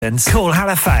Call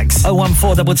Halifax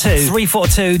 01422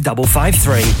 342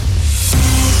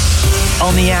 553.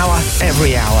 On the hour,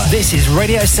 every hour. This is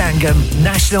Radio Sangam,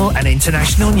 national and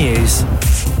international news.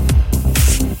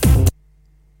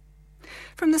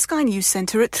 From the Sky News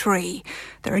Centre at 3.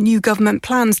 There are new government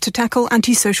plans to tackle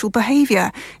antisocial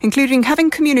behaviour, including having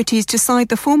communities decide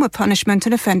the form of punishment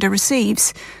an offender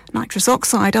receives. Nitrous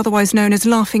oxide, otherwise known as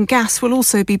laughing gas, will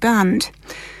also be banned.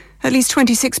 At least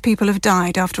 26 people have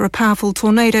died after a powerful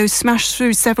tornado smashed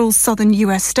through several southern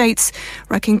US states,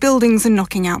 wrecking buildings and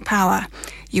knocking out power.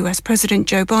 US President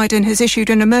Joe Biden has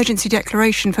issued an emergency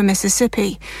declaration for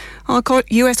Mississippi. Our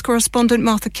US correspondent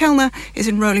Martha Kellner is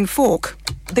in Rolling Fork.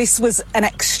 This was an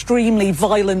extremely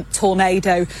violent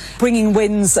tornado, bringing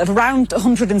winds of around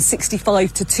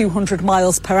 165 to 200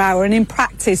 miles per hour. And in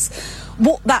practice,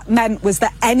 what that meant was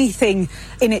that anything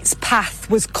in its path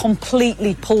was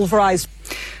completely pulverised.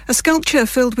 A sculpture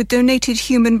filled with donated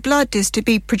human blood is to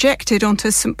be projected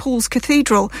onto St Paul's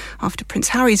Cathedral after Prince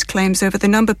Harry's claims over the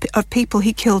number of people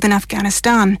he killed in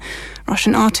Afghanistan.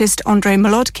 Russian artist Andrei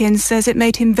Molodkin says it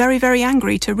made him very, very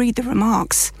angry to read the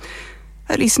remarks.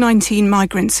 At least 19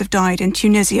 migrants have died in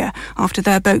Tunisia after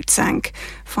their boat sank.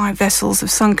 5 vessels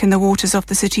have sunk in the waters off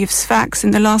the city of Sfax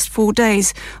in the last 4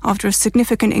 days after a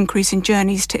significant increase in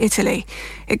journeys to Italy.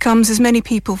 It comes as many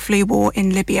people flee war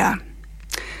in Libya.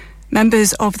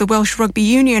 Members of the Welsh Rugby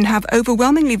Union have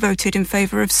overwhelmingly voted in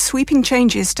favour of sweeping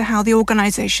changes to how the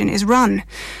organisation is run.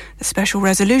 The special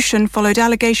resolution followed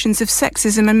allegations of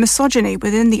sexism and misogyny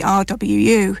within the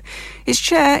RWU. Its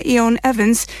chair, Ian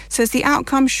Evans, says the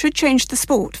outcome should change the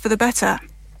sport for the better.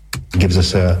 It gives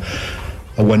us a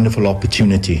wonderful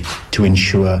opportunity to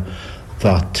ensure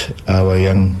that our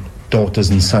young daughters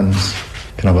and sons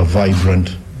can have a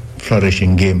vibrant,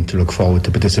 flourishing game to look forward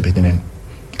to participating in.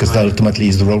 Because that ultimately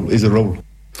is the role.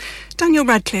 Daniel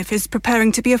Radcliffe is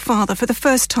preparing to be a father for the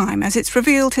first time as it's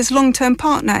revealed his long-term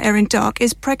partner, Erin Darke,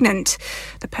 is pregnant.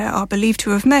 The pair are believed to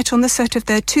have met on the set of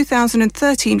their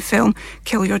 2013 film,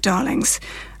 Kill Your Darlings.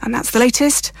 And that's the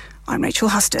latest. I'm Rachel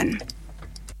Huston.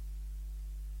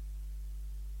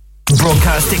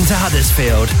 Broadcasting to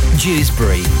Huddersfield,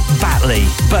 Dewsbury, Batley,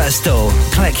 Birstall,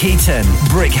 Cleckheaton,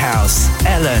 Brickhouse,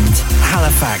 Elland,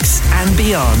 Halifax and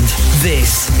beyond.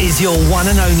 This is your one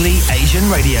and only Asian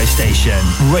radio station.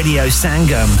 Radio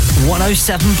Sangam,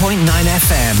 107.9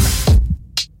 FM.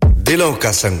 Dilon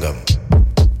ka Sangam.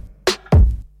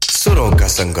 Suron ka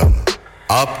Sangam.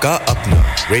 Aapka apna.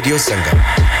 Radio Sangam.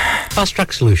 Fast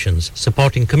Track Solutions,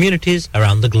 supporting communities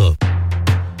around the globe.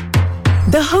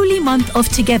 The holy month of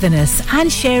togetherness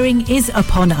and sharing is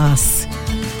upon us.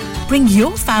 Bring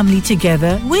your family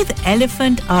together with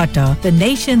Elephant Atta, the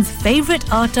nation's favourite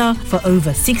atta for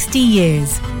over 60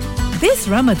 years. This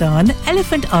Ramadan,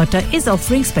 Elephant Atta is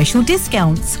offering special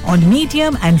discounts on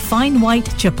medium and fine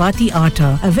white chapati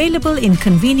atta, available in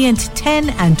convenient 10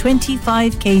 and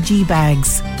 25 kg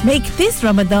bags. Make this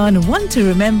Ramadan one to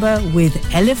remember with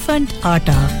Elephant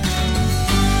Atta.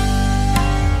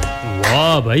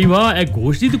 वाह भाई वाह ए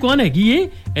गोश्त दी दुकान हैगी है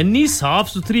इतनी साफ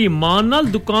सुथरी ईमान नाल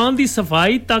दुकान दी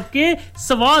सफाई तक के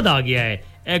स्वाद आ गया है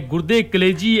ए गुर्दे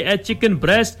कलेजी ए चिकन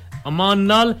ब्रेस्ट ईमान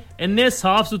नाल इतने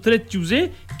साफ सुथरे चूजे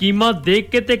कीमा देख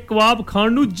के ते कबाब खाण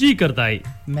नु जी करदा है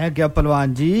मैं क्या पहलवान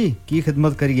जी की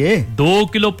खिदमत करिए 2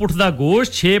 किलो पुठ दा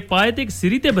गोश्त 6 पाए ते एक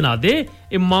सिरी ते बना दे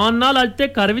ईमान नाल अज ते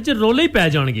घर विच रोले ही पै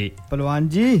जाणगे पहलवान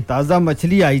जी ताजा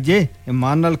मछली आई जे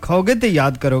ईमान नाल खाओगे ते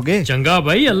याद करोगे चंगा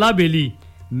भाई अल्लाह बेली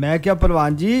मैं क्या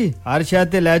पहलवान जी हर शहर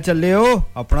ते ले चले हो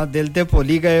अपना दिल ते भूल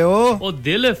ही गए हो ओ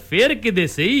दिल फेर किदे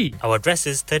सही Our address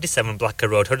is 37 Blacker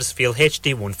Road Huddersfield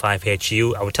HD15HU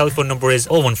Our telephone number is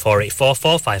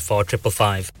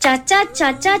 01484454555 चाचा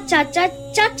चाचा चाचा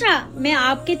चाचा मैं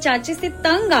आपके चाचे से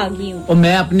तंग आ गई हूं और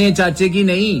मैं अपने चाचे की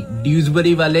नहीं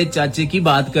ड्यूसबरी वाले चाचे की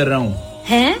बात कर रहा हूं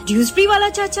हैं ड्यूसबरी वाला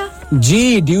चाचा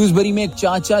जी ड्यूसबरी में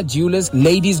चाचा ज्वेलर्स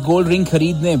लेडीज गोल्ड रिंग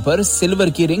खरीदने पर सिल्वर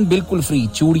की रिंग बिल्कुल फ्री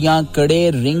चूड़ियां कड़े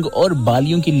रिंग और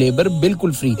बालियों की लेबर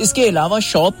बिल्कुल फ्री इसके अलावा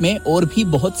शॉप में और भी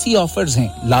बहुत सी ऑफर्स हैं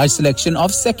large selection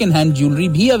of second hand jewellery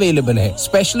भी अवेलेबल है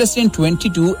specialist in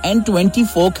 22 and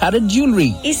 24 carat jewellery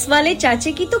इस वाले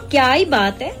चाचे की तो क्या ही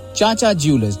बात है Chacha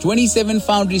Jewelers, 27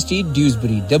 Foundry Street,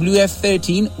 Dewsbury,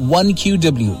 WF13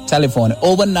 1QW. Telephone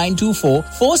 01924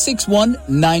 461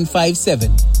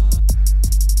 957.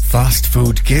 Fast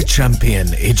food के चैंपियन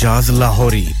इजाज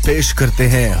लाहौरी पेश करते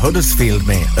हैं हडर्सफील्ड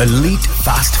में एलीट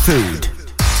फास्ट फूड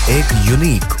एक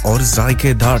यूनिक और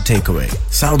जायकेदार takeaway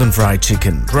southern fried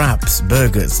chicken wraps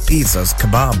burgers pizzas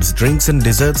kebabs drinks and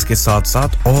desserts के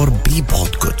साथ-साथ और भी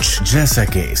बहुत कुछ जैसा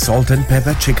कि salt and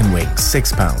pepper chicken wings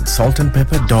 £6 salt and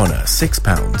pepper doner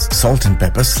 £6 salt and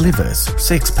pepper slivers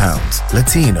 £6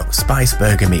 Latino spice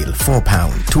burger meal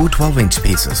 £4 2 12-inch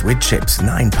pizzas with chips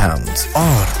 £9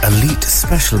 और Elite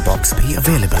special box भी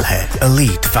available है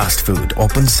Elite fast food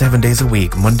open 7 days a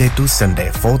week Monday to Sunday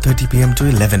 4:30 p.m. to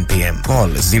 11 p.m.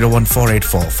 Call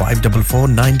 01484 544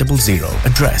 900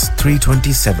 Address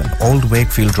 327 Old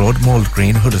Wakefield Road Mould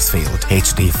Green Huddersfield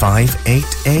HD5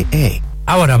 8AA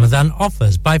Our Ramadan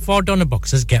offers buy 4 doner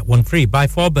boxes get one free buy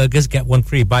 4 burgers get one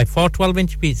free buy 4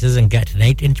 12-inch pizzas and get an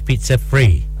 8-inch pizza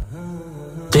free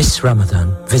This Ramadan,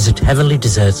 visit Heavenly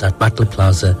Desserts at Battle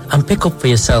Plaza and pick up for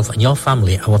yourself and your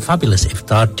family our fabulous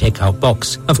iftar takeout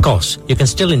box. Of course, you can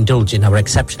still indulge in our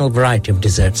exceptional variety of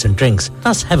desserts and drinks.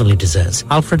 That's Heavenly Desserts,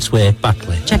 Alfred's Way,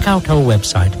 Batley. Check out our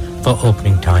website for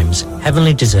opening times.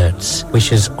 Heavenly Desserts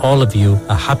wishes all of you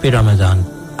a happy Ramadan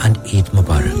and Eid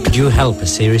Mubarak. Could you help a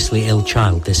seriously ill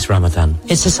child this Ramadan?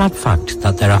 It's a sad fact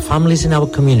that there are families in our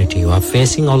community who are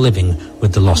facing or living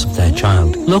with the loss of their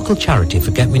child. Local charity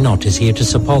Forget Me Not is here to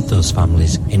support those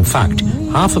families. In fact,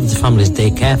 half of the families they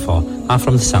care for are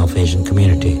from the South Asian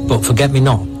community. But Forget Me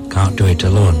Not can't do it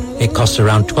alone. It costs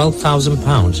around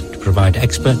 £12,000 to provide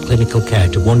expert clinical care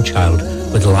to one child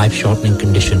with a life-shortening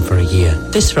condition for a year.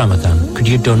 This Ramadan, could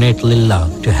you donate Lillah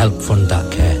to help fund that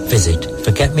care? Visit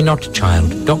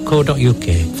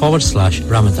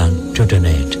forgetmenotchild.co.uk/Ramadan to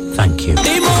donate. Thank you.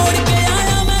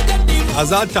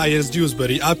 Azad tyres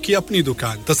Dewsbury आपकी अपनी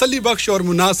दुकान तसल्ली बख्श और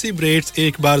मुनासिब rates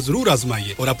एक बार जरूर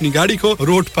आजमाइए और अपनी गाड़ी को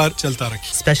रोड पर चलता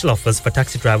रखिए Special offers for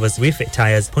taxi drivers, refit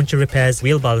tires, puncture repairs,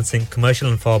 wheel balancing, commercial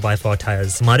and 4x4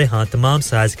 tires. हमारे यहाँ तमाम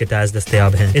साइज के टायर्स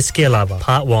दस्तयाब हैं इसके अलावा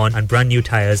Part 1 and brand new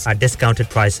tires at discounted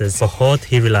prices बहुत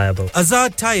ही reliable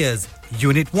Azad Tires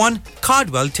Unit 1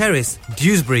 Cardwell Terrace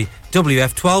Dewsbury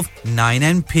WF12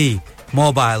 9NP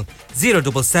Mobile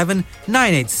 077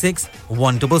 986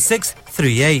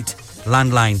 16638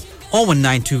 Landline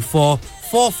 01924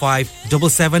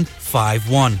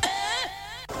 457751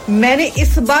 मैंने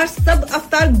इस बार सब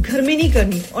अफ्तार घर में नहीं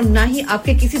करनी और ना ही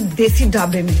आपके किसी देसी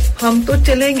ढाबे में हम तो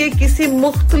चलेंगे किसी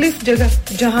मुख्तलिफ जगह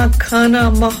जहां खाना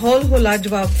माहौल हो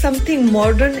लाजवाब समथिंग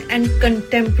मॉडर्न एंड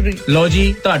कंटेम्परेरी लो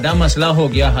जी ਤੁਹਾਡਾ मसला हो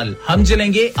गया हल हम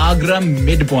चलेंगे आगरा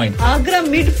मिड पॉइंट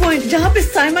जहां पे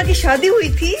साइमा की शादी हुई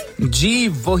थी जी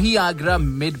वही Agra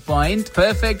mid point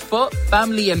perfect for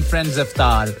family and friends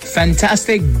iftar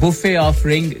fantastic buffet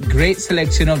offering great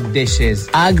selection of dishes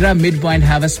Agra mid point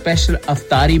have a special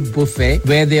iftar buffet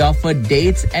where they offer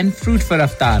dates and fruit for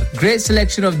iftar. Great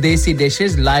selection of desi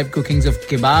dishes, live cookings of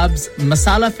kebabs,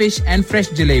 masala fish and fresh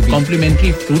jalebi.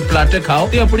 Complimentary fruit platter khao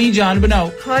te apni jaan banao.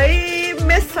 हाय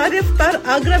मैं सारे iftar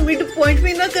Agra mid point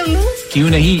में ना कर लूं क्यों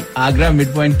नहीं Agra mid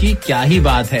point की क्या ही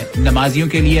बात है नमाजियों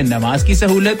के लिए नमाज की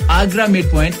सहूलत Agra mid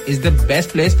point is the best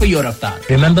place for your iftar.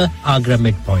 Remember Agra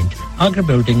Midpoint Agra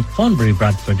Building Thornbury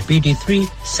Bradford BD3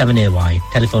 7AY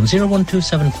Telephone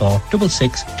 01274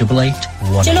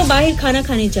 668881 चलो बाहर खाना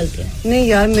खाने चलते हैं नहीं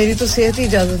यार मेरी तो सेहत ही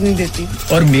इजाजत नहीं देती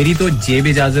और मेरी तो जेब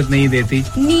इजाजत नहीं देती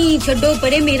नहीं छोड़ो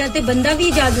परे मेरा ते बंदा भी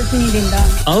इजाजत नहीं देता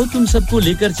आओ तुम सबको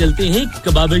लेकर चलते हैं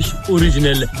कबाबिश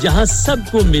ओरिजिनल जहां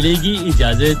सबको मिलेगी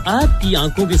इजाजत आपकी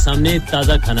आंखों के सामने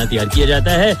ताजा खाना तैयार किया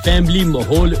जाता है फैमिली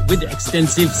माहौल with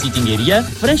extensive seating area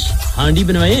fresh हांडी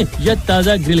बनवाएं या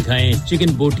ताजा ग्रिल खाएं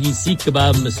चिकन बोटी सीख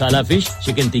कबाब मसाला fish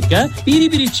chicken tikka Piri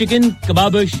Piri chicken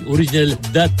Kababish original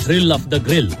the thrill of the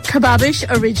grill Kababish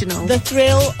Original The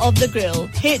Thrill of the Grill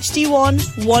HD1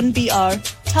 1BR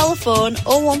Telephone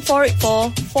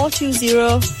 01484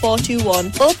 420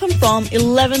 421 Open from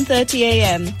 11:30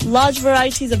 a.m. Large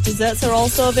varieties of desserts are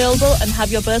also available and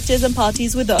have your birthdays and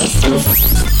parties with us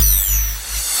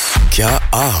क्या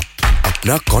आप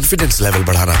अपना confidence level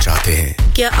बढ़ाना चाहते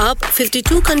हैं क्या आप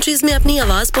 52 countries में अपनी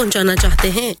आवाज पहुंचाना चाहते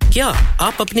हैं क्या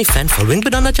आप अपनी फैन फॉलोइंग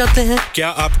बनाना चाहते हैं क्या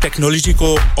आप टेक्नोलॉजी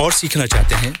को और सीखना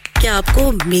चाहते हैं क्या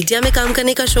आपको मीडिया में काम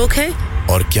करने का शौक है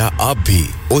और क्या आप भी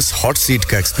उस हॉट सीट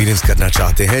का एक्सपीरियंस करना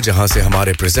चाहते हैं जहां से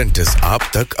हमारे प्रेजेंटर्स आप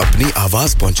तक अपनी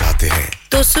आवाज पहुंचाते हैं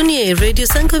तो सुनिए radio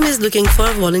Sangam is looking for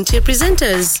volunteer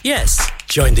presenters Yes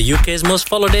Join the UK's most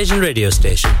followed Asian radio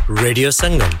station, Radio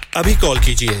Sangam. Abhi call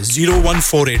kijiye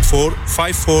 01484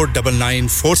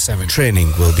 549947. Training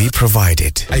will be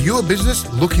provided. Are you a business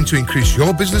looking to increase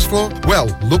your business flow?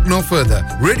 Well, look no further.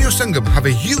 Radio Sangam have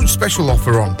a huge special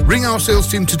offer on. Ring our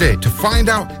sales team today today to find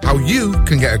out how you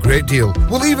can get a great deal.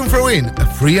 We'll even throw in a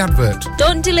free advert.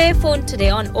 Don't delay, phone today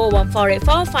on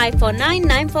 01484 549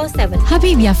 947.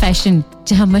 Habibiya Fashion,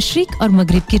 जहां मशरिक और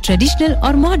मगरिब के traditional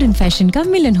और modern fashion का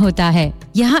मिलन होता है।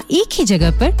 यहां एक ही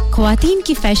जगह पर ख्वातीन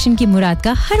की फैशन की मुराद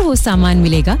का हर वो सामान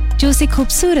मिलेगा जो उसे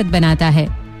खूबसूरत बनाता है।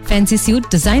 Fancy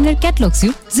suit, designer catalogue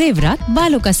suit, जेवरात,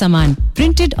 बालों का सामान,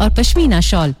 प्रिंटेड और पश्मीना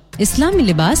शॉल, इस्लामी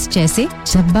लिबास जैसे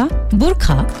झब्बा,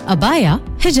 बुर्खा, अबाया,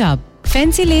 हिजाब,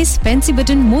 फैंसी लेस, फैंसी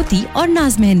बटन, मोती और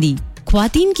नाज मेहंदी।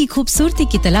 ख्वातीन की खूबसूरती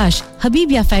की तलाश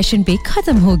हबीबिया फैशन पे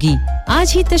खत्म होगी।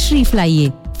 आज ही तशरीफ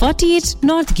लाइए। 48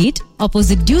 North Gate,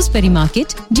 opposite Dewsbury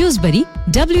Market, Dewsbury,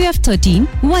 WF13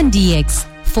 1DX.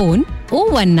 Phone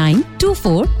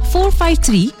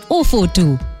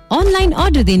 01924453042. Online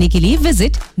order देने के लिए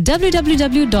visit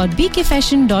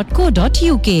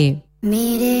www.bkfashion.co.uk.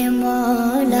 मेरे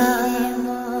मौला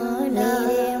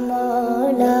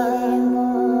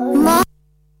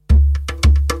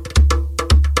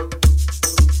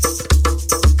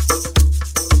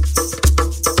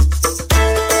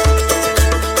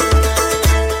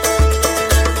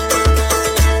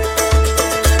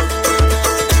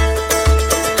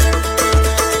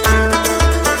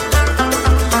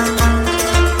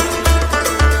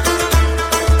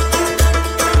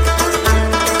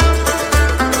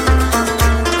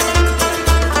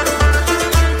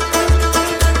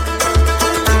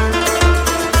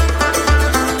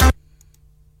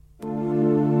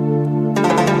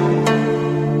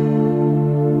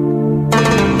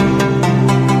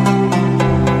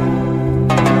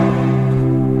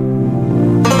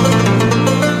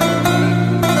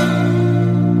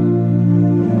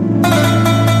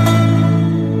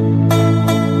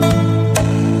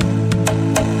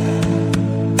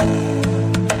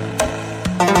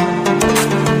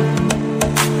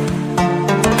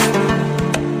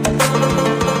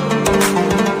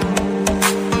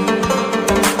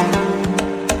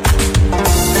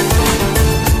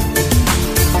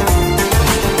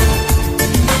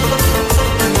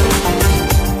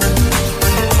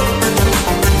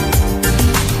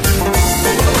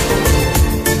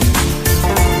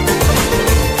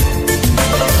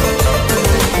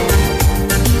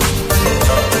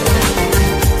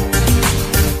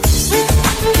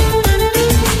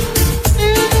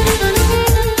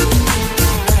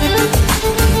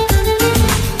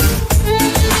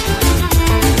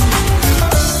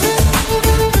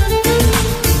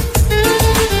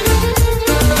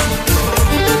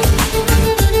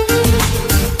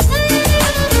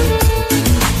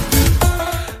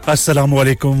अस्सलाम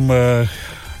वालेकुम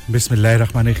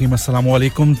बिस्मिल्लाहिर्रहमानिर्रहीम अस्सलाम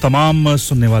वालेकुम तमाम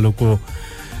सुनने वालों को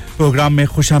प्रोग्राम में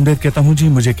खुशामदीद कहता हूं जी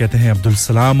मुझे कहते हैं अब्दुल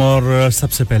सलाम और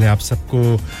सबसे पहले आप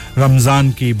सबको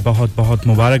रमज़ान की बहुत-बहुत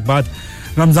मुबारकबाद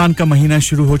रमज़ान का महीना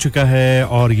शुरू हो चुका है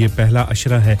और ये पहला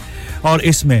अशरा है और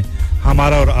इसमें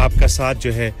हमारा और आपका साथ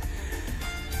जो है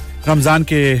रमज़ान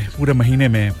के पूरे महीने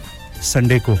में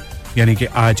संडे को यानी कि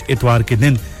आज इतवार के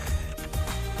दिन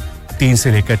 3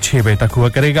 से लेकर 6 बजे तक हुआ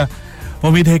करेगा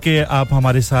उम्मीद है कि आप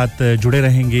हमारे साथ जुड़े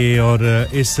रहेंगे और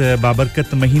इस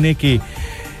बाबरकत महीने की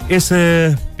इस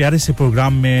प्यारे से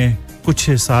प्रोग्राम में कुछ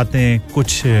साथें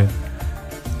कुछ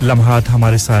लम्हात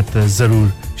हमारे साथ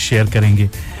ज़रूर शेयर करेंगे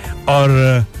और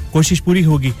कोशिश पूरी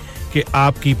होगी कि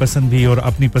आपकी पसंद भी और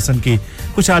अपनी पसंद की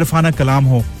कुछ आरफाना कलाम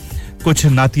हो कुछ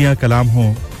नातिया कलाम हो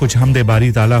कुछ हमदे बारी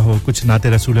ताला हो कुछ नाते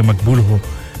रसूल मकबूल हो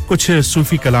कुछ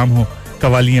सूफी कलाम हो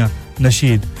कवालियां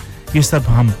नशीद ये सब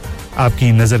हम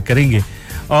आपकी नजर करेंगे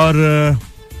और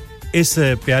इस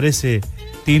प्यारे से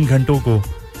 3 घंटों को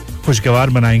खुशगवार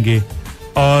बनाएंगे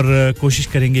और कोशिश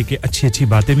करेंगे कि अच्छी-अच्छी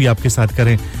बातें भी आपके साथ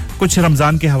करें कुछ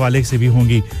रमजान के हवाले से भी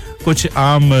होंगी कुछ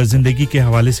आम जिंदगी के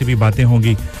हवाले से भी बातें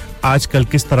होंगी आजकल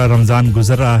किस तरह रमजान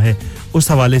गुजर रहा है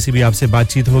उस हवाले से भी आपसे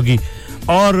बातचीत होगी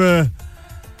और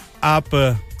आप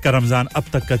का रमजान अब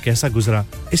तक का कैसा गुजरा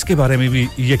इसके बारे में भी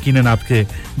यकीनन आपके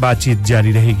बातचीत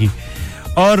जारी रहेगी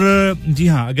और जी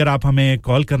हां अगर आप हमें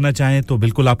कॉल करना चाहें तो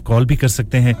बिल्कुल आप कॉल भी कर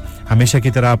सकते हैं हमेशा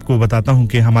की तरह आपको बताता हूं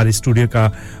कि हमारे स्टूडियो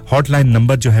का हॉटलाइन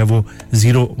नंबर जो है वो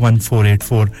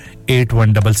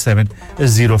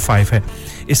 01484817705 है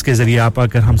इसके जरिए आप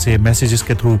अगर हमसे मैसेजेस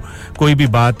के थ्रू कोई भी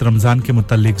बात रमजान के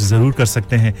मुताल्लिक जरूर कर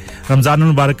सकते हैं रमजान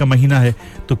मुबारक का महीना है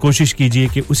तो कोशिश कीजिए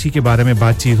कि उसी के बारे में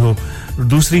बातचीत हो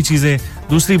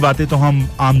दूसरी बातें तो हम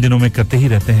आम दिनों में करते ही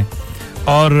रहते हैं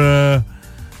और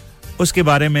उसके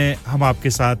बारे में हम आपके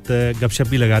साथ गपशप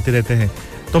भी लगाते रहते हैं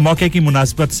तो मौके की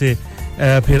मुनासिबत से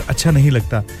फिर अच्छा नहीं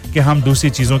लगता कि हम दूसरी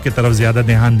चीज़ों की तरफ ज़्यादा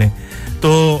ध्यान दें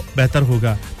तो बेहतर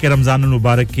होगा कि रमज़ान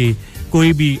मुबारक की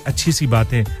कोई भी अच्छी सी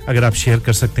बातें अगर आप शेयर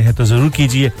कर सकते हैं तो ज़रूर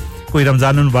कीजिए कोई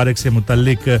रमज़ान मुबारक से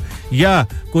मुतल्लिक या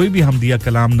कोई भी हमदिया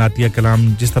कलाम नातिया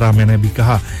कलाम जिस तरह मैंने अभी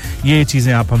कहा ये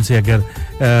चीज़ें आप हमसे अगर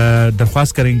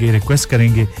दरख्वास्त करेंगे रिक्वेस्ट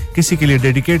करेंगे किसी के लिए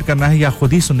डेडिकेट करना है या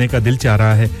खुद ही सुनने का दिल चाह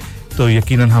रहा है तो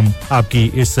यकीनन हम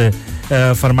आपकी इस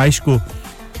फरमाइश को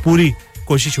पूरी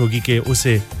कोशिश होगी कि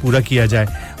उसे पूरा किया जाए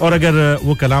और अगर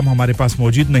वो कलाम हमारे पास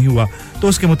मौजूद नहीं हुआ तो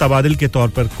उसके मुताबिल के तौर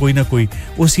पर कोई ना कोई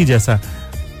उसी जैसा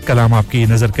कलाम आपकी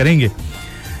नज़र करेंगे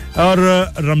और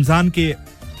रमज़ान के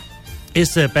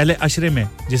इस पहले अशरे में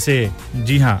जिसे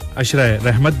जी हाँ अशरा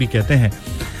रहमत भी कहते हैं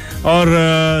और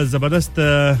ज़बरदस्त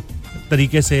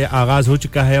तरीके से आगाज़ हो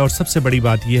चुका है और सबसे बड़ी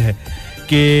बात यह है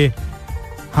कि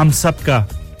हम सब का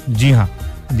जी हाँ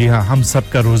हम सब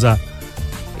का रोज़ा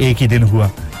एक ही दिन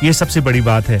हुआ ये सबसे बड़ी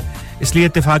बात है इसलिए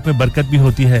इत्तेफाक में बरकत भी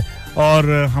होती है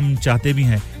और हम चाहते भी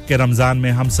हैं कि रमज़ान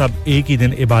में हम सब एक ही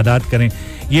दिन इबादत करें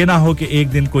ये ना हो कि एक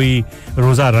दिन कोई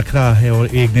रोज़ा रख रहा है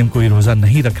और एक दिन कोई रोज़ा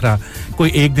नहीं रख रहा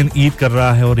कोई एक दिन ईद कर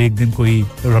रहा है और एक दिन कोई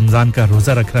रमज़ान का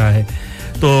रोज़ा रख रहा है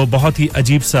तो बहुत ही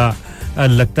अजीब सा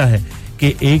लगता है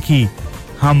कि एक ही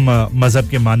हम मज़हब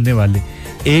के मानने वाले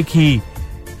एक ही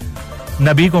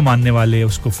नबी को मानने वाले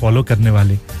उसको फॉलो करने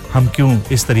वाले हम क्यों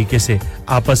इस तरीके से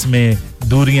आपस में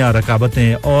दूरियां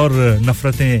रकाबतें और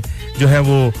नफरतें जो है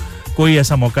वो कोई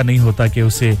ऐसा मौका नहीं होता कि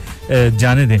उसे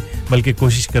जाने दें बल्कि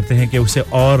कोशिश करते हैं कि उसे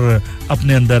और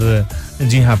अपने अंदर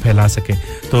जी हां फैला सकें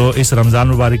तो इस रमज़ान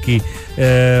मुबारक की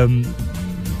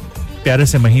प्यारे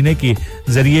से महीने के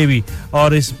ज़रिए भी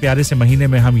और इस प्यारे से महीने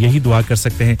में हम यही दुआ कर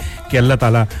सकते हैं कि अल्लाह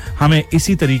ताला हमें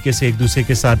इसी तरीके से एक दूसरे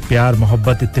के साथ प्यार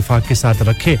मोहब्बत इत्तेफाक के साथ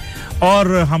रखे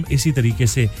और हम इसी तरीके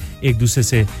से एक दूसरे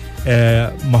से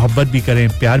मोहब्बत भी करें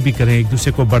प्यार भी करें एक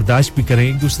दूसरे को बर्दाश्त भी करें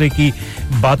एक दूसरे की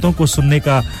बातों को सुनने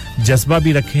का जज्बा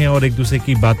भी रखें और एक दूसरे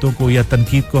की बातों को या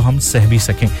तनकीद को हम सह भी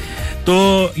सकें तो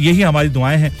यही हमारी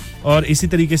दुआएं हैं और इसी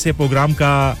तरीके से प्रोग्राम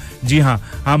का जी हां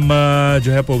हम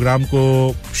जो है प्रोग्राम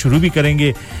को शुरू भी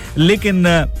करेंगे लेकिन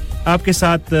आपके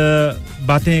साथ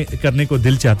बातें करने को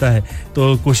दिल चाहता है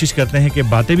तो कोशिश करते हैं कि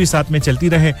बातें भी साथ में चलती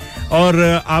रहें और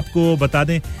आपको बता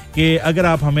दें कि अगर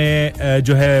आप हमें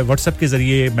जो है WhatsApp के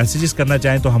ज़रिए मैसेजेस करना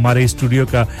चाहें तो हमारे स्टूडियो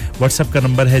का WhatsApp का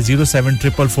नंबर है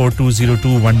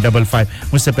 07444202155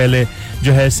 मुझसे पहले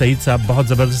जो है सईद साहब बहुत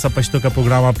ज़बरदस्त पश्तो का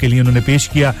प्रोग्राम आपके लिए उन्होंने पेश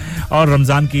किया और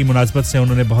रमज़ान की मुनासबत से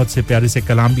उन्होंने बहुत से प्यारे से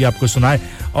कलाम भी आपको सुनाए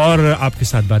और आपके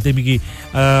साथ बातें भी की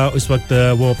उस वक्त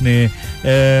वो अपने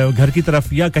घर की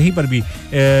तरफ या कहीं पर भी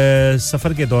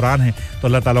सफ़र के दौरान हैं तो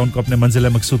अल्लाह ताला उनको अपने मंजिल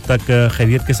मकसूद तक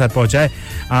खैरियत के साथ पहुंचाए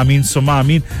आमीन सुम्मा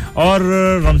आमीन और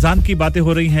रमज़ान की बातें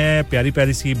हो रही हैं प्यारी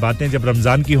प्यारी सी बातें जब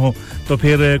रमज़ान की हों तो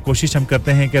फिर कोशिश हम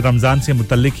करते हैं कि रमज़ान से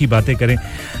मुतल्लिक ही बातें करें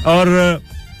और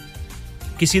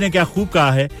किसी ने क्या खूब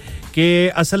कहा है कि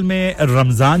असल में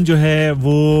रमज़ान जो है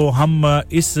वो हम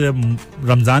इस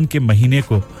रमज़ान के महीने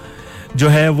को जो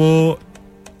है वो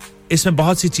इसमें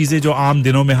बहुत सी चीज़ें जो आम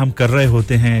दिनों में हम कर रहे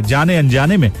होते हैं जाने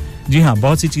अनजाने में जी हाँ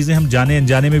बहुत सी चीज़ें हम जाने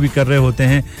अनजाने में भी कर रहे होते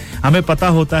हैं हमें पता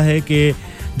होता है कि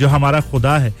जो हमारा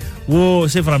खुदा है वो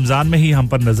सिर्फ रमज़ान में ही हम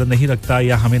पर नज़र नहीं रखता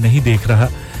या हमें नहीं देख रहा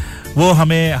वो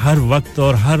हमें हर वक्त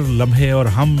और हर लम्हे और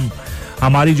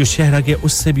हमारी जो शहर है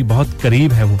उससे भी बहुत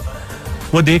करीब है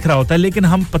वो देख रहा होता है लेकिन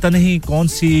हम पता नहीं कौन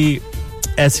सी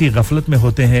ऐसी गफलत में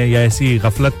होते हैं या ऐसी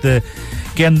गफलत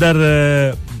के अंदर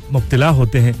मुब्तला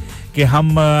होते हैं कि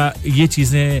हम ये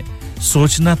चीज़ें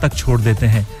सोचना तक छोड़ देते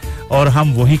हैं और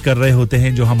हम वही कर रहे होते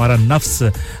हैं जो हमारा नफ्स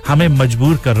हमें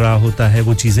मजबूर कर रहा होता है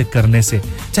वो चीज़ें करने से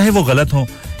चाहे वो गलत हो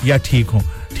या ठीक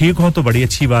हो तो बड़ी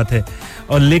अच्छी बात है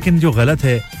और लेकिन जो गलत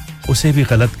है उसे भी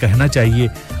गलत कहना चाहिए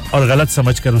और गलत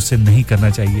समझकर उससे नहीं करना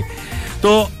चाहिए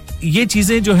तो ये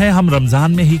चीज़ें जो है हम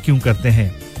रमज़ान में ही क्यों करते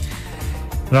हैं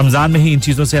रमज़ान में ही इन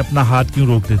चीज़ों से अपना हाथ क्यों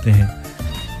रोक देते हैं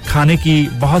खाने की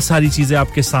बहुत सारी चीज़ें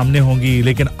आपके सामने होंगी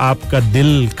लेकिन आपका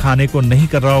दिल खाने को नहीं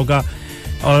कर रहा होगा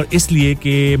और इसलिए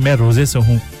कि मैं रोज़े से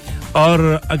हूँ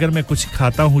और अगर मैं कुछ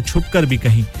खाता हूँ छुपकर भी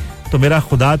कहीं तो मेरा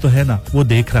खुदा तो है ना वो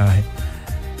देख रहा है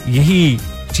यही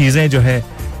चीज़ें जो है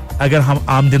अगर हम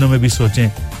आम दिनों में भी सोचें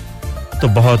तो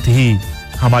बहुत ही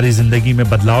हमारी ज़िंदगी में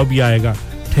बदलाव भी आएगा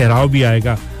ठहराव भी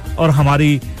आएगा और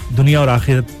हमारी दुनिया और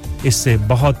आखिरत इससे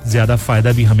बहुत ज़्यादा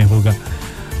फ़ायदा भी हमें होगा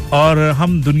और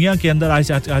हम दुनिया के अंदर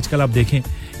आजकल आप देखें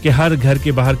कि हर घर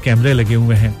के बाहर कैमरे लगे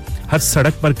हुए हैं हर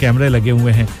सड़क पर कैमरे लगे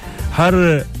हुए हैं हर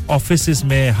ऑफिसेज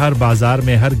में हर बाजार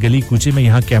में हर गली कूचे में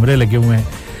यहाँ कैमरे लगे हुए हैं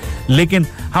लेकिन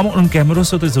हम उन कैमरों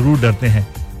से तो ज़रूर डरते हैं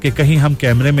कि कहीं हम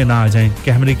कैमरे में ना आ जाएं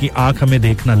कैमरे की आंख हमें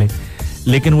देख ना ले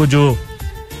लेकिन वो जो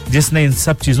जिसने इन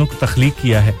सब चीज़ों को तख्लीक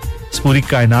किया है इस पूरी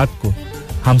कायनात को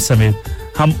हम समेत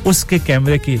हम उसके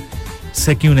कैमरे की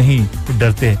से क्यों नहीं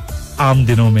डरते आम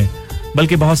दिनों में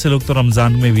बल्कि बहुत से लोग तो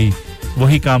रमज़ान में भी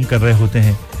वही काम कर रहे होते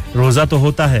हैं रोज़ा तो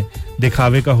होता है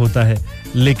दिखावे का होता है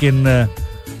लेकिन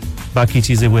बाकी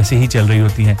चीजें वैसे ही चल रही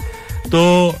होती हैं तो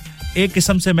एक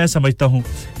किस्म से मैं समझता हूं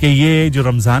कि ये जो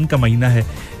रमजान का महीना है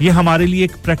ये हमारे लिए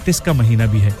एक प्रैक्टिस का महीना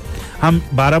भी है हम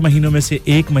 12 महीनों में से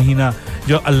एक महीना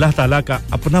जो अल्लाह ताला का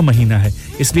अपना महीना है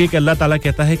इसलिए कि अल्लाह ताला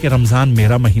कहता है कि रमजान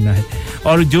मेरा महीना है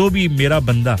और जो भी मेरा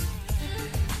बंदा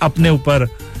अपने ऊपर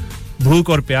भूख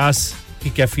और प्यास की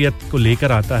कैफियत को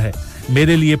लेकर आता है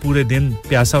मेरे लिए पूरे दिन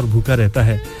प्यासा और भूखा रहता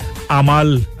है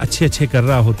अमाल अच्छे-अच्छे कर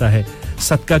रहा होता है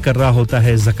सदका कर रहा होता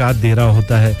है ज़कात दे रहा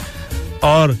होता है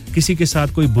और किसी के साथ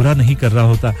कोई बुरा नहीं कर रहा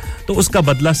होता तो उसका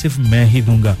बदला सिर्फ मैं ही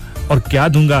दूंगा और क्या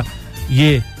दूंगा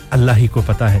ये अल्लाह ही को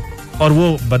पता है और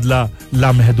वो बदला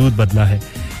लामहदूद बदला है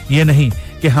ये नहीं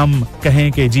कि हम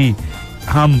कहें कि जी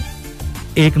हम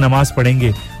एक नमाज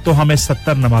पढ़ेंगे तो हमें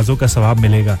 70 नमाजों का सवाब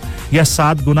मिलेगा या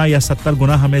 7 गुना या 70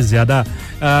 गुना हमें ज्यादा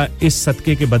इस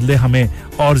सदके के बदले हमें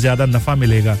और ज्यादा नफा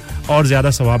मिलेगा और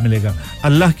ज्यादा सवाब मिलेगा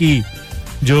अल्लाह की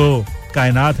जो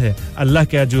कायनात है अल्लाह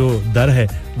का जो दर है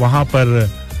वहां पर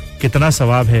कितना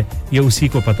सवाब है ये उसी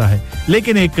को पता है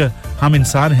लेकिन एक हम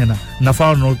इंसान है ना नफा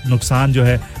और नुकसान जो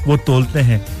है वो तोलते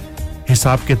हैं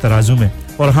हिसाब के तराजू में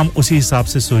और हम उसी हिसाब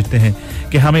से सोचते हैं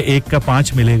कि हमें 1 का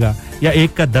 5 मिलेगा या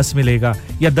 1 का 10 मिलेगा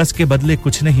या 10 के बदले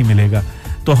कुछ नहीं मिलेगा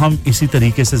तो हम इसी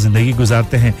तरीके से जिंदगी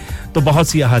गुजारते हैं तो बहुत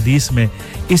सी अहादीस में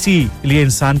इसी लिए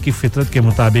इंसान की फितरत के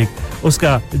मुताबिक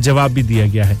उसका जवाब भी दिया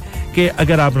गया है कि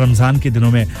अगर आप रमजान के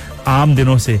दिनों में आम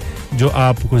दिनों से जो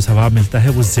आपको सवाब मिलता है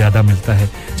वो ज्यादा मिलता है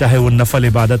चाहे वो नफल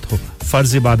इबादत हो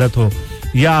फर्ज इबादत हो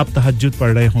या आप तहज्जुद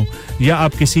पढ़ रहे हो या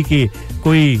आप किसी की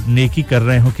कोई नेकी कर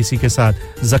रहे हो किसी के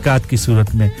साथ ज़कात की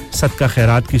सूरत में सदका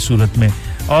खैरात की सूरत में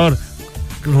और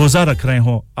रोजा रख रहे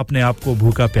हो अपने आप को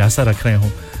भूखा प्यासा रख रहे हो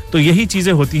तो यही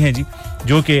चीजें होती हैं जी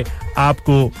जो कि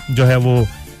आपको जो है वो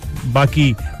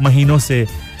बाकी महीनों से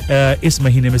इस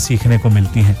महीने में सीखने को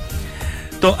मिलती हैं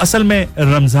तो असल में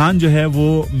रमजान जो है वो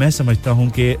मैं समझता हूं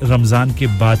कि रमजान के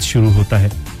बाद शुरू होता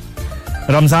है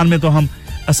रमजान में तो हम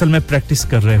असल में प्रैक्टिस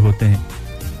कर रहे होते हैं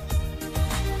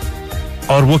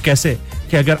और वो कैसे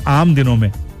कि अगर आम दिनों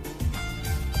में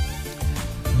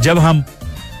जब हम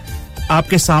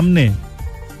आपके सामने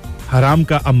हराम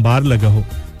का अंबार लगा हो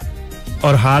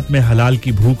और हाथ में हलाल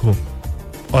की भूख हो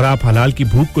और आप हलाल की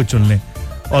भूख को चुन लें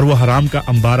और वो हराम का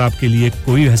अंबार आपके लिए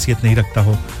कोई हैसियत नहीं रखता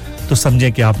हो तो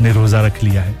समझें कि आपने रोजा रख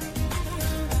लिया है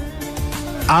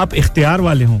आप इख्तियार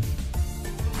वाले हो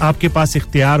आपके पास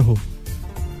इख्तियार हो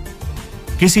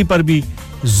किसी पर भी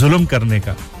जुल्म करने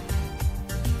का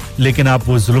लेकिन आप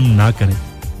वो जुल्म ना करें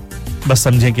बस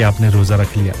समझें कि आपने रोजा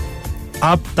रख लिया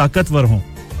आप ताकतवर हो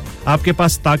आपके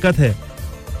पास ताकत है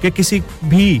कि किसी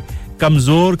भी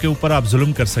कमजोर के ऊपर आप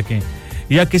जुल्म कर सकें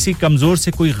या किसी कमजोर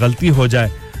से कोई गलती हो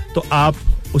जाए तो आप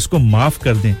उसको माफ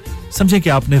कर दें समझें कि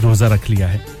आपने रोजा रख लिया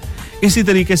है इसी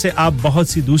तरीके से आप बहुत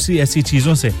सी दूसरी ऐसी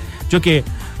चीजों से जो कि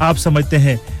आप समझते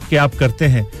हैं कि आप करते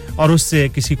हैं और उससे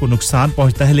किसी को नुकसान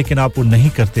पहुंचता है लेकिन आप वो नहीं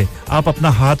करते आप अपना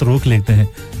हाथ रोक लेते हैं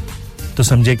तो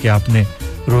समझे कि आपने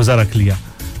रोजा रख लिया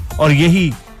और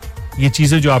ये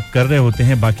चीजें जो आप कर रहे होते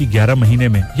हैं बाकी 11 महीने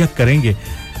में या करेंगे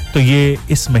तो ये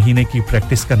इस महीने की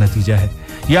प्रैक्टिस का नतीजा है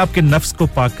ये आपके नफ्स को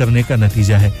पाक करने का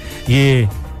नतीजा है ये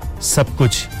सब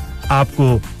कुछ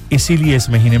आपको इसीलिए इस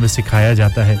महीने में सिखाया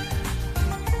जाता है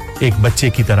एक बच्चे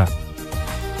की तरह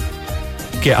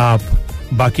कि आप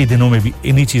बाकी दिनों में भी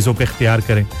इन्हीं चीजों का इख्तियार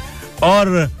करें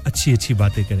और अच्छी-अच्छी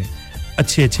बातें करें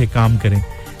अच्छे-अच्छे काम करें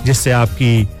जिससे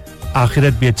आपकी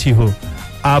आखिरत भी अच्छी हो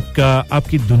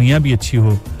आपकी दुनिया भी अच्छी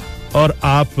हो और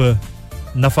आप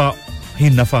नफा ही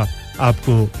नफा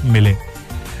आपको मिले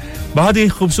बहुत ही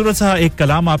खूबसूरत सा एक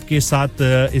कलाम आपके साथ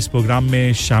इस प्रोग्राम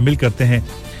में शामिल करते हैं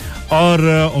और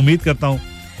उम्मीद करता हूं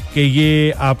कि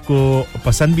ये आपको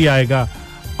पसंद भी आएगा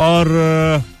और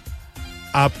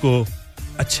आपको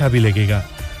अच्छा भी लगेगा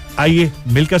आइए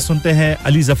मिलकर सुनते हैं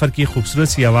अली जफर की खूबसूरत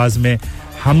सी आवाज में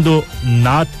हमदो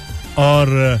नात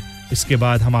और इसके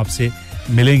बाद हम आपसे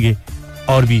मिलेंगे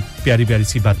और भी प्यारी-प्यारी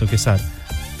सी बातों के साथ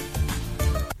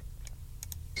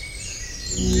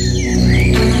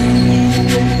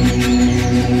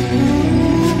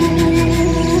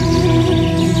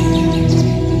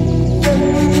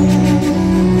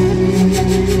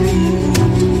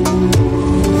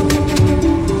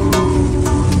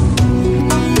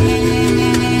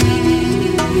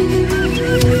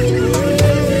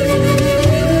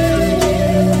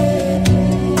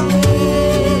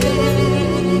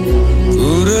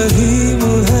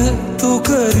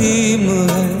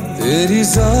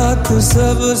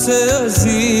सबसे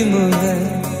अजीम है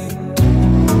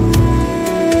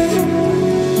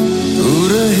तू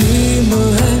रहीम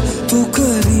है तू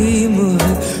करीम है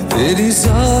तेरी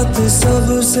जात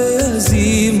सबसे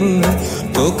अजीम है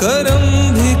तो करम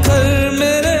भी कर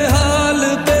मेरे हाल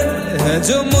पे है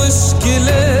जो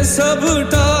मुश्किलें सब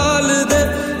टाल दे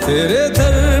तेरे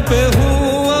दर पे हूँ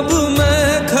अब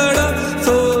मैं खड़ा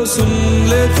तो सुन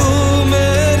ले तू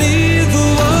मेरी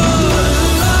दुआ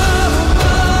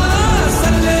अल्लाहुम्मा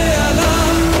सल्ली अला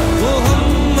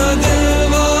मुहम्मद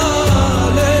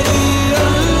वालैहि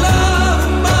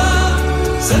अल्लाहुम्मा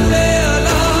सल्ली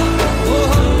अला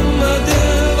मुहम्मद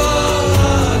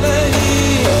वालैहि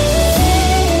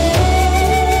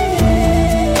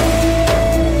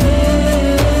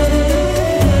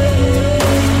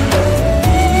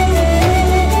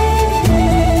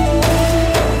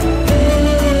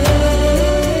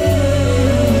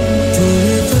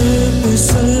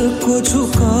सर को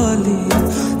झुका लिया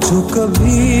जो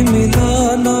कभी मिला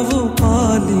न वो पा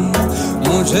लिया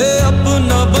मुझे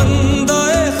अपना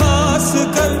बंदाए खास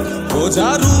कर हो जा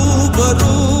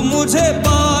रूबरू मुझे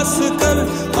पास कर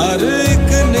हर एक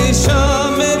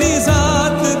निशान मेरी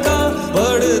जात का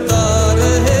बढ़ता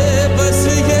रहे बस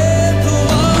ये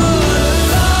दुआ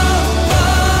अल्लाहुम्मा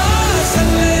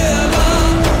सल्ली अला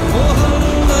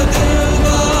मुहम्मद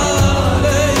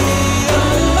वालैहि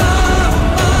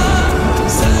अल्लाहुम्मा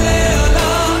सल्ली अला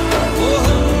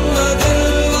मुहम्मद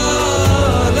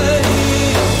वालैहि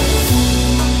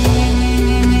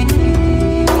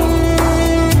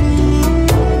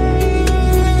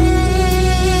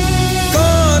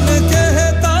कौन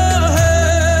कहता है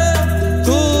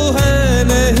तू है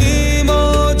नहीं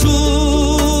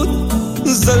मौजूद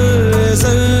ज़र्रे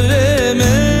ज़र्रे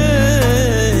में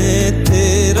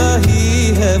तेरा ही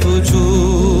है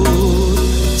वजूद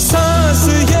सांस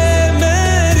ये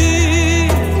मेरी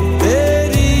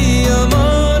तेरी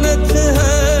अमानत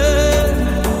है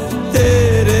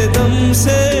तेरे दम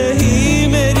से ही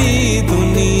मेरी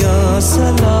दुनिया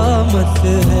सलामत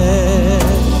है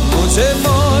मुझे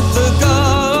मौत का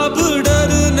अब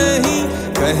डर नहीं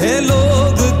कहे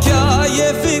लोग क्या ये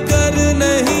फिक्र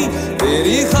नहीं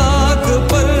तेरी खाक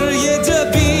पर ये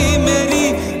जबी मेरी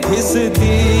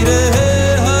घिसती रहे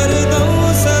हर दम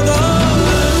सदा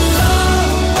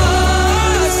अल्लाहुम्मा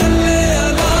सल्ली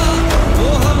अला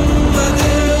मुहम्मद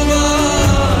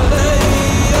वालैहि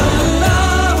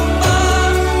अल्लाहुम्मा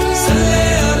सल्ली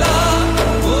अला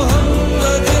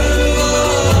मुहम्मद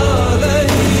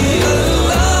वालैहि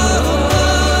अल्लाहुम्मा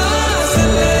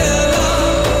सल्ली अला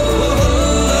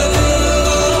मुहम्मद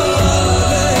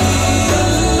वालैहि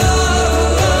अल्लाहुम्मा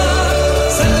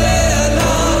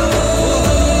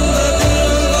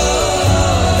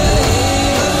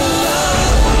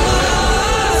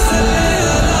सल्ली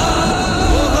अला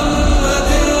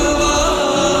मुहम्मद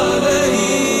वालैहि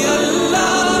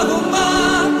अल्लाहुम्मा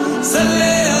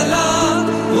सल्ली अला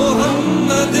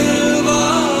मुहम्मद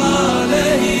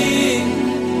वालैहि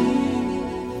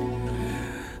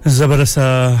ज़बरदस्त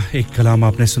एक कलाम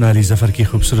आपने सुना अली ज़फ़र की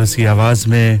खूबसूरत सी आवाज़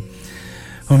में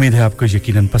उम्मीद है आपको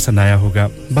यकीनन पसंद आया होगा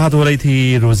बात हो रही थी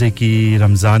रोज़े की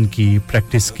रमज़ान की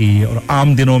प्रैक्टिस की और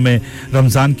आम दिनों में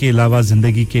रमज़ान के अलावा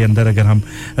ज़िंदगी के अंदर अगर हम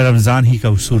रमज़ान ही का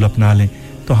उसूल अपना लें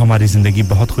तो हमारी ज़िंदगी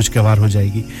बहुत खुशगवार हो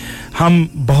जाएगी हम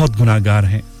बहुत गुनाहगार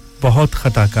हैं बहुत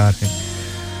खताकार हैं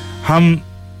हम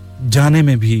जाने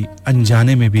में भी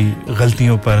अनजाने में भी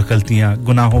गलतियों पर गलतियां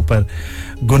गुनाहों पर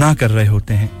गुनाह कर रहे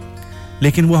होते हैं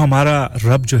लेकिन वो हमारा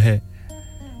रब जो है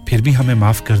फिर भी हमें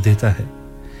माफ कर देता है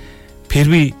फिर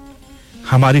भी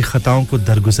हमारी खताओं को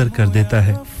दरगुजर कर देता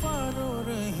है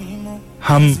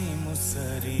हम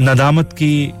नदामत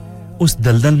की उस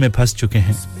दलदल में फंस चुके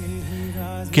हैं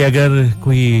कि अगर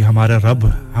कोई हमारा रब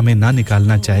हमें ना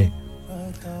निकालना चाहे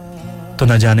तो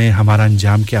न जाने हमारा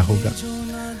अंजाम क्या होगा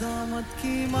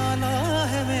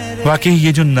वाकई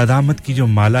ये जो नदामत की जो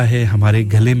माला है हमारे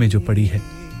गले में जो पड़ी है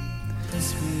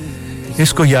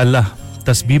इसको या अल्लाह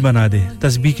तस्बीह बना दे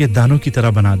तस्बीह के दानों की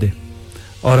तरह बना दे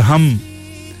और हम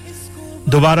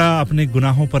दोबारा अपने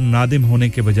गुनाहों पर नादिम होने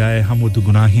के बजाय हम वो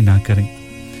गुनाह ही ना करें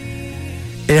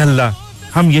ए अल्लाह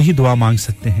हम यही दुआ मांग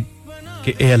सकते हैं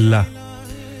कि ए अल्लाह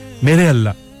मेरे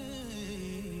अल्लाह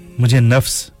मुझे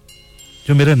नफ्स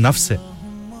जो मेरा नफ्स है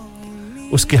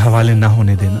उसके हवाले ना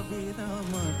होने देना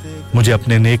मुझे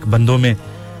अपने नेक बंदों में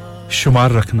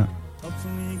शुमार रखना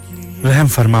रहम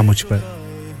फरमा मुझ पर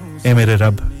ए मेरे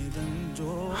रब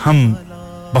हम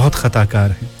बहुत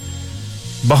खताकार हैं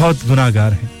बहुत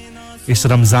गुनाहगार हैं इस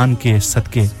रमजान के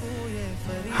सदके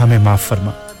हमें माफ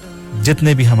फरमा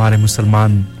जितने भी हमारे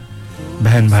मुसलमान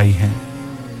बहन भाई हैं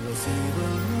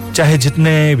चाहे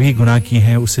जितने भी गुनाह किए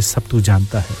हैं उसे सब तू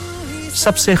जानता है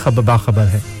सबसे बाखबर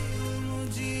है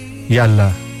या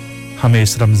अल्लाह हमें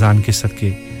इस रमजान के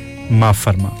सदके माफ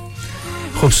फरमा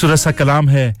खूबसूरत सा कलाम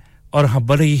है और हम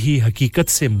बड़ी ही हकीकत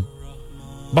से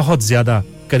बहुत ज्यादा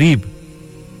करीब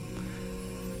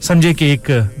समझे कि एक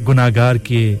गुनाहगार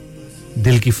के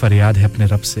दिल की फरियाद है अपने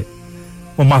रब से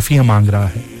वो माफिया मांग रहा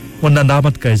है वो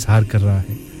नदामत का इजहार कर रहा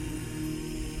है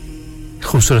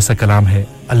खूबसूरत सा कलाम है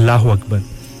अल्लाहु अकबर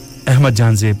अहमद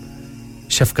जानजेब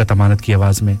शफकत अमानत की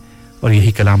आवाज में और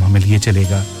यही कलाम हमें लिए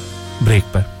चलेगा ब्रेक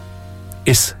पर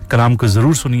इस कलाम को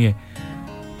जरूर सुनिए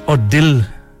और दिल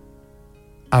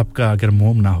आपका अगर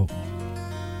मोम ना हो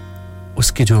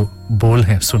उसके जो बोल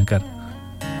हैं सुनकर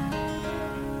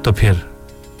तो फिर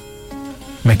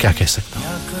मैं क्या कह सकता हूं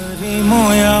या करीमो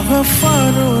या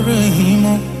गफ्फारो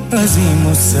रहीमो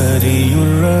अजीमो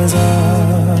सरीउर रज़ा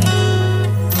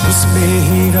उस पे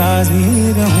ही राज़ी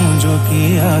रहूं जो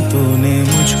किया तूने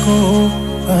मुझको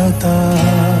अता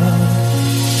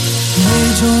ये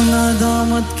जो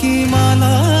नादामत की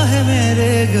माला है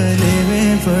मेरे गले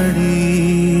में पड़ी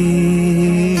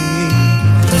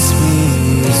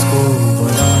तस्वीर इसको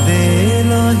बना दे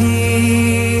लाही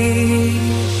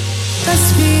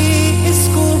तस्वीर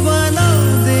इसको बना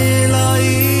दे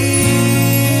लाई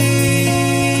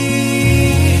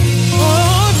ओ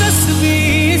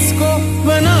तस्वीर इसको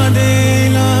बना दे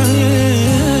लाई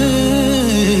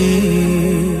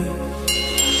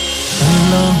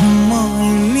अल्लाहुम्मा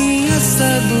इन्नी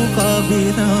असदुका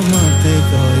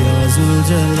बिरहमतिका या जुल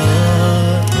जलाल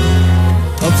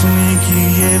अपने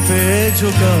किए पे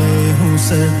झुकाए हूँ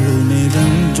सर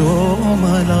निरंजो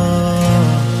मला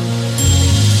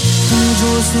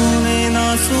जो सुने ना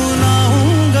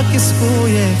सुनाऊंगा किसको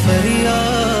ये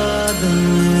फरियाद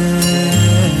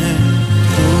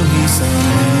तू ही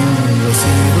समीउल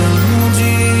बसीरुल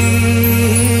मुजीब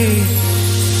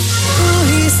तू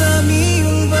ही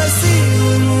समीउल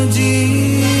बसीरुल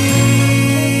मुजीब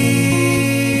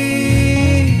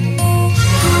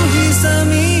तू ही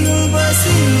समीउल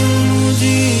बसीरुल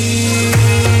मुजीब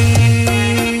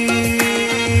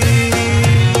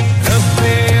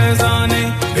रब्बे अज़ाने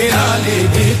बिलाली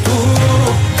भी तू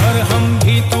और हम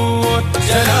भी तू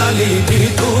जलाली भी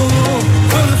तू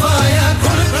खुलफाया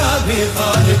खुलरा भी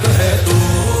खालिक है तू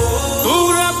तू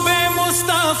रब्बे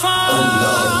मुस्तफा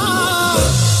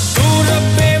तू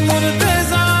रब्बे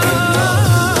मुर्तज़ा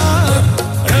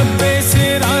रब्बे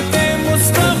सिराते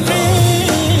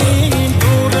मुस्तक़ीम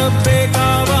तू रब्बे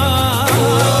काबा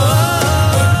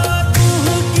तू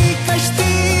की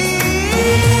कश्ती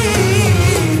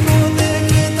तू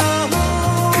देखता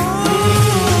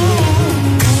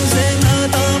तुझे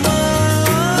नादामत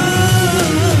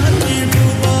में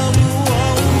डूबा हुआ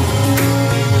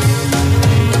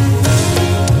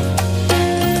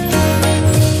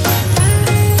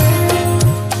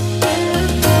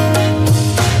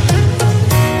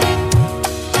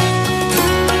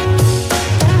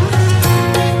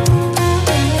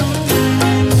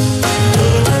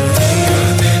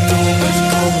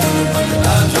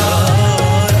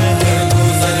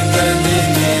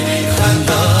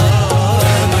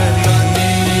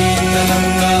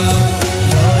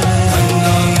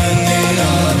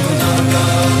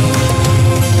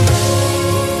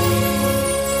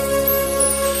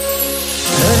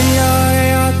दरियाए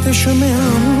आतिश में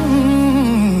हम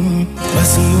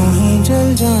बस यूं ही जल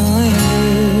जाएंगे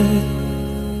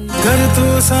कर तो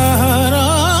सहारा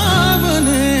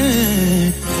बने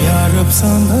यार अब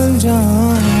संभल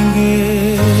जाएंगे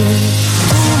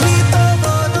तू ही तो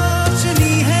वो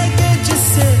रोशनी है कि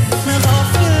जिससे मैं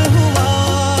गाफिल हुआ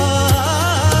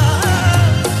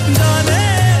जाने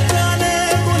जाने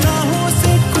गुनाहों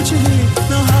से कुछ भी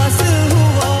न हासिल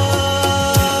हुआ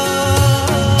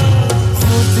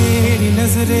हो तेरी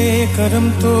नजरे करम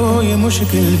तो ये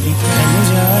मुश्किल भी टल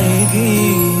जाएगी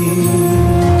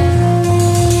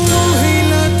तू ही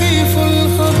लतीफुल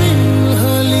खबीर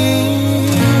हलीम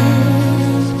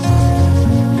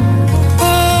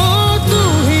ओ तू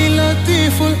ही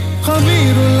लतीफुल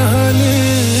खबीरुल हलीम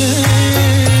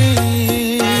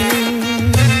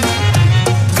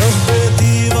रब्बे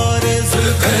दीवारे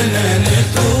ज़ुल्क़रनैन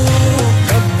तू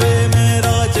रब्बे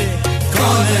मेराजे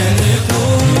कौनैन तू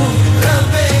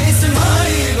रब्बे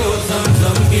इस्माईल व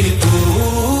ज़मज़म की तू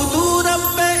तू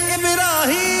रब्बे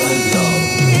इब्राहीम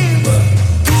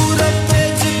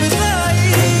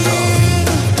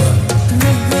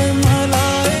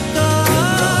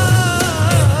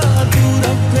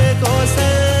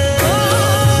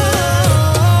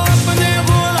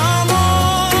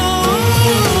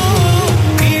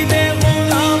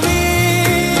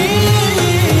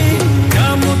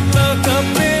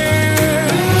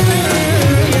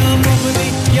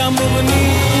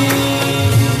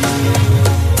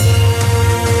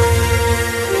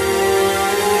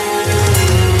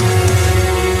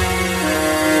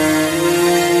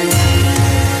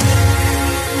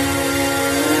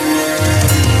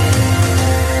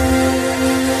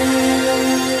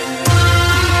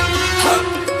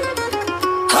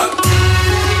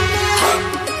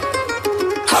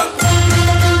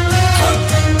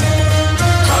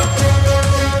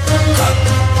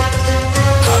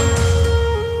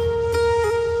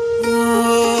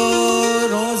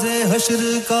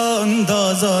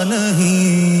अंदाजा नहीं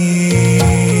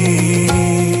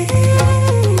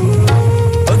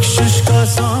बख्शिश का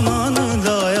सामान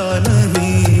लाया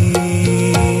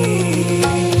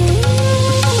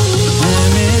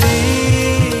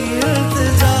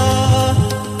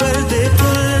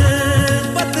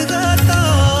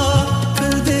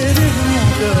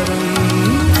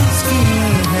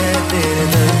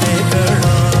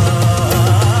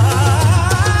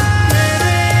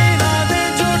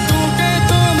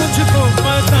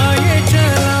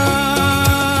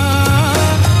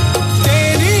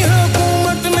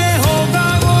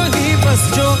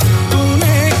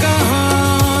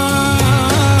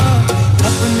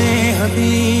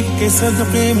के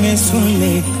सदक़े में सुन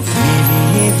ले मेरी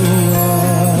ये दुआ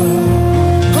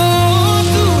हो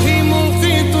तू ही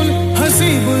मुक़ीतुल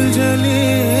हसीबुल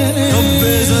जलील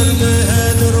रब्बे ज़र्ब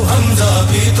हैदर हमज़ा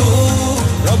भी तू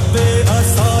रब्बे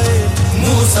असाए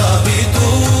मूसा भी तू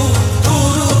तू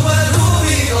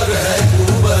रूबरूई और है तू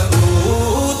बतू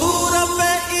तू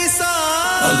रब्बे ईसा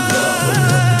अल्लाहु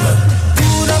अकबर तू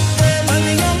रब्बे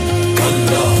मरियम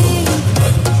अल्लाहु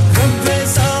अकबर रब्बे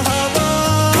साहबा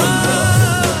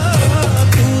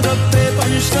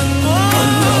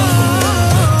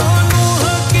नूह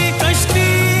की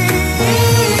कश्ती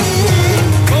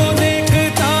को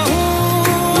देखता हूँ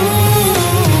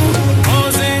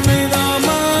हौज़े में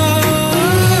दामन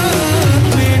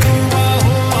में डूबा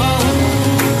हुआ हूँ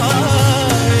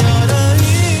या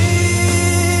रहीम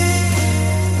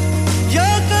या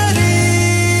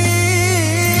करीम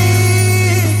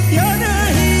या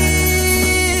रहीम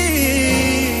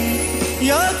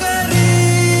या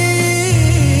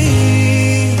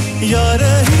या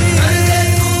रही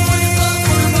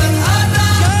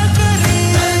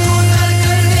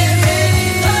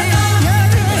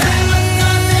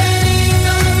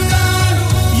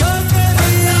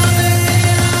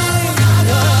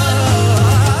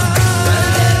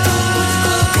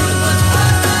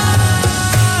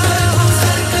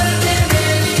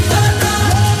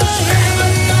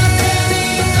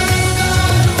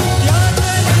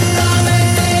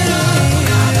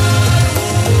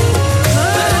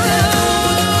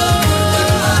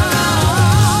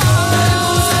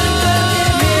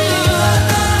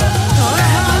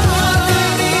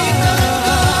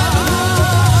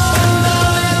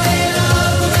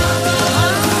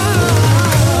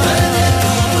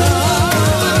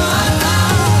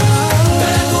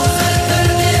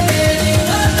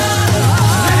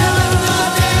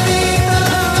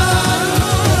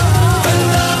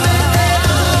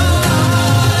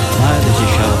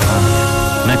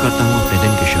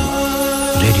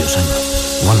रेडियो संगम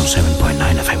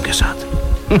 107.9 FM के साथ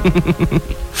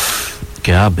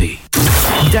क्या भी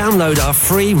Download our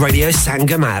free Radio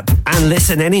Sangam app and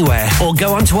listen anywhere or go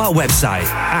onto our website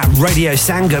at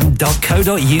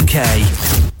radiosangam.co.uk.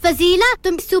 Fazila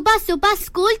तुम सुबह सुबह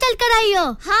स्कूल चल कर आई हो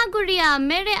हाँ गुड़िया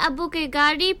मेरे अब्बू की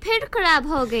गाड़ी फिर खराब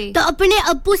हो गई तो अपने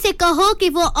अब्बू से कहो कि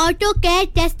वो ऑटो केयर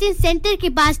टेस्टिंग सेंटर के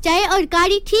पास जाए और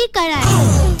गाड़ी ठीक कराए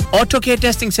Auto Care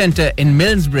Testing Center in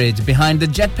Millsbridge behind the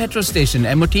Jet Petrol Station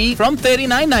MOT from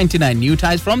 $39.99 new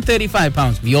tires from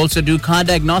 £35 we also do car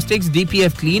diagnostics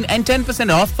DPF clean and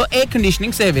 10% off for air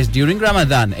conditioning service during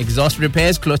Ramadan exhaust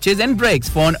repairs clutches and brakes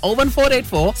phone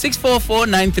 01484 644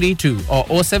 932 or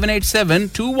 0787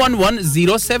 211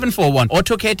 0741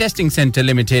 Auto Care Testing Center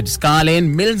Limited Scar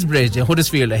Lane Millsbridge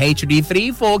Huddersfield HD3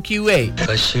 4QA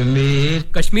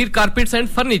Kashmir carpets and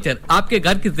furniture आपके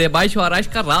घर की ज़ेबाइश और आराइश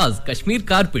का राज Kashmir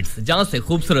carpets जहां से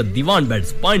खूबसूरत दीवान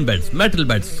beds point beds metal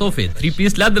beds सोफे 3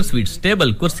 piece leather sweets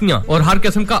table कुर्सियां और हर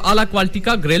किस्म का आला क्वालिटी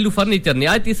का घरेलू फर्नीचर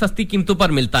निहायती सस्ती कीमतों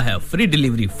पर मिलता है free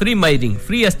delivery free मायरिंग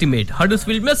free estimate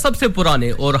Huddersfield में सबसे पुराने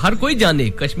और हर कोई जाने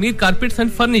Kashmir carpets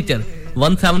and furniture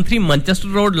 173 Manchester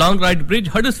road long ride bridge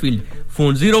Huddersfield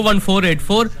phone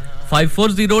 01484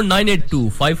 540982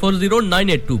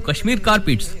 540982 Kashmir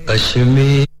carpets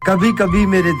Kashmir कभी-कभी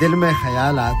मेरे दिल में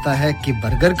ख्याल आता है कि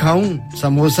बर्गर खाऊं,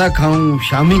 समोसा खाऊं,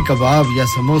 शामी कबाब या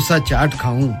समोसा चाट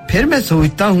खाऊं। फिर मैं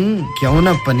सोचता हूं क्यों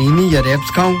ना पनीनी या रैप्स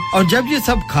खाऊं और जब ये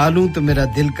सब खा लूं तो मेरा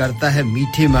दिल करता है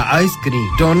मीठे में आइसक्रीम,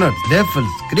 डोनट्स,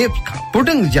 वेफल्स, क्रेप्स खाऊं,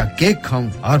 पुडिंग या केक खाऊं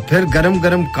और फिर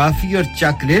गरम-गरम कॉफी और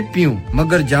चॉकलेट पीऊं।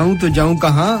 मगर जाऊं तो जाऊं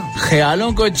कहां?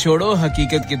 ख्यालों को छोड़ो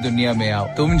हकीकत की दुनिया में आओ।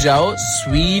 तुम जाओ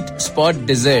sweet spot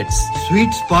desserts.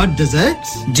 Sweet spot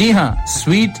desserts? जी हां,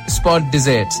 sweet spot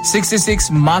desserts Units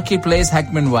 66 Market Place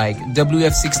Hackmanwijk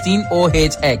WF16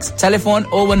 OHX Telephone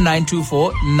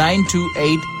 01924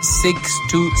 928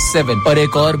 627 और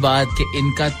एक और बात कि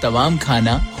इनका तमाम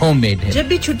खाना होममेड है जब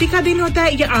भी छुट्टी का दिन होता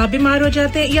है या आप बीमार हो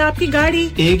जाते हैं या आपकी गाड़ी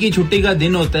एक ही छुट्टी का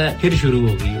दिन होता है फिर शुरू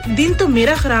हो गई दिन तो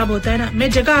मेरा खराब होता है ना मैं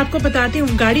जगह आपको बताती हूँ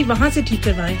गाड़ी वहाँ से ठीक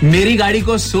करवाएं मेरी गाड़ी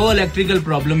को 100 इलेक्ट्रिकल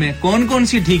प्रॉब्लम है कौन-कौन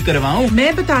सी ठीक करवाऊं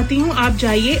मैं बताती हूँ आप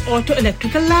जाइए ऑटो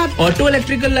इलेक्ट्रिकल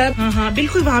लैब हाँ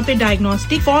बिल्कुल वहाँ पे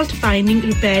diagnostic fault finding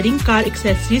repairing car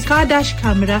accessories car dash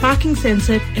camera parking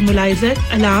sensor immobiliser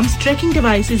alarms tracking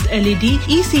devices LED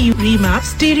ECU remap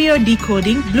stereo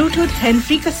decoding Bluetooth hand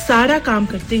free का सारा काम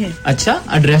करते हैं अच्छा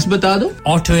एड्रेस बता दो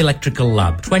Auto Electrical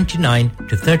Lab 29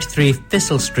 to 33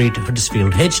 Thistle Street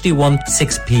Huddersfield HD1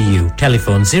 6PU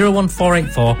telephone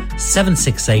 01484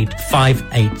 768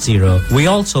 580 we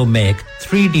also make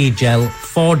 3D gel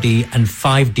 4D and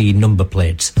 5D number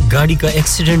plates गाड़ी का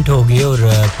एक्सीडेंट हो गया और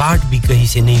पार्ट भी कहीं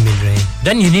से नहीं मिल रहे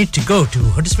then you need to go to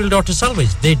Huddersfield Auto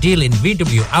Salvage they deal in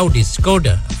VW Audi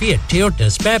Skoda Fiat Toyota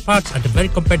spare parts at very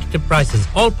competitive prices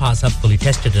all parts are fully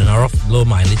tested and are offered low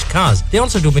mileage cars they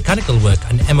also do mechanical work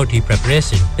and MOT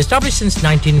preparation established since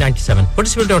 1997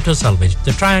 Huddersfield Auto Salvage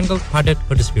the Triangle Paddock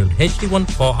Huddersfield HD1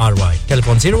 4RY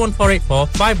telephone 01484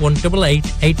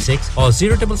 518886 or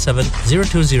 077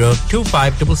 020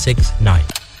 25669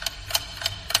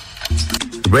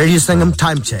 Radio Sangam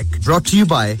Time Check brought to you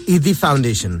by Eidi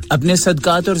Foundation. अपने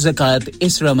सदकात और ज़कात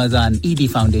इस रमजान ईदी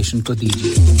foundation को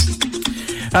दीजिए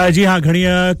जी हां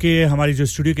घड़ियां के हमारी जो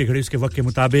स्टूडियो की घड़ी उसके वक्त के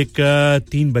मुताबिक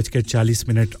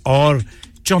 3:40 और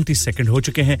 34 सेकंड हो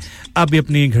चुके हैं अब भी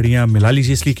अपनी घड़ियां मिला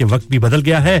लीजिए इसलिए कि वक्त भी बदल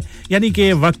गया है यानी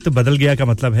कि वक्त बदल गया का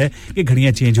मतलब है कि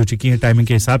घड़ियां चेंज हो चुकी हैं टाइमिंग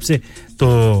के हिसाब से तो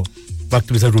वक्त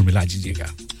भी जरूर मिला दीजिएगा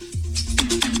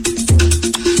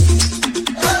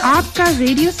आपका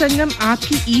रेडियो संगम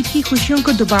आपकी ईद की खुशियों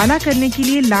को दुबारा करने के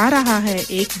लिए ला रहा है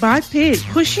एक बार फिर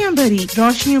खुशियां भरी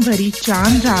रोशनियों भरी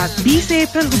चांद रात 20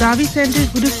 अप्रैल गुदावी सेंटर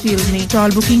हुडर्सफील्ड में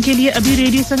टॉल बुकिंग के लिए अभी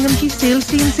रेडियो संगम की सेल्स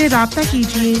टीम से राब्ता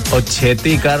कीजिए और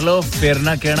छेती कर लो फिर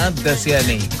ना कहना दसिया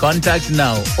नहीं कांटेक्ट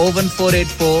नाउ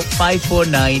 01484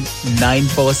 549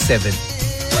 947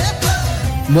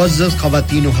 मुअज़्ज़ज़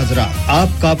ख़वातीन व हज़रात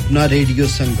आपका अपना रेडियो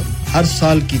संगम हर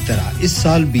साल की तरह इस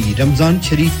साल भी रमजान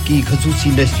शरीफ की ख़ुसूसी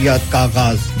नशरियात का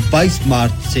आगाज 22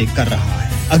 मार्च से कर रहा है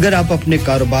अगर आप अपने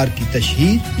कारोबार की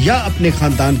तशहीर या अपने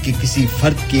खानदान के किसी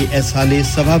फर्द के एहसाले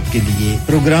सवाब के लिए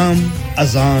प्रोग्राम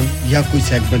अजान या कोई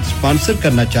सेगमेंट स्पॉन्सर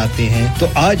करना चाहते हैं तो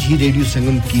आज ही रेडियो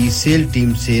संगम की सेल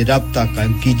टीम से राब्ता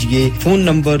कायम कीजिए फोन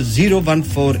नंबर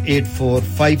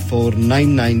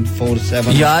 01484549947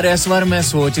 यार इस बार मैं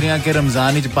सोच रहा कि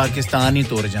रमजान विच पाकिस्तान ही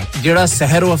तुर जा जेड़ा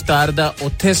सहर व अफ्तार दा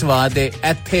उत्थे स्वाद है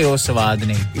इत्थे ओ स्वाद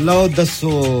नहीं लो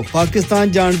दसो पाकिस्तान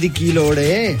जान दी की लोड़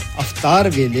है अफ्तार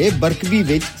वेले बरकबी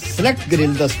विच सेलेक्ट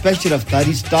ग्रिल दा स्पेशल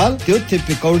अफ्तारी स्टॉल ते उत्थे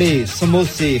पकौड़े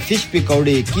समोसे फिश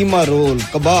पकौड़े कीमा रोल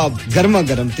कबाब गर्मा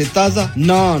गरम ते ताजा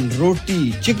नान रोटी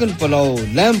चिकन पुलाव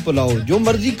लैम पुलाव जो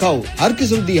मर्जी खाओ हर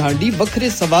किस्म दी हांडी बखरे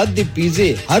स्वाद दे पिज़्ज़े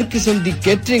हर किस्म दी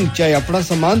केटरिंग चाहे अपना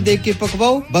सामान दे के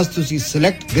पकवाओ बस तुसी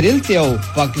सेलेक्ट ग्रिल ते आओ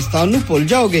पाकिस्तान नु भूल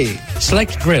जाओगे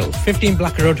Select Grill 15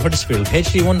 Black Road Huddersfield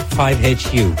HD1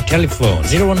 5HU telephone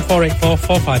 01484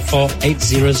 454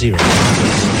 800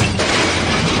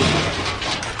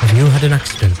 Have you had an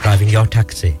accident driving your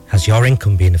taxi? Has your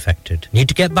income been affected? Need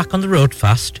to get back on the road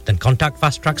fast? Then contact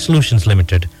Fast Track Solutions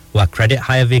Limited, who are credit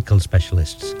hire vehicle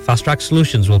specialists. Fast Track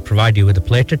Solutions will provide you with a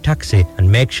plated taxi and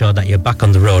make sure that you're back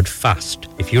on the road fast.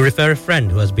 If you refer a friend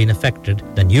who has been affected,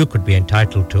 then you could be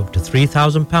entitled to up to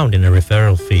 £3,000 in a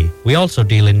referral fee. We also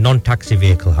deal in non-taxi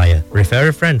vehicle hire. Refer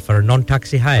a friend for a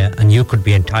non-taxi hire and you could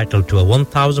be entitled to a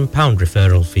 £1,000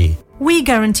 referral fee. We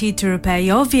guarantee to repair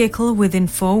your vehicle within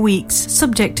 4 weeks,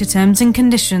 subject to terms and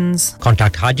conditions.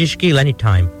 Contact Haji Shkil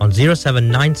anytime on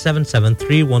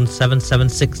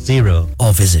 07977317760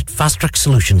 or visit Fast Track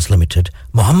Solutions Limited,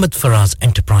 Mohammed Faraz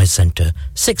Enterprise Centre,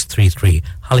 633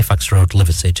 Halifax Road,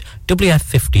 Liversedge,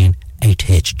 WF15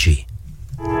 8HG.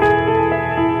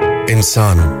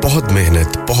 इंसान बहुत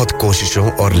मेहनत, बहुत कोशिशों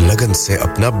और लगन से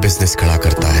अपना business खड़ा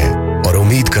करता है और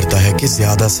उम्मीद करता है कि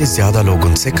ज्यादा से ज्यादा लोग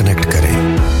उनसे कनेक्ट करें।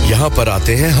 यहाँ पर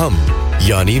आते हैं हम,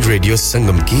 यानी रेडियो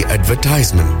संगम की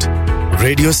एडवर्टाइजमेंट।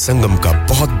 रेडियो संगम का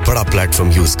बहुत बड़ा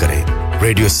प्लेटफॉर्म यूज करें।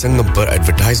 रेडियो संगम पर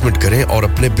एडवर्टाइजमेंट करें और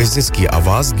अपने बिजनेस की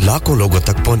आवाज लाखों लोगों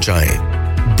तक पहुंचाएं।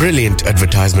 Brilliant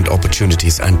advertisement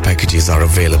opportunities and packages are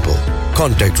available.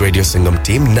 Contact Radio Sangam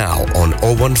team now on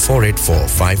 01484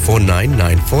 549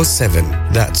 947.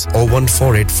 That's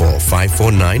 01484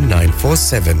 549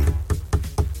 947.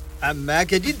 मैं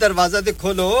के जी दरवाजा दे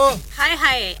खोलो हाय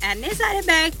हाय एने सारे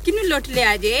बैग किनु लुट ले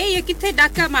आजे ये किथे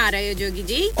डाका मार रहे हो जोगी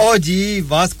जी ओ जी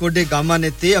वास्को डे गामा ने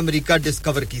ते अमेरिका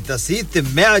डिस्कवर कीता सी ते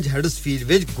मैं आज हडर्सफील्ड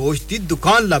विच गोश्त दी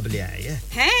दुकान लब ले आया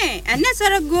है एने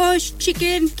सारा गोश्त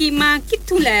चिकन कीमा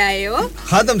किथु ले आए हो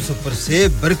खादम सुपर से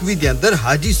बरकवी दे अंदर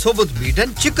हाजी सोबत मीट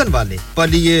एंड चिकन वाले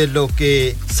पलिए लोके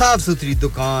साफ सुथरी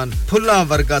दुकान फुल्ला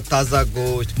वर्गा ताजा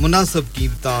गोश्त मुनासिब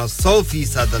कीमतां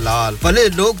 100% दलाल भले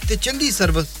लोग ते चंगी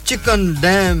service chicken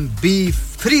lamb beef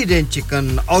free range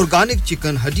chicken organic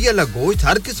chicken हड्डी वाला गोश्त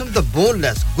हर किस्म दा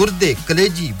बोनलेस गुर्दे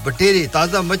कलेजी बटेरे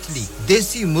ताजा मछली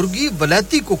देसी मुर्गी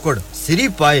बलाती कुकड़ सिरी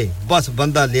पाए बस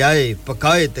बंदा ले आए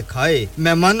पकाए ते खाए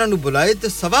मेहमानां नु बुलाए ते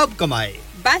सवाब कमाए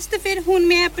बस तो फिर हुन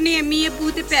मैं अपने अम्मी अब्बू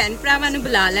ते भैन भरावां नु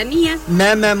बुला लनी है मैं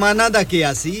मेहमानां दा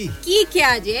किया सी की क्या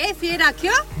जे फिर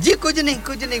आखियो जी कुछ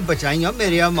नहीं बचाइयो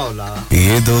मेरे मौला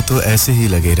ये दो तो ऐसे ही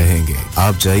लगे रहेंगे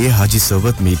आप जाइए हाजी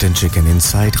सोबत meat and chicken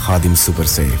inside Khadim super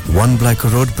से 1 Black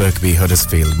Road Birkby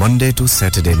Huddersfield Monday to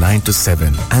Saturday 9 to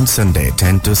 7 and Sunday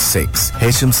 10 to 6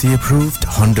 HMC approved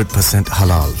 100%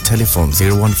 halal telephone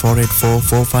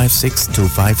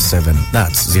 01484456257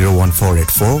 that's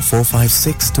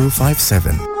 01484456257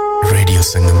 radio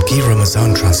संगम की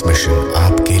रमजान ट्रांसमिशन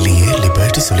आपके लिए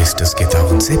लिबर्टी सोलिसिटर्स के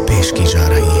ताउन से पेश की जा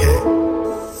रही है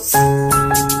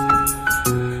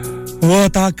वो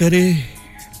अता करे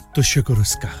तो शुक्र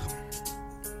उसका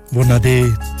वो न दे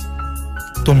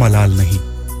तो मलाल नहीं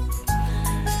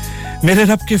मेरे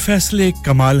रब के फैसले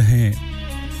कमाल हैं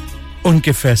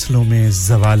उनके फैसलों में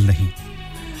ज़वाल नहीं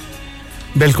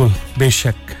बिल्कुल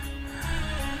बेशक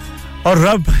और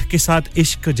रब के साथ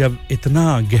इश्क जब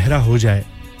इतना गहरा हो जाए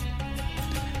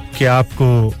कि आपको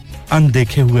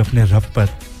अनदेखे हुए अपने रब पर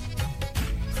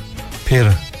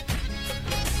फिर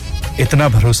इतना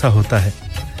भरोसा होता है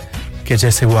कि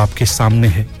जैसे वो आपके सामने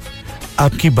है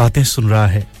आपकी बातें सुन रहा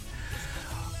है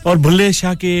और बुल्ले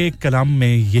शाह के कलाम में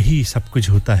यही सब कुछ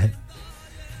होता है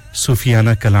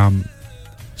सूफियाना कलाम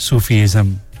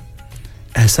सूफीइज्म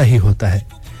ऐसा ही होता है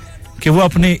कि वो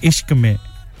अपने इश्क में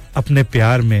अपने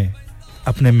प्यार में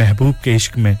अपने महबूब के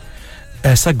इश्क में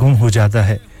ऐसा गुम हो जाता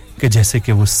है कि जैसे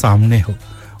कि वो सामने हो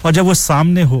और जब वो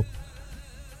सामने हो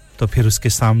तो फिर उसके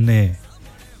सामने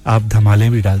आप धमाले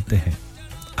भी डालते हैं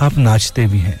आप नाचते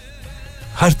भी हैं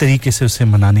हर तरीके से उसे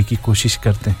मनाने की कोशिश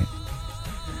करते हैं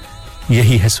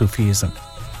यही है सूफीइज्म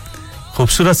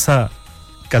खूबसूरत सा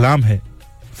कलाम है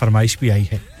फरमाइश भी आई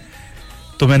है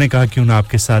तो मैंने कहा क्यों ना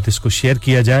आपके साथ इसको शेयर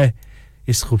किया जाए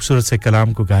इस खूबसूरत से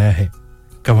कलाम को गाया है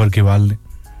कंवर गेवाल ने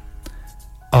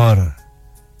और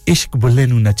इश्क बुल्ले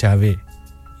नु नचावे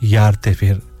यार ते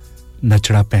फिर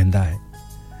नचड़ा पहनदा है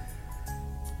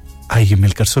आइए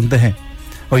मिलकर सुनते हैं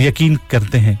और यकीन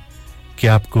करते हैं कि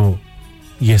आपको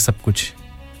यह सब कुछ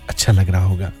अच्छा लग रहा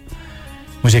होगा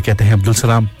मुझे कहते हैं अब्दुल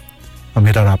सलाम और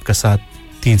मेरा और आपका साथ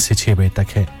 3 से 6 बजे तक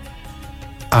है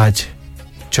आज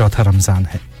चौथा रमजान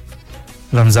है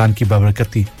रमजान की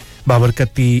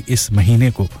बाबरकती इस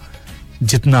महीने को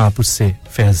जितना आप उससे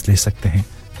फैज़ ले सकते हैं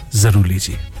जरूर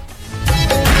लीजिए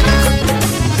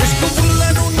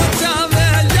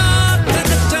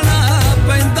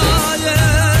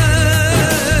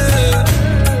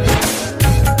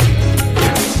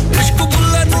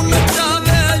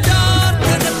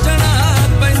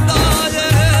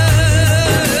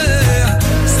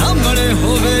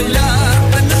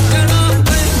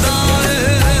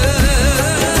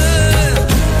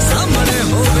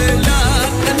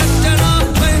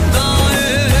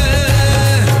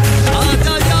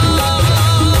जा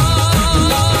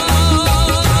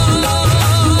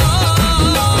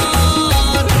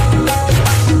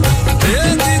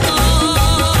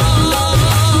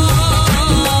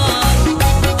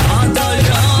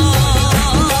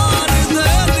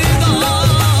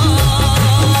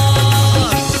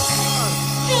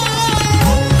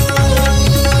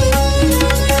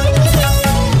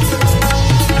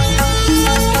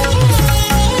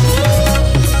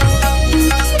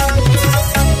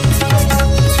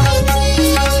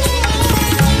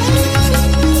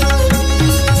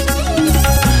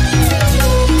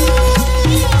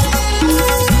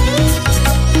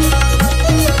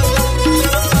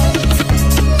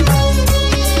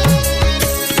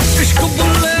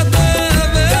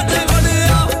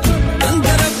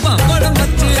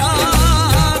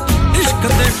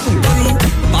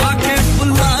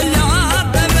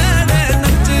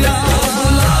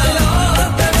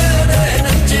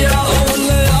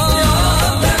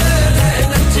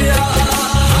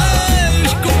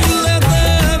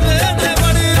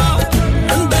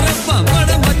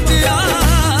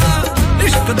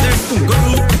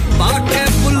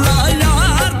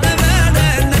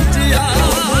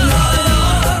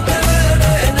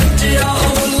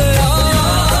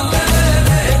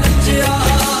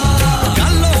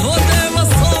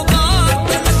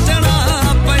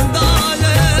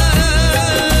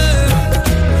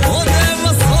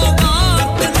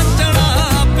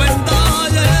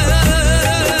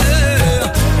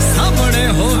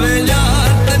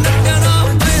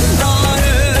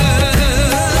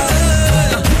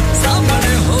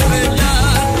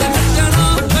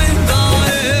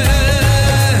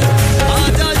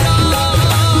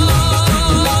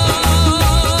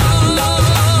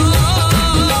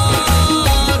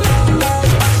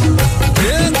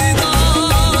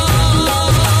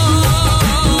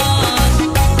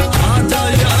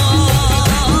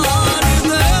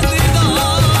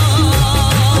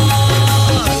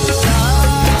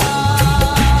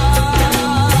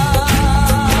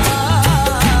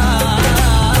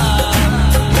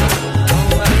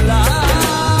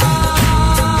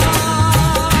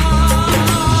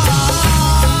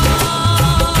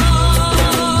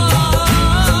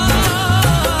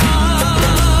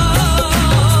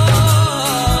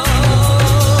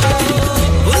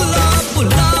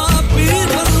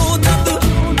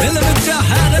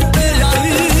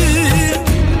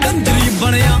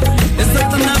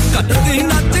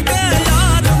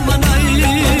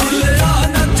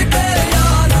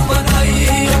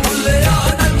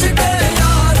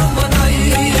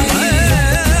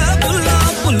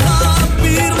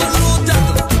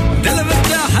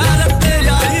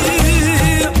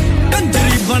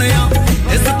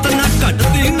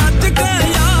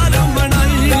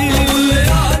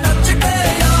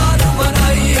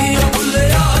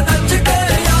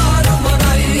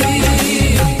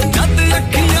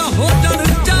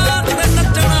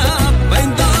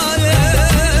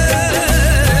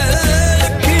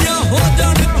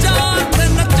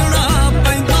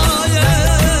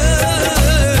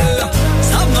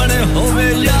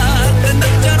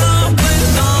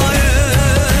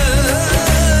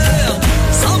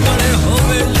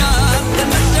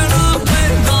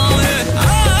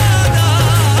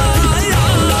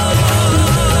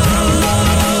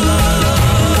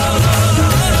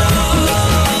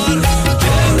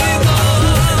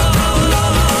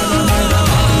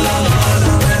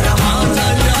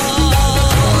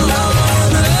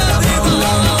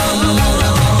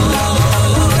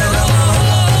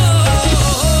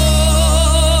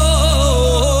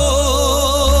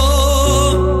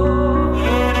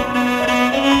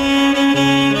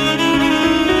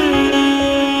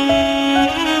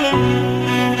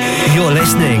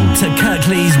to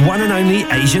Kirklees one and only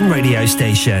Asian radio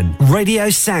station, Radio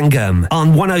Sangam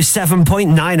on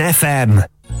 107.9 FM.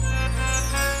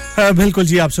 बिल्कुल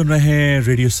जी आप सुन रहे हैं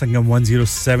रेडियो संगम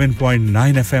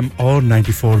 107.9 FM और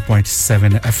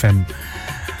 94.7 FM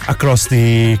अक्रॉस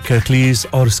द कर्कलीज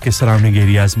और उसके सराउंडिंग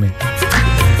एरियाज में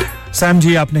सैम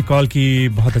जी आपने कॉल की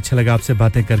बहुत अच्छा लगा आपसे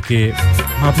बातें करके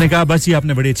आपने कहा बस जी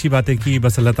आपने बड़ी अच्छी बातें की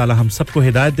बस अल्लाह ताला हम सबको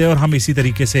हिदायत दे और हम इसी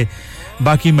तरीके से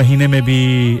बाकी महीने में भी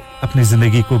अपनी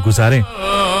जिंदगी को गुजारें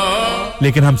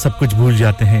लेकिन हम सब कुछ भूल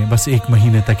जाते हैं बस एक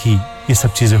महीने तक ही ये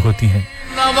सब चीजें होती हैं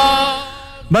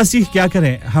बस जी क्या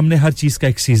करें हमने हर चीज का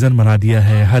एक सीजन बना दिया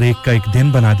है हर एक का एक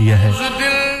दिन बना दिया है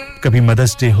कभी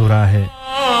मदर्स डे हो रहा है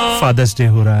फादर्स डे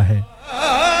हो रहा है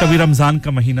कभी रमजान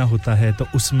का महीना होता है तो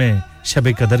उसमें शब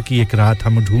कदर की एक रात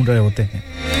हम ढूंढ रहे होते हैं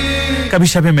कभी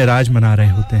शब मेराज मना रहे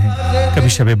होते हैं कभी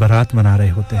शब बारात मना रहे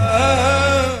होते हैं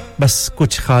बस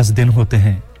कुछ खास दिन होते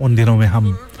हैं उन दिनों में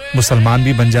हम मुसलमान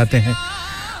भी बन जाते हैं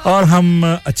और हम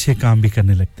अच्छे काम भी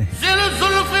करने लगते हैं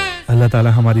अल्लाह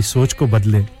ताला हमारी सोच को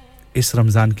बदले इस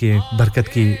रमजान की बरकत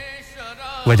की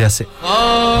वजह से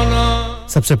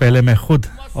सबसे पहले मैं खुद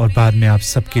और बाद में आप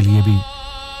सब के लिए भी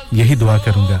यही दुआ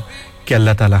करूंगा कि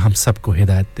अल्लाह ताला हम सबको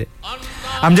हिदायत दे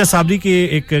अमजद साबरी के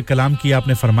एक कलाम की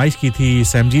आपने फरमाइश की थी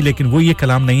सैम जी लेकिन वो ये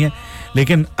कलाम नहीं है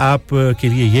लेकिन आप के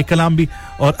लिए ये कलाम भी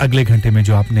और अगले घंटे में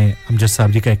जो आपने अमजद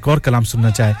साबरी का एक और कलाम सुनना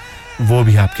चाहे वो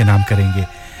भी आपके नाम करेंगे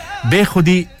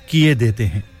बेखुदी किए देते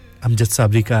हैं अमजद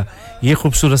साबरी का ये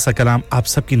खूबसूरत सा कलाम आप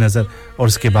सबकी नजर और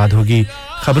उसके बाद होगी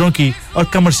खबरों की और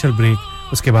कमर्शियल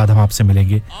ब्रेक उसके बाद हम आपसे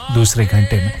मिलेंगे दूसरे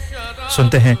घंटे में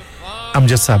सुनते हैं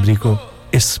अमजद साबरी को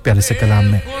इस प्यारे से कलाम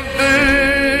में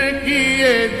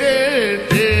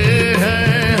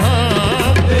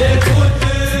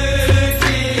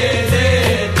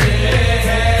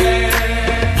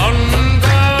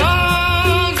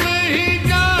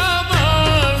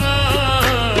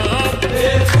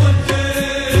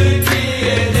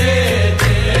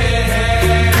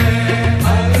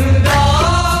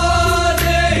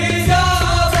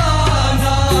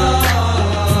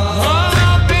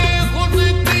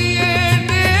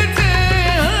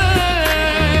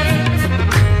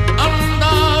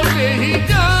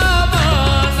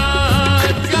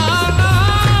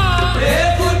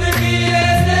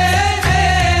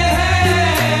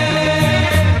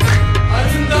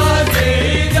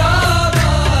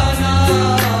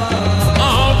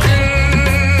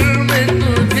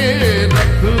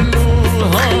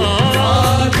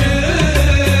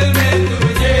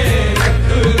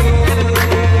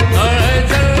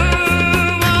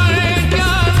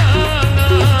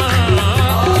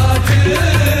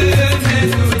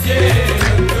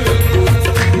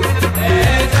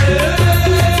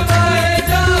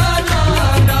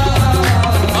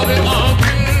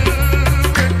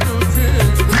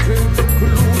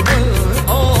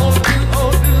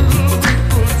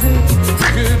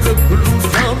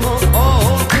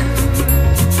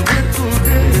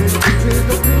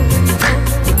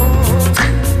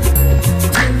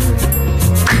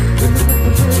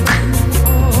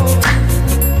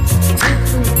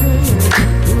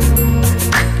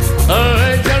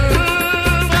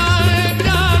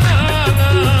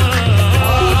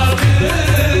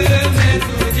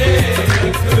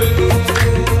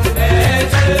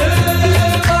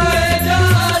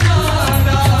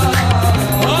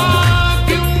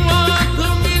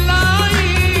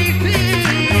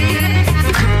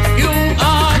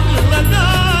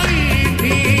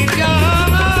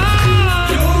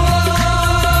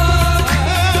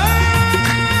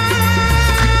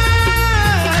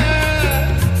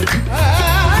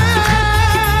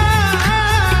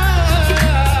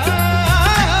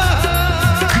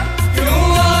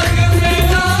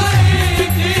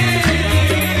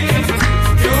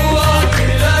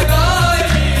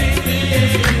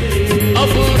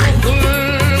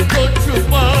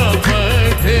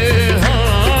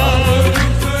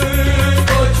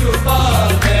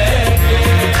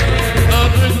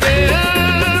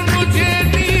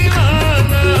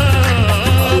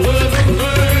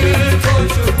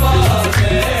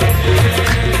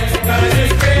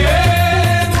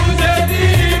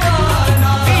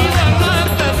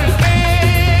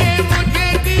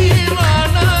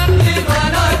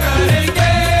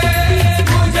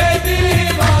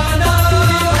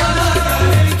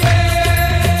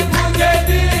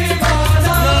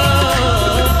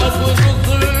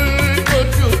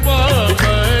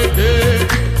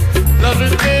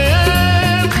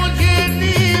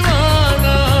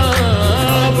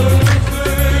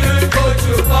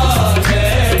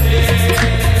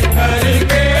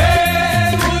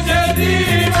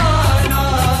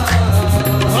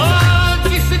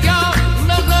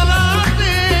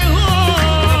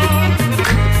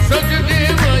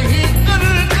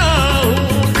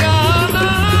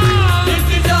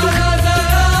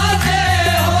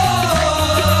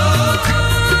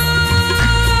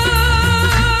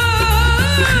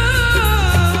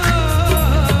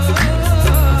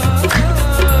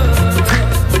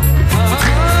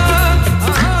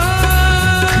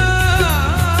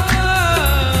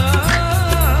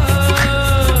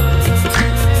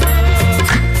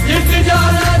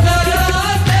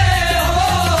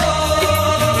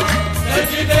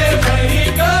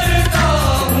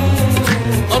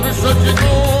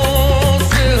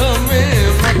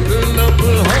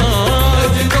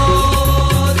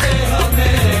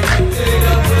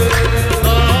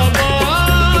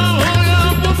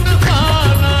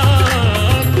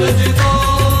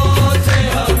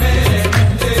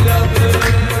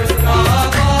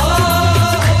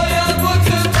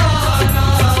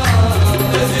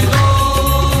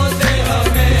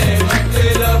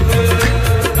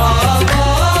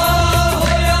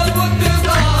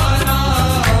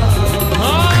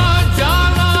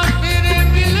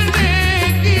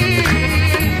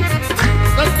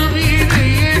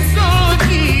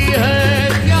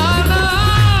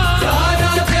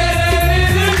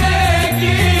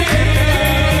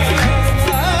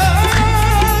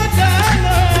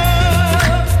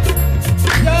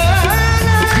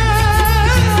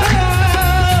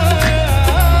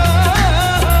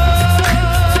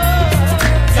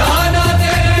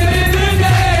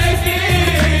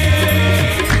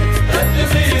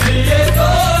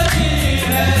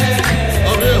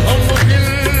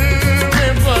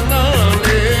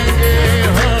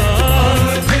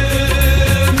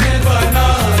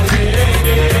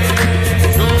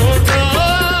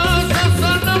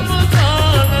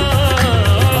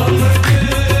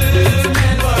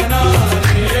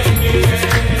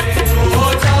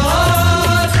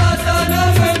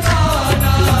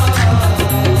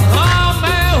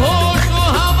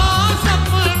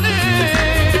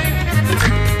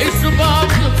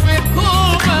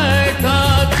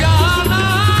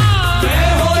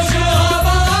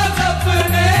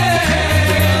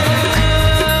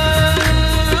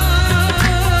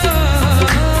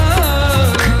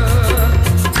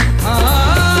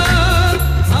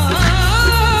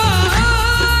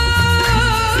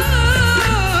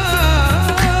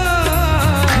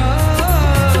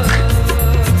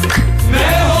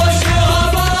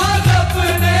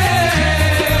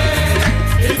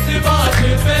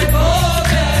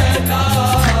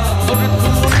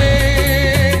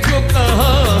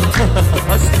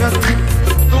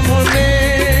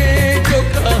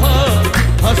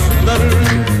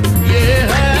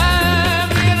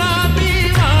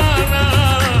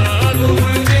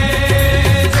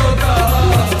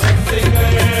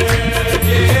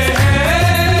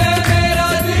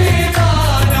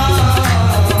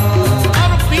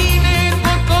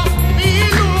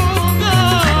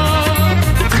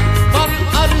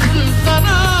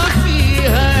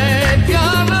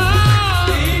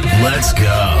Let's go.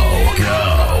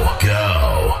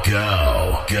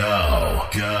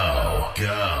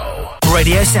 Go.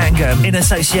 Radio Sangam in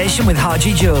association with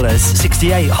Harji Jewellers,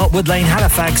 68 Hotwood Lane,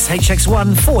 Halifax,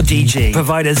 HX1 4DG.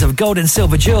 Providers of gold and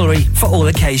silver jewellery for all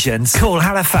occasions. Call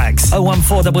Halifax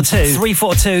 01422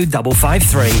 342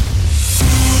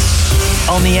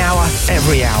 553. On the hour,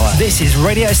 every hour. This is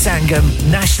Radio Sangam,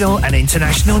 national and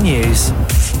international news.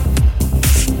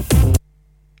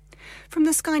 From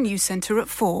the Sky News Centre at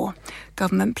 4.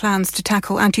 Government plans to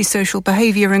tackle antisocial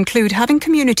behaviour include having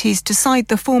communities decide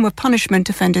the form of punishment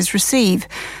offenders receive.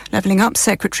 Levelling Up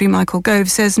Secretary Michael Gove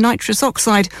says nitrous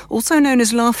oxide, also known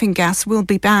as laughing gas, will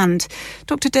be banned.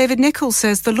 Dr David Nichols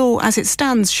says the law as it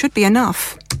stands should be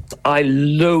enough. I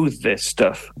loathe this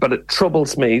stuff, but it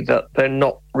troubles me that they're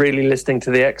not really listening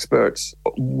to the experts.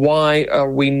 Why are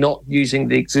we not using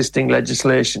the existing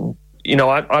legislation? You know,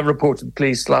 I reported the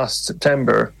police last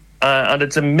September, and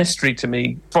it's a mystery to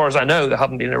me. As far as I know, there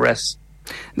haven't been arrests.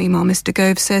 Meanwhile, Mr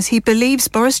Gove says he believes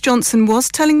Boris Johnson was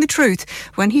telling the truth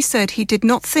when he said he did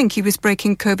not think he was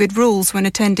breaking COVID rules when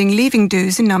attending leaving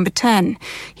dues in number 10.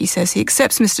 He says he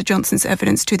accepts Mr Johnson's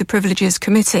evidence to the Privileges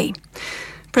Committee.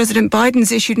 President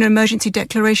Biden's issued an emergency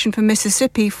declaration for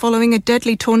Mississippi following a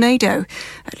deadly tornado.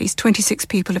 At least 26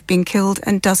 people have been killed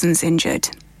and dozens injured.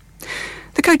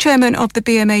 The co-chairman of the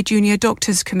BMA Junior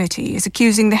Doctors Committee is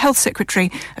accusing the Health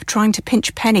Secretary of trying to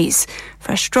pinch pennies.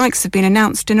 Fresh strikes have been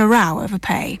announced in a row over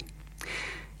pay.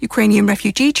 Ukrainian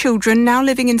refugee children now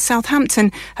living in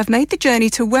Southampton have made the journey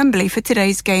to Wembley for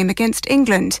today's game against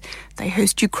England. They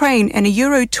host Ukraine in a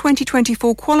Euro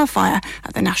 2024 qualifier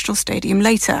at the National Stadium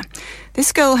later.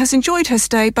 This girl has enjoyed her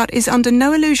stay but is under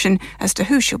no illusion as to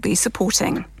who she'll be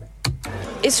supporting.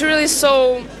 It's really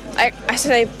so, I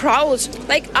say, proud.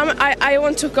 Like, I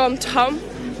want to come home,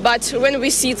 but when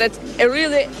we see that a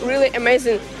really, really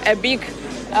amazing, a big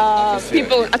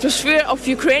people atmosphere of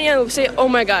Ukrainian, we say, oh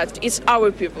my God, it's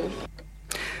our people.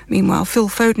 Meanwhile, Phil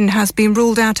Foden has been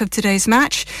ruled out of today's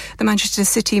match. The Manchester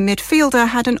City midfielder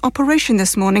had an operation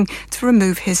this morning to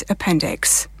remove his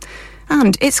appendix.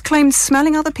 And it's claimed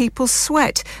smelling other people's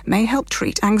sweat may help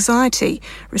treat anxiety.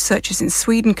 Researchers in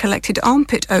Sweden collected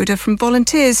armpit odour from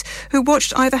volunteers who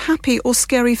watched either happy or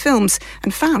scary films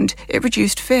and found it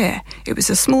reduced fear. It was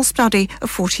a small study of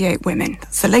 48 women.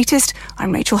 That's the latest.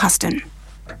 I'm Rachel Huston.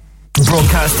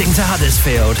 Broadcasting to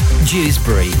Huddersfield,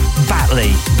 Dewsbury,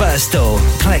 Batley, Birstall,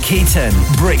 Cleckheaton,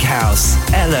 Brickhouse,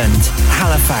 Elland,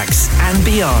 Halifax and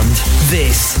beyond.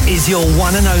 This is your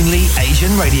one and only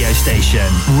Asian radio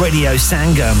station. Radio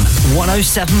Sangam,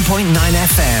 107.9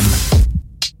 FM.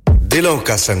 Dilon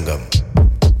ka Sangam.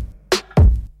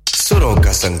 Suron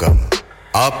ka Sangam.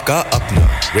 Aapka apna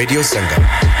Radio Sangam.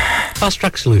 Fast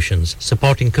Track Solutions,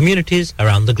 supporting communities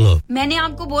around the globe. मैंने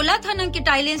आपको बोला था ना कि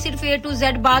टाइलें सिर्फ A to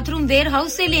Z bathroom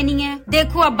warehouse से लेनी है।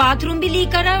 देखो अब बाथरूम भी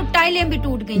लीक कर रहा है और टाइलें भी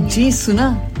टूट गई हैं। जी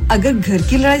सुना, अगर घर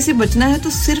की लड़ाई से बचना है तो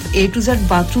सिर्फ A to Z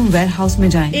bathroom warehouse में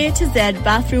जाएं। A to Z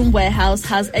Bathroom Warehouse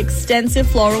has extensive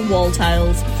floor and wall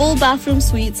tiles, full bathroom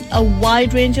suites, a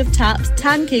wide range of taps,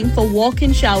 tanking for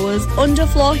walk-in showers,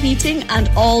 underfloor heating and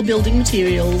all building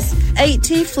materials.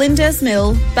 80 Flinders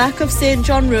Mill, back of St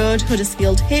John Road,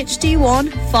 Huddersfield,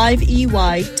 HD1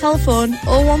 5EY. Telephone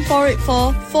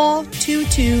 01484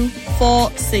 422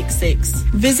 466.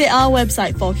 Visit our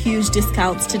website for huge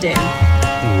discounts today.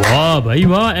 वाह भाई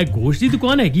वाह ए गोश्त दी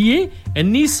दुकान हैगी ये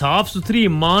इतनी साफ सुथरी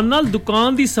ईमान नाल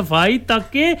दुकान दी सफाई तक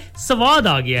के स्वाद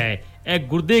आ गया है ए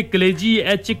गुर्दे कलेजी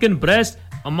ए चिकन ब्रेस्ट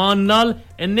अमान नाल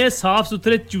इन्ने साफ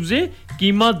सुथरे चूजे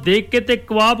कीमा देख के ते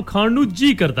कबाब खाण नु जी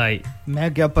करदा है मैं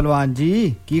क्या पहलवान जी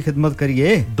की खिदमत करिए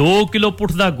 2 किलो पुठ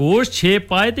दा गोश्त 6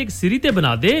 पाए ते एक सिरी ते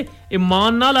बना दे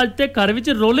ईमान नाल आज ते घर विच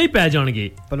रोले ही पै जाणगे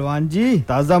पहलवान जी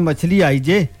ताजा मछली आई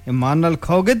जे ईमान नाल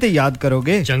खाओगे ते याद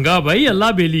करोगे चंगा भाई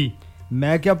अल्लाह बेली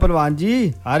मैं क्या पहलवान जी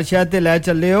हर शहर ते ले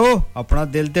चले हो अपना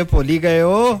दिल ते भूल ही गए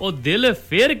हो ओ दिल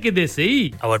फेर किदे सही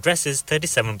Our address is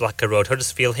 37 Blacker Road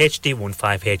Huddersfield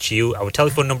HD15HU Our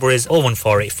telephone number is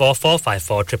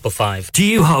 01484454555 Do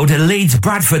you hold a Leeds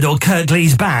Bradford or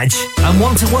Kirklees badge and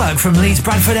want to work from Leeds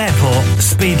Bradford Airport?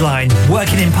 Speedline,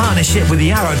 working in partnership with the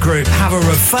Arrow Group, have a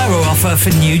referral offer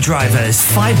for new drivers.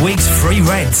 5 weeks free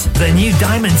rent. The new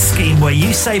Diamond scheme where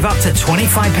you save up to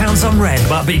 £25 on rent.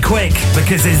 But be quick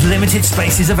because there's limited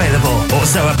spaces available.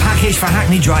 Also a package for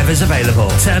Hackney drivers available.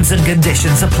 Terms and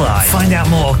conditions apply. Find out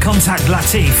more. Contact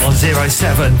Latif on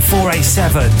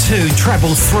 07487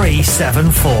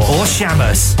 233374 or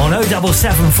Shamus on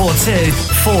 07742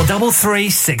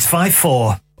 433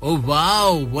 654. Oh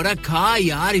wow, what a car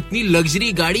यार इतनी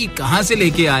luxury गाड़ी कहां से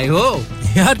लेके आए हो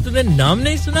यार तूने नाम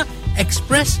नहीं सुना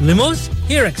Express Limos?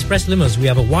 Here at Express Limos, we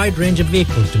have a wide range of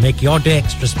vehicles to make your day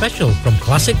extra special, from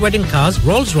classic wedding cars,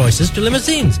 Rolls-Royces to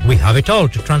limousines. We have it all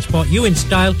to transport you in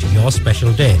style to your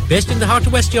special day. Based in the heart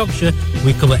of West Yorkshire,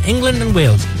 we cover England and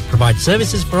Wales, provide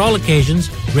services for all occasions,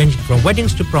 ranging from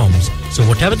weddings to proms. So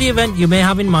whatever the event you may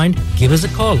have in mind, give us a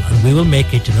call and we will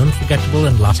make it an unforgettable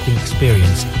and lasting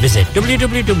experience. Visit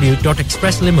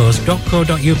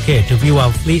www.expresslimos.co.uk to view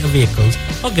our fleet of vehicles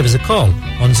or give us a call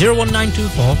on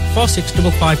 01924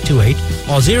 465528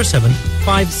 or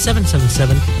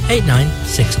 0757777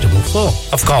 89644.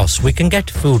 Of course, we can get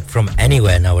food from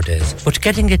anywhere nowadays, but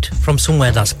getting it from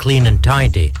somewhere that's clean and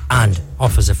tidy and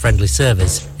offers a friendly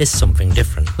service is something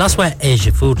different. That's where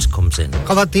Asia Foods comes in.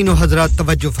 ख़वातीन व हज़रात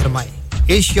तवज्जो फरमाएं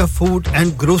Asia food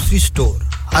and grocery store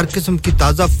हर किस्म की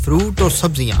ताजा fruit और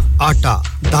सब्जियां आटा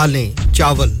दालें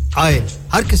चावल ऑयल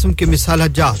हर किस्म के मसाला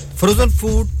जात फ्रोजन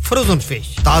फूड फ्रोजन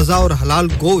फिश ताजा और हलाल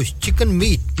गोश्त चिकन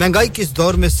मीट महंगाई के इस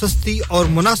दौर में सस्ती और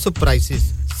मुनासिब प्राइसेस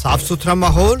साफ सुथरा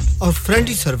माहौल और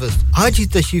फ्रेंडली सर्विस आज ही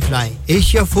तशरीफ लाएं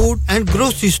Asia food and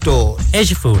grocery store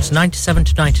Asia Foods 97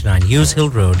 to 99 Hughes Hill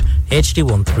Road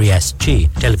HD13SG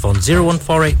telephone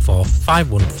 01484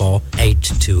 514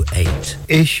 828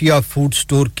 Asia food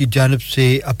store की जानिब से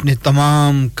अपने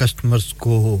तमाम कस्टमर्स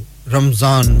को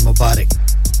रमजान मुबारक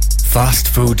फास्ट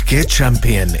फूड के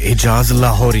चैंपियन इजाज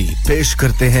लाहौरी पेश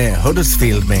करते हैं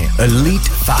हडर्सफील्ड में एलीट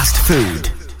फास्ट फूड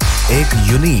एक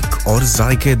यूनिक और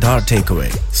जायकेदार takeaway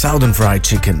southern fried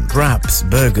chicken wraps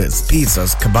burgers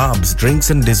pizzas kebabs drinks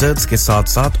and desserts के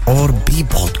साथ-साथ और भी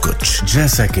बहुत कुछ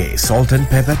जैसे कि salt and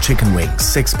pepper chicken wings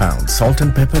 6 pounds salt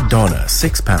and pepper doner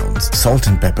 6 pounds salt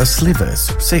and pepper slivers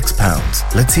 6 pounds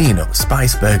Latino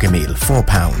spice burger meal 4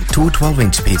 pounds 2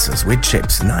 12-inch pizzas with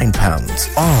chips 9 pounds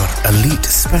और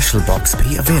elite special box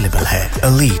भी available है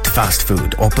elite fast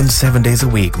food open 7 days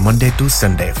a week Monday to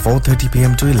Sunday 4:30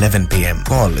 p.m. to 11 p.m.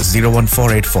 call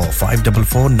 01484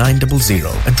 544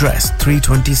 900 address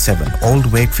 327 Old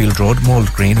Wakefield Road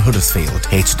Mould Green Huddersfield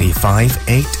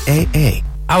HD58AA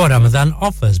Our Ramadan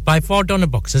offers: buy 4 doner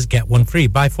boxes, get one free.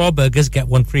 Buy 4 burgers, get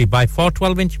one free. Buy 4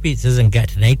 12-inch pizzas and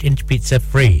get an 8-inch pizza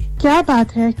free. क्या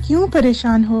बात है क्यों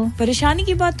परेशान हो परेशानी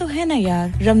की बात तो है ना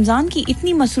यार रमजान की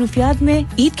इतनी मसरूफियात में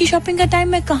ईद की शॉपिंग का टाइम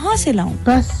मैं कहां से लाऊं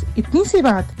बस इतनी सी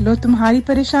बात लो तुम्हारी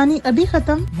परेशानी अभी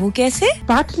खत्म वो कैसे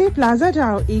बाटले प्लाजा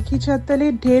जाओ एक ही छत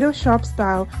तले ढेरों शॉप्स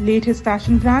पाओ latest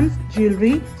fashion brands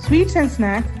jewellery sweets and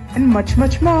snacks and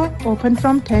much more open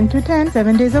from 10 to 10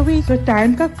 7 days a week so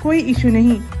time का कोई इशू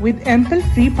नहीं with ample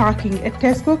free parking at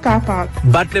Tesco car park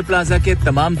बाटले प्लाजा के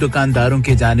तमाम दुकानदारों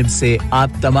की जानिब से आप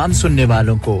तमाम सुनने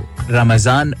वालों को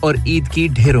रमजान और ईद की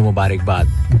ढेरों मुबारकबाद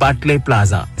बाटले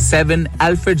plaza 7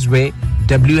 Alfred's Way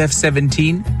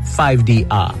WF17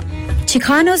 5DR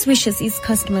Chicano's wishes its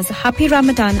customers a happy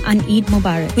Ramadan and Eid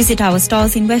Mubarak. Visit our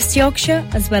stores in West Yorkshire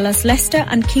as well as Leicester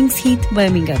and Kings Heath,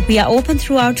 Birmingham. We are open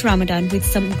throughout Ramadan with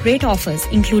some great offers,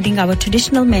 including our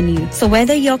traditional menu. So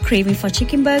whether you're craving for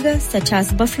chicken burgers such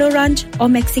as Buffalo Ranch or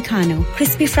Mexicano,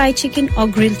 crispy fried chicken or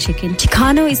grilled chicken,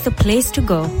 Chicano is the place to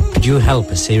go. Could you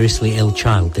help a seriously ill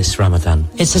child this Ramadan?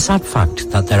 It's a sad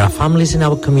fact that there are families in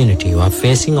our community who are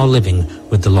facing or living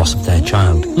with the loss of their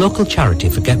child. Local charity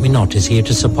Forget Me Not is here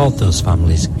to support those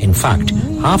families. In fact,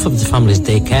 half of the families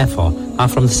they care for are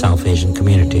from the South Asian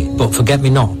community. But Forget Me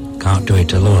Not can't do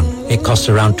it alone. It costs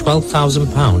around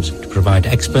 £12,000 to provide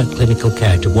expert clinical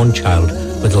care to one child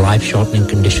with a life-shortening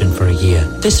condition for a year.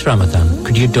 This Ramadan,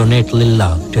 could you donate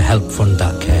Lillah to help fund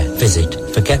that care? Visit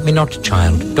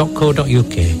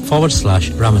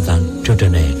forgetmenotchild.co.uk/Ramadan to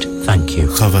donate. Thank you.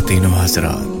 ख़वातीन व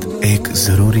हज़रात एक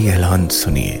ज़रूरी ऐलान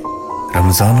सुनिए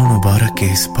रमज़ान मुबारक के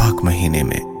इस पाक महीने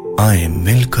में आए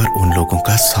मिलकर उन लोगों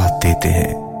का साथ देते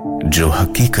हैं जो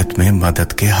हकीकत में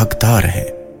मदद के हकदार हैं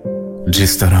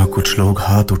जिस तरह कुछ लोग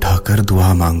हाथ उठाकर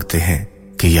दुआ मांगते हैं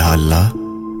कि या अल्लाह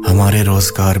हमारे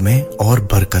रोजगार में और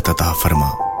बरकत अता फरमा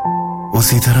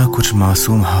उसी तरह कुछ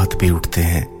मासूम हाथ भी उठते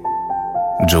हैं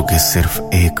जो कि सिर्फ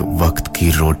एक वक्त की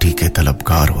रोटी के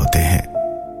तलबगार होते हैं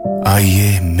आइए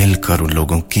मिलकर उन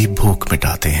लोगों की भूख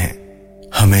मिटाते हैं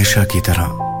हमेशा की तरह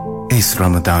इस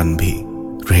रमजान भी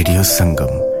रेडियो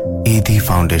संगम ईदी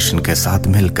फाउंडेशन के साथ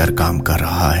मिलकर काम कर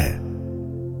रहा है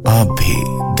आप भी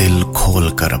दिल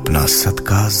खोलकर अपना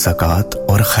सदका ज़कात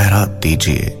और खैरात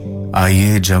दीजिए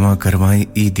आइए जमा करवाएं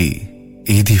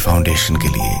ईदी फाउंडेशन के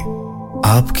लिए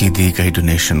आपकी दी गई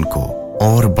डोनेशन को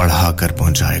और बढ़ाकर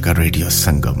पहुंचाएगा रेडियो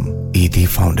संगम ईदी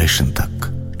फाउंडेशन तक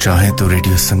चाहे तो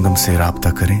रेडियो संगम से राब्ता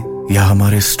करें या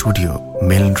हमारे studio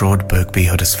Milan road Birkby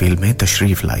Huddersfield में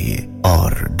तशरीफ लाइए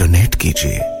और डोनेट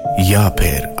कीजिए या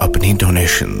फिर अपनी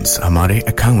डोनेशंस हमारे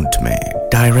अकाउंट में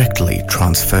डायरेक्टली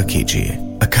ट्रांसफर कीजिए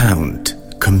account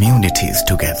communities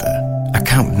together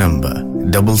account number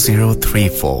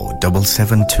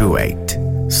 00347728,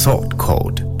 sort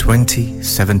code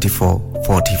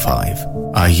 207445.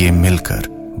 आइए मिलकर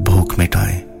भूख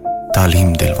मिटाएं,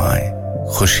 तालीम दिलवाएं,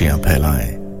 खुशियां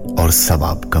फैलाएं और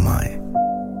सवाब कमाएं।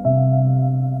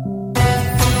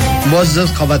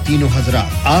 मुअज़्ज़ज़ ख़वातीन व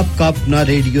हज़रात, आपका अपना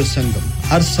रेडियो संगम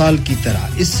हर साल की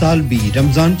तरह इस साल भी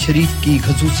रमजान शरीफ की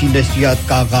ख़ुसूसी नशरियात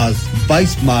का आगाज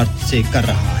 22 मार्च से कर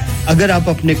रहा है। अगर आप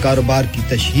अपने कारोबार की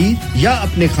तशहीर या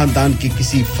अपने खानदान के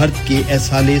किसी फर्द के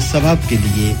एहसाले सवाब के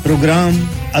लिए प्रोग्राम,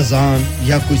 अजान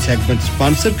या कोई सेगमेंट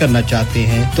स्पॉन्सर करना चाहते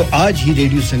हैं तो आज ही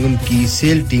रेडियो संगम की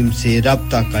सेल टीम से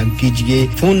राब्ता कायम कीजिए।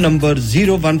 Phone number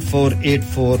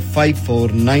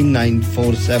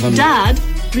 01484549947। डैड,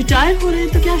 रिटायर हो रहे हैं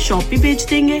तो क्या शॉप भी बेच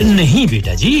देंगे? नहीं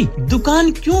बेटा जी,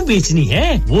 दुकान क्यों बेचनी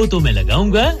है? वो तो मैं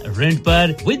लगाऊंगा रेंट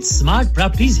पर with smart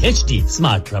properties HD.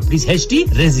 Smart properties HD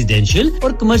residential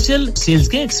और कमर्शियल सेल्स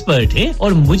के एक्सपर्ट हैं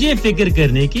और मुझे फिक्र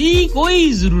करने की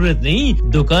कोई जरूरत नहीं।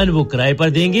 दुकान वो किराए पर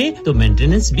देंगे तो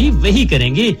मेंटेनेंस भी वही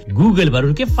करेंगे। गूगल पर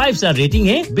उनके 5 स्टार रेटिंग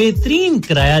है, बेहतरीन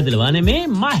किराया दिलवाने में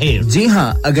माहिर। जी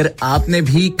हां, अगर आपने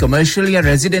भी कमर्शियल या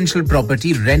रेजिडेंशियल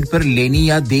प्रॉपर्टी रेंट पर लेनी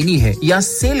या देनी है या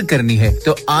सेल करनी है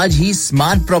तो आज ही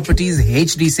स्मार्ट प्रॉपर्टीज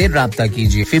एचडी से राब्ता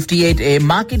कीजिए। 58A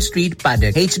market street,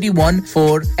 paddock,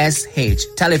 HD14SH।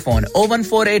 Telephone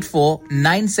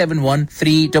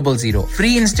 01484971300।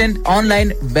 Free instant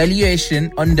online valuation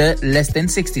under less than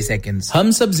 60 seconds।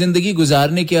 हम सब जिंदगी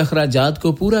गुजारने के अखराजात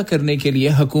को पूरा करने के लिए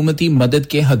हुकूमती मदद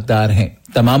के हकदार हैं।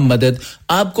 तमाम मदद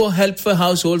आपको help for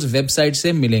households website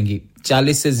से मिलेंगी।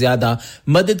 40 से ज्यादा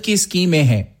मदद की स्कीमें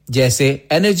हैं, जैसे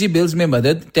एनर्जी बिल्स में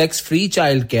मदद, tax free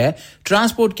child care,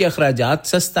 transport के अखराजात,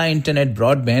 सस्ता इंटरनेट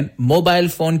ब्रॉडबैंड, मोबाइल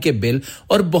फोन के बिल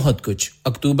और बहुत कुछ।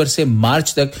 अक्टूबर से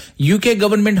मार्च तक यूके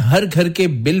गवर्नमेंट हर घर के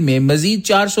बिल में मजीद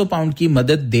 400 पाउंड की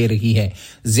मदद दे रही है।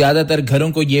 ज्यादातर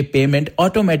घरों को ये पेमेंट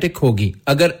ऑटोमेटिक होगी।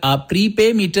 अगर आप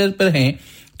प्रीपे मीटर पर हैं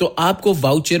तो आपको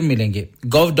वाउचर मिलेंगे।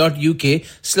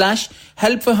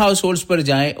 gov.uk/help for households पर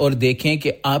जाएं और देखें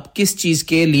कि आप किस चीज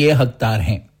के लिए हकदार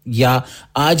हैं, या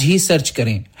आज ही सर्च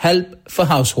करें हेल्प फॉर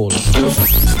हाउसहोल्ड।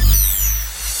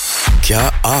 क्या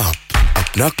आप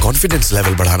अपना कॉन्फिडेंस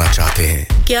लेवल बढ़ाना चाहते हैं?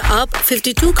 क्या आप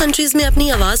 52 कंट्रीज में अपनी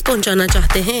आवाज पहुंचाना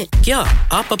चाहते हैं? क्या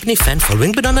आप अपनी फैन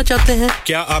फॉलोइंग बनाना चाहते हैं?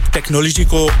 क्या आप टेक्नोलॉजी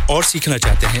को और सीखना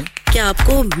चाहते हैं? क्या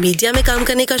आपको मीडिया में काम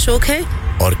करने का शौक है?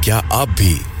 और क्या आप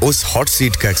भी उस हॉट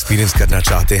सीट का एक्सपीरियंस करना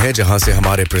चाहते हैं जहां से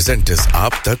हमारे प्रेजेंटर्स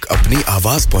आप तक अपनी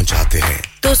आवाज पहुंचाते हैं?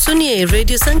 तो सुनिए,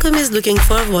 radio Sangam is looking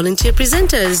for volunteer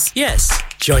presenters. Yes,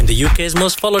 join the UK's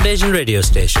most followed Asian radio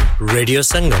station, Radio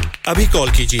Sangam. अभी कॉल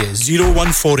कीजिए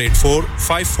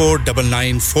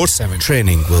 01484549947.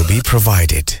 Training will be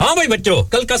provided. हाँ भाई बच्चों,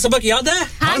 कल का सबक याद है?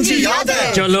 हाँ जी याद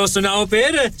है। चलो सुनाओ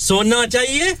फिर। सोना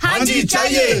चाहिए? हाँ जी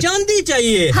चाहिए। चांदी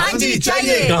चाहिए? हाँ जी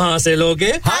चाहिए। कहाँ से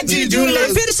लोगे? हाजी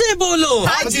जूलर्स। फिर से बोलो।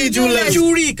 हाजी जूलर्स।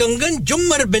 चूड़ी, कंगन,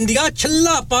 झुमर, बिंदिया,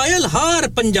 छल्ला, पायल, हार,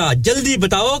 पंजा, जल्दी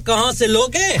बताओ कहाँ से लोगे?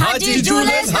 हाजी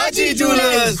जूलर्स। हाजी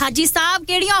जूलर्स। हाजी साहब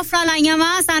केड़ी ऑफर लाईया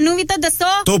वा सानू भी तो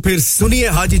दसो। तो फिर सुनिए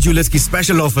हाजी जूलर्स की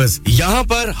स्पेशल ऑफर्स। यहाँ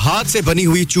पर हाथ से बनी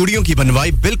हुई चूड़ियों की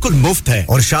बनवाई बिल्कुल मुफ्त है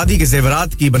और शादी के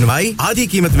जेवरात की बनवाई आधी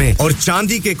कीमत में और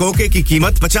चांदी के कोके की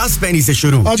कीमत 50 पैसे से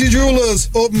शुरू। Haji Jewellers,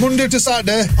 open Monday to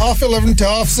Saturday, 11:30 to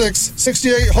 6:30,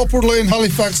 68 Hopwood Lane,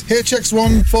 Halifax,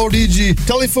 HX1 4DG.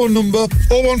 Telephone number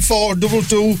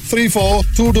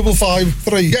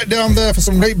 01422342553. Get down there for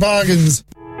some great bargains.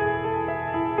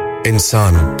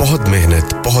 इंसान बहुत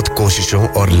मेहनत, बहुत कोशिशों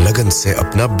और लगन से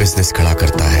अपना बिजनेस खड़ा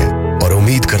करता है और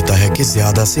उम्मीद करता है कि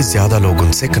ज्यादा से ज्यादा लोग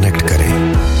उनसे कनेक्ट करें।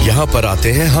 यहाँ पर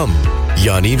आते हैं हम,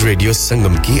 यानी रेडियो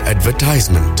संगम की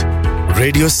एडवर्टाइजमेंट।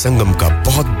 रेडियो संगम का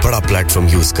बहुत बड़ा प्लेटफॉर्म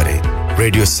यूज करें।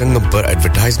 रेडियो संगम पर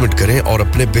एडवर्टाइजमेंट करें और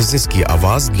अपने बिजनेस की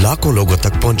आवाज लाखों लोगों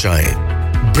तक पहुंचाएं।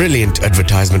 Brilliant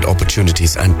advertisement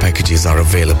opportunities and packages are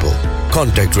available.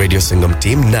 Contact Radio Sangam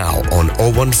team now on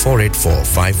 01484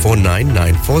 549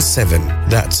 947.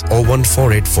 That's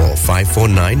 01484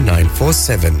 549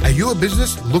 947. Are you a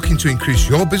business looking to increase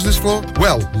your business flow?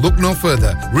 Well, look no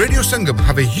further. Radio Sangam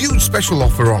have a huge special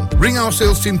offer on. Ring our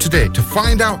sales team today to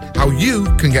find out how you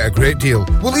can get a great deal.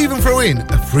 We'll even throw in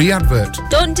a free advert.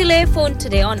 Don't delay, phone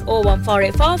today on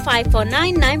 01484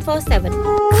 549 947.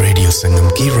 Radio Sangam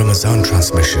की Ramzan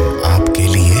transmission आपके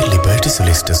लिए liberty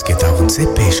solicitors के ताउन से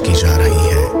पेश की जा रही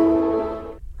है।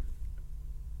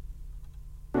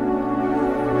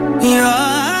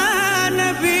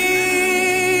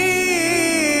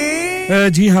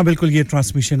 जी हां बिल्कुल ये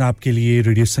ट्रांसमिशन आपके लिए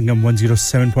रेडियो संगम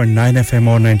 107.9 एफएम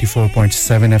और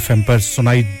 94.7 एफएम पर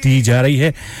सुनाई दी जा रही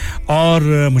है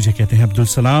और मुझे कहते हैं अब्दुल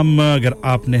सलाम अगर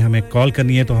आपने हमें कॉल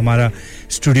करनी है तो हमारा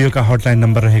स्टूडियो का हॉटलाइन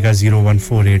नंबर रहेगा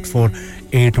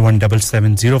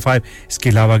 01484817705 इसके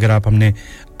अलावा अगर आपने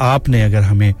अगर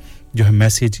हमें जो है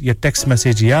मैसेज या टेक्स्ट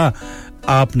मैसेज या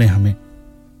आपने हमें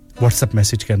व्हाट्सएप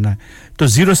मैसेज करना है तो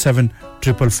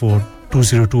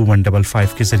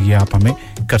 07444202155 के जरिए आप हमें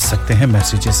कर सकते हैं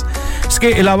मैसेजेस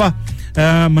इसके अलावा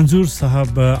मंजूर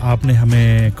साहब आपने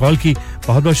हमें कॉल की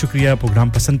बहुत-बहुत शुक्रिया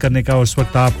प्रोग्राम पसंद करने का और इस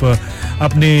वक्त आप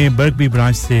अपने बर्गबी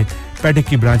ब्रांच से पैडिक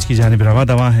की ब्रांच की जानिब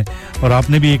रवा हैं और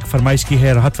आपने भी एक फरमाइश की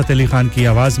है राहत फ़तेह अली खान की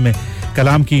आवाज़ में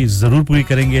कलाम की ज़रूर पूरी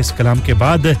करेंगे इस कलाम के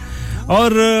बाद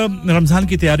और रमज़ान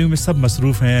की तैयारियों में सब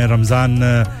मसरूफ़ हैं रमज़ान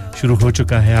शुरू हो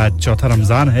चुका है आज चौथा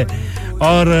रमज़ान है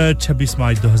और 26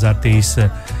 मार्च 2023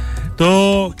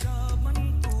 तो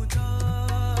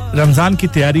रमज़ान की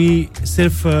तैयारी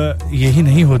सिर्फ यही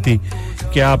नहीं होती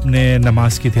कि आपने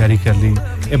नमाज की तैयारी कर ली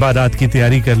इबादत की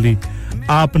तैयारी कर ली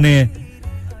आपने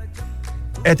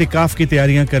एतिकाफ की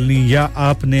तैयारियां कर ली या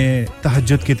आपने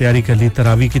तहज्जुद की तैयारी कर ली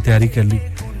तरावी की तैयारी कर ली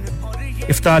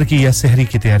इफ्तार की या सहरी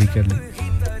की तैयारी कर ली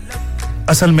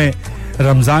असल में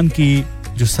रमज़ान की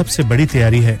जो सबसे बड़ी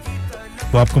तैयारी है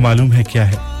वो आपको मालूम है क्या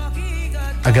है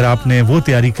अगर आपने वो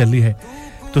तैयारी कर ली है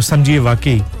तो समझिए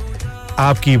वाकई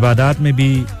आपकी इबादत में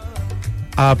भी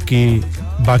आपकी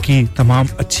बाकी तमाम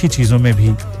अच्छी चीज़ों में भी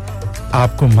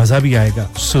आपको मज़ा भी आएगा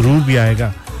सुरूर भी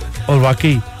आएगा और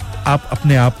वाकई आप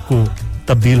अपने आप को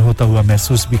तब्दील होता हुआ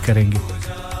महसूस भी करेंगे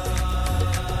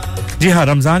जी हाँ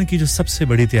रमज़ान की जो सबसे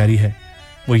बड़ी तैयारी है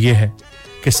वो ये है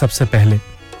कि सबसे पहले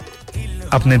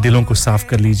अपने दिलों को साफ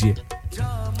कर लीजिए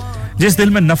जिस दिल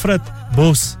में नफरत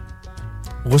बोस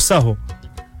गुस्सा हो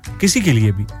किसी के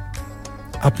लिए भी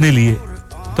अपने लिए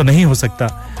तो नहीं हो सकता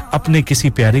अपने किसी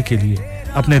प्यारे के लिए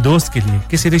अपने दोस्त के लिए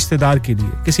किसी रिश्तेदार के लिए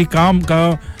किसी काम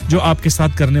का जो आपके साथ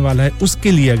करने वाला है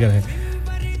उसके लिए अगर है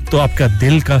तो आपका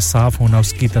दिल का साफ होना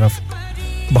उसकी तरफ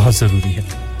बहुत जरूरी है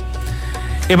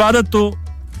इबादत तो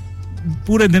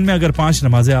पूरे दिन में अगर 5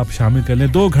 नमाजें आप शामिल कर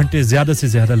लें 2 घंटे ज्यादा से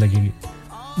ज्यादा लगेंगे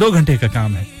 2 घंटे का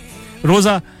काम है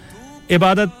रोजा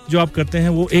इबादत जो आप करते हैं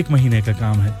वो 1 महीने का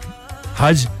काम है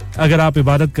हज अगर आप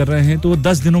इबादत कर रहे हैं तो वो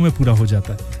 10 दिनों में पूरा हो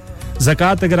जाता है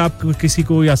ज़कात अगर आप किसी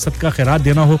को या सदका खैरात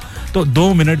देना हो तो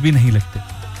 2 मिनट भी नहीं लगते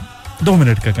 2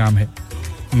 मिनट का काम है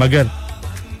मगर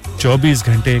 24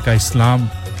 घंटे का इस्लाम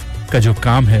का जो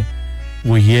काम है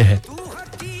वो ये है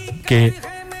कि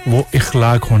वो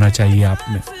इखलाक होना चाहिए आप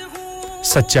में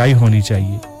सच्चाई होनी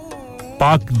चाहिए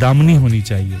पाक दामनी होनी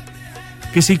चाहिए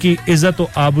किसी की इज्जत और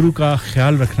आबरू का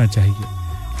ख्याल रखना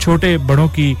चाहिए छोटे बड़ों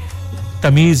की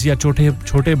तमीज या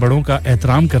छोटे बड़ों का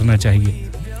एहतराम करना चाहिए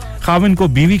खाविन को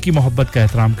बीवी की मोहब्बत का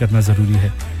एहतराम करना जरूरी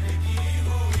है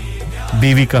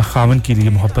बीवी का खाविन के लिए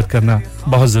मोहब्बत करना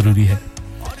बहुत जरूरी है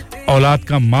औलाद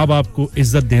का माँ-बाप को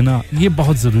इज्जत देना ये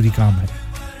बहुत जरूरी काम है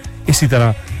इसी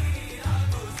तरह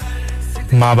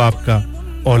माँ-बाप का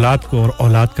औलाद को और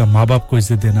औलाद का माँ-बाप को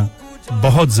इज्जत देना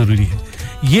बहुत जरूरी है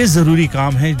ये जरूरी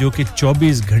काम है जो कि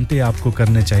 24 घंटे आपको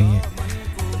करने चाहिए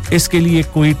इसके लिए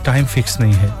कोई टाइम फिक्स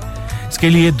नहीं है इसके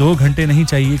लिए 2 घंटे नहीं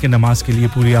चाहिए कि नमाज के लिए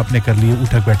पूरी आपने कर ली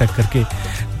उठक बैठक करके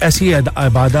ऐसी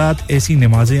इबादत ऐसी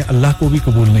नमाजें अल्लाह को भी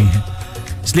कबूल नहीं है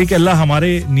इसलिए कि अल्लाह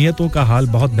हमारे नियतों का हाल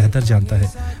बहुत बेहतर जानता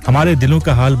है हमारे दिलों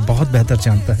का हाल बहुत बेहतर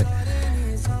जानता है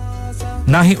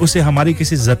ना ही उसे हमारी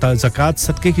किसी ज़कात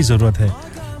सदके की जरूरत है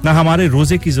ना हमारे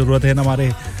रोजे की जरूरत है ना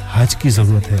हमारे हज की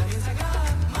जरूरत है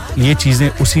ये चीजें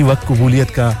उसी वक्त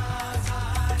कबूलियत का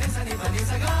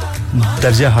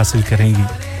दर्जा हासिल करेंगी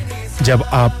जब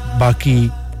आप बाकी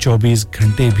 24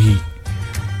 घंटे भी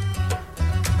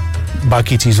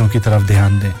बाकी चीजों की तरफ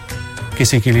ध्यान दें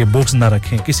किसी के लिए बुग़्ज़ ना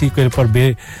रखें किसी के ऊपर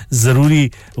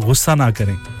बेजरूरी गुस्सा ना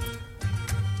करें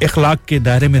इखलाक के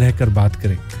दायरे में रहकर बात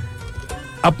करें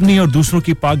अपनी और दूसरों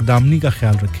की पाक दामनी का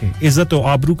ख्याल रखें इज्जत और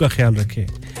आबरू का ख्याल रखें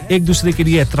एक दूसरे के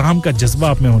लिए एहतराम का जज्बा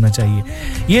आप में होना चाहिए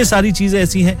ये सारी चीजें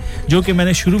ऐसी हैं जो कि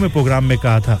मैंने शुरू में प्रोग्राम में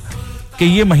कहा था कि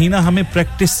ये महीना हमें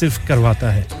प्रैक्टिस सिर्फ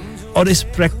करवाता है और इस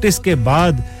प्रैक्टिस के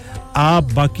बाद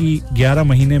आप बाकी 11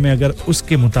 महीने में अगर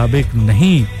उसके मुताबिक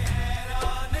नहीं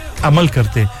अमल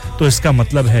करते तो इसका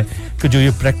मतलब है कि जो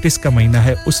ये प्रैक्टिस का महीना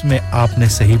है उसमें आपने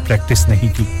सही प्रैक्टिस नहीं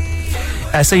की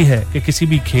ऐसा ही है कि किसी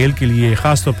भी खेल के लिए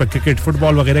खास तौर पर क्रिकेट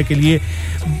फुटबॉल वगैरह के लिए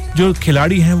जो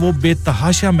खिलाड़ी हैं वो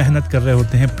बेतहाशा मेहनत कर रहे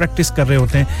होते हैं प्रैक्टिस कर रहे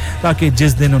होते हैं ताकि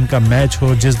जिस दिन उनका मैच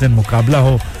हो जिस दिन मुकाबला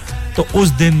हो तो उस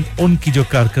दिन उनकी जो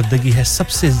कारकर्दगी है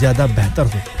सबसे ज्यादा बेहतर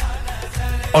हो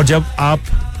और जब आप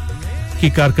की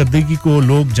कारकर्दगी को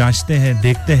लोग जांचते हैं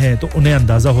देखते हैं तो उन्हें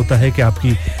अंदाजा होता है कि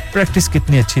आपकी प्रैक्टिस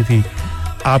कितनी अच्छी थी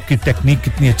आपकी टेक्निक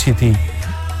कितनी अच्छी थी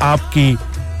आपकी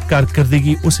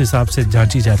कारकर्दगी उस हिसाब से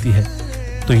जांची जाती है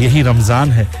तो यही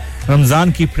रमजान है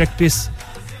रमजान की प्रैक्टिस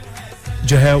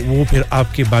जो है वो फिर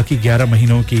आपके बाकी 11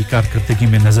 महीनों की कारकर्दगी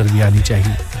में नजर भी आनी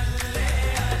चाहिए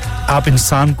आप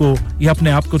इंसान को या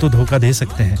अपने आप को तो धोखा दे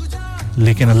सकते हैं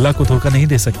लेकिन अल्लाह को धोखा नहीं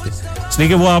दे सकते इसलिए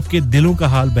कि वो आपके दिलों का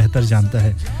हाल बेहतर जानता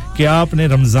है कि आपने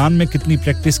रमजान में कितनी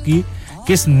प्रैक्टिस की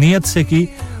किस नियत से की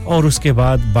और उसके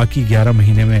बाद बाकी 11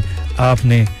 महीने में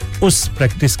आपने उस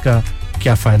प्रैक्टिस का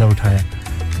क्या फायदा उठाया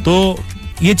तो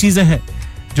ये चीजें हैं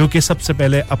जो कि सबसे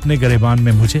पहले अपने गरेबान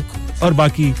में मुझे और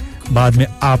बाकी बाद में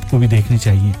आपको भी देखनी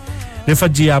चाहिए रिफत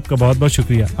जी आपका बहुत-बहुत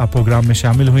शुक्रिया आप प्रोग्राम में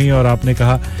शामिल हुई और आपने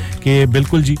कहा कि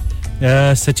बिल्कुल जी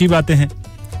सच्ची बातें हैं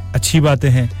अच्छी बातें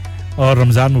हैं और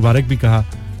रमजान मुबारक भी कहा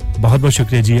बहुत-बहुत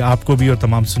शुक्रिया जी आपको भी और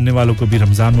तमाम सुनने वालों को भी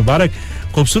रमजान मुबारक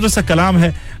खूबसूरत सा कलाम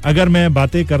है अगर मैं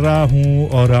बातें कर रहा हूं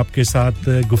और आपके साथ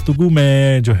गुफ्तगू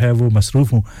में जो है वो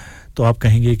मसरूफ हूं तो आप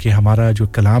कहेंगे कि हमारा जो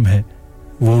कलाम है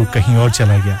वो कहीं और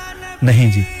चला गया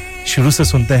नहीं जी शुरू से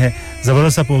सुनते हैं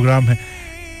जबरदस्त सा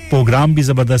प्रोग्राम भी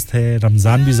जबरदस्त है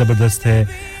रमजान भी जबरदस्त है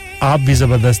आप भी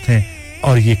जबरदस्त हैं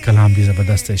और ये कलाम भी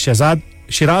जबरदस्त है शहजाद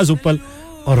शिराज उपल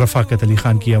और रफाकत अली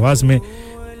खान की आवाज में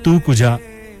तू कुजा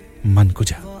मन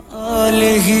कुजा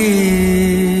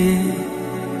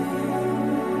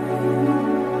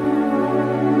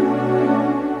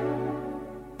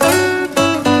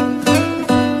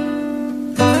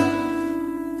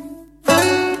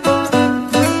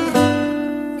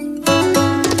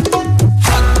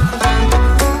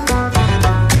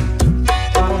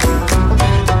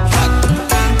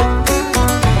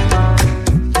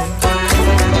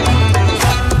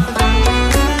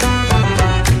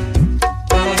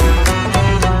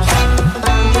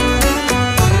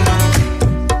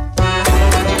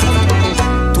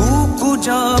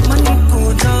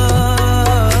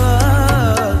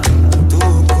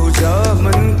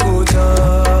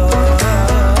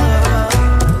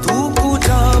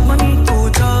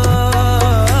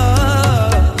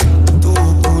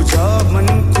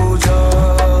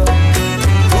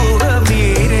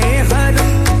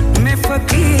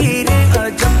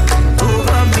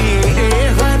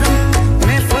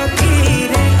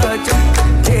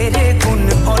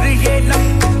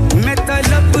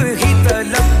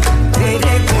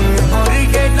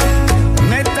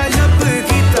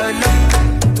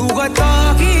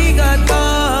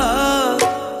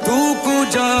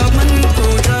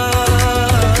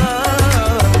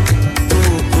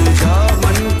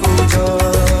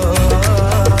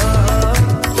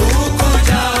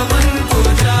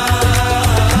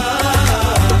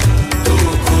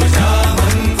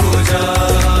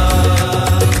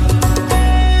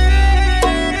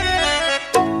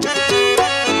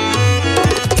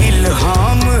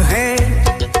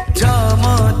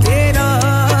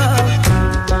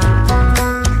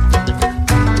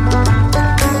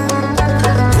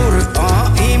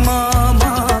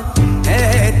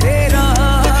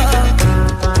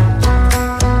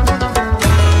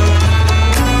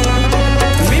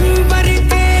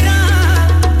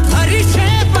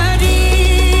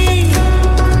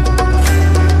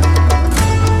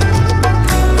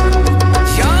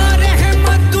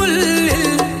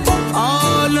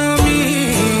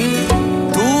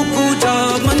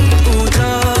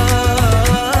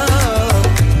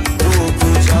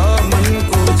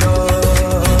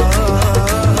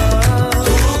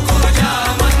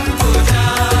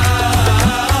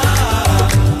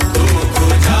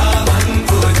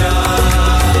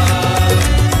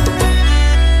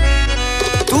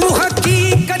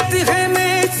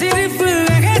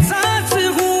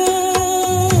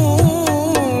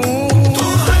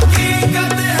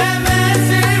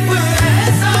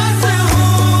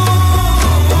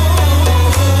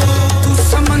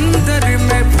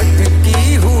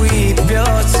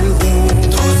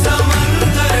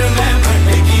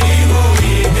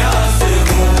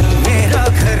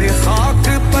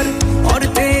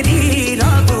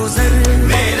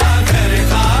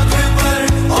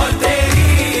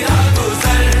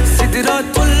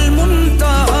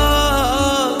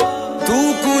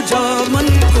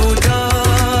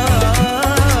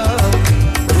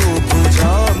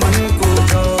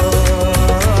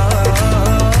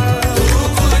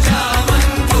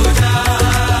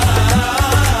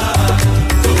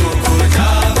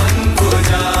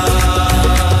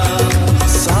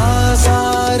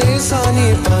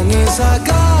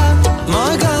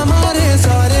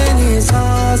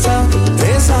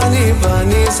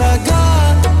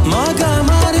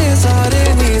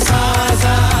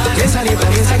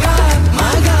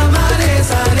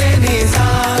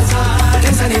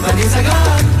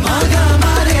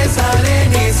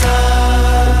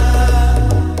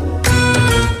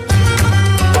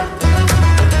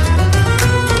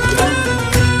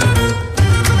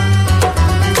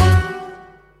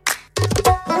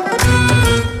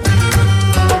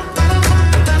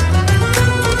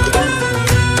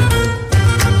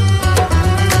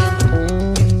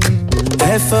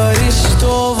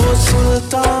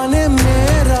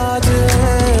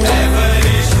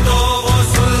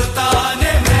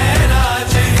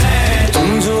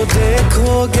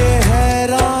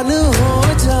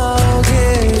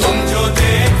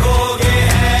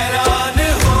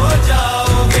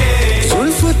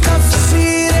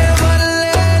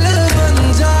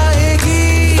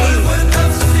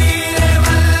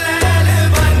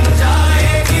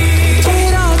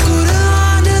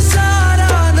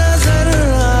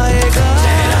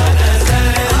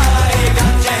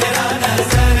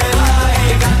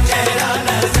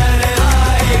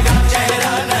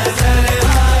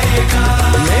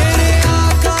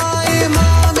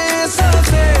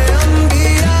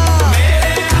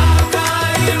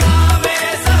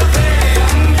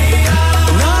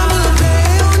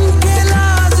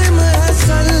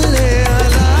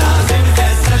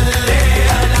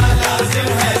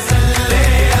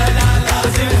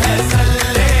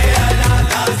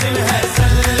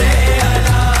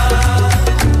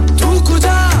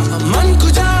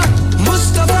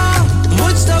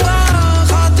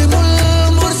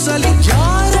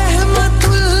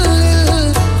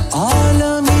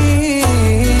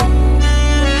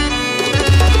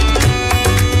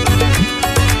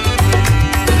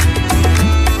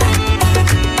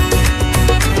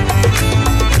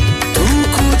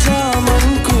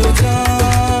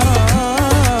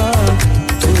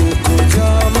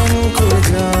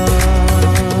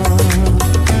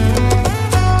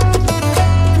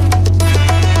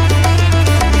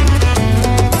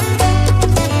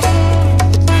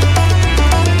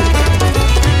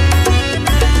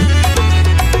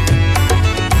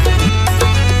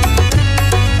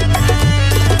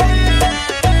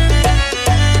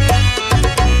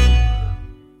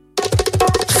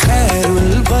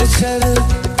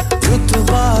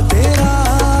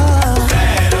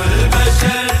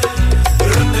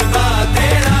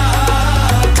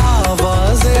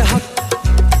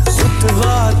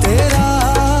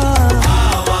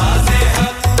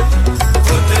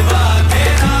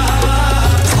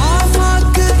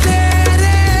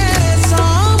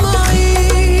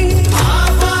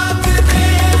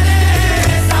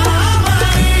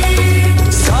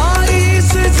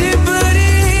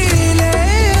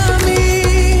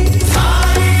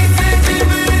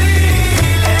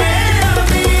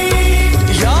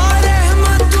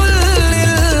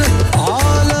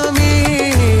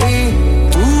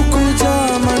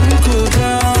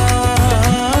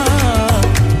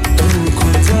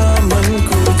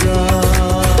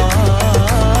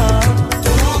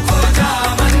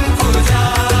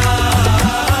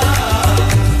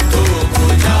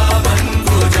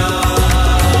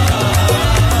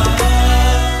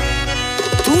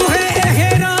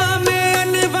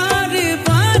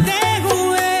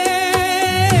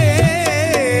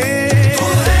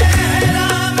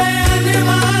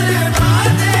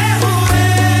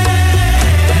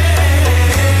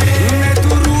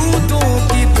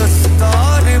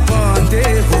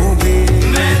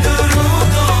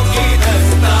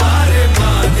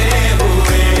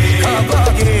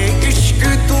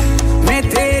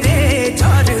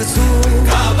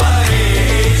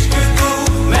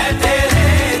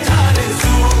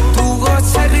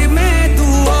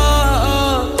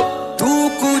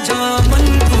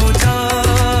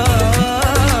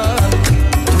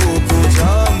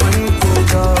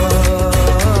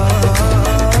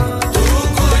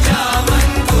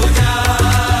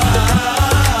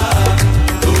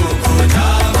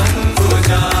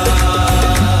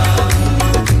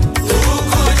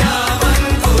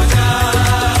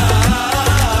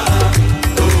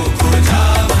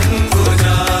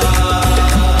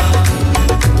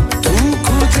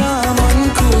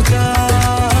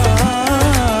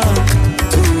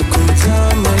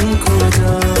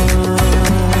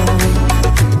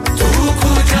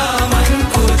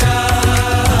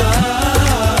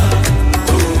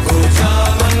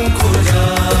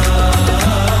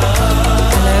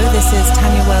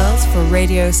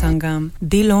Radio Sangam,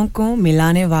 दिलों को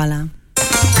मिलाने वाला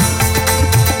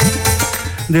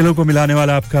दिलों को मिलाने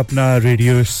वाला आपका अपना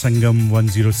रेडियो संगम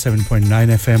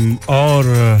 107.9 FM और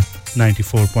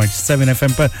 94.7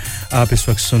 FM पर आप इस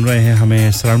वक्त सुन रहे हैं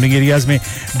हमें सराउंडिंग एरियाज में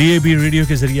DAB रेडियो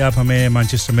के जरिए आप हमें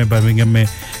मैनचेस्टर में बर्मिंघम में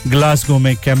ग्लासगो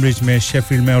में कैम्ब्रिज में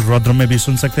शेफील्ड में और रॉदरम में भी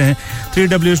सुन सकते हैं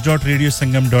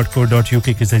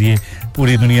www.radiosangam.co.uk के जरिए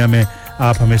पूरी दुनिया में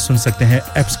आप हमें सुन सकते हैं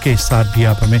एप्स के साथ भी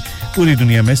आप हमें पूरी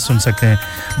दुनिया में सुन सकते हैं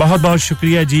बहुत-बहुत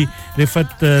शुक्रिया जी रिफत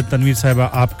तनवीर साहिबा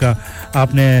आपका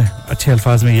आपने अच्छे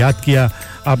अल्फाज में याद किया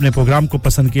आपने प्रोग्राम को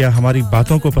पसंद किया हमारी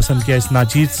बातों को पसंद किया इस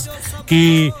नाचीज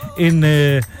की इन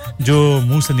जो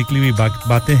मुंह से निकली हुई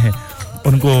बातें हैं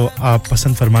उनको आप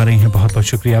पसंद फरमा रही हैं बहुत-बहुत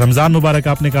शुक्रिया रमजान मुबारक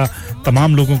आपने कहा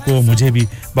तमाम लोगों को मुझे भी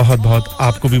बहुत-बहुत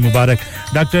आपको भी मुबारक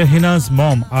डॉक्टर हिनाज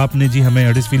मॉम आपने जी हमें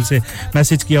हडर्सफील्ड से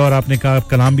मैसेज किया और आपने कहा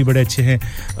कलाम भी बड़े अच्छे हैं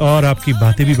और आपकी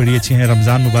बातें भी बड़ी अच्छी हैं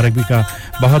रमजान मुबारक भी कहा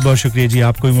बहुत-बहुत शुक्रिया जी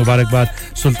आपको भी मुबारकबाद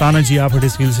सुल्ताना जी आप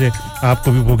हडर्सफील्ड से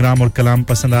आपको भी प्रोग्राम और कलाम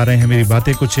पसंद आ रहे हैं मेरी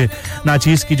बातें कुछ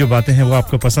नाचीज की जो बातें हैं वो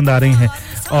आपको पसंद आ रही हैं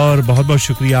और बहुत-बहुत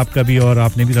शुक्रिया आपका भी और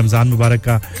आपने भी रमजान मुबारक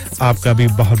का आपका भी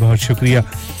बहुत-बहुत शुक्रिया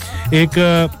एक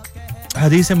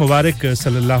हदीस मुबारक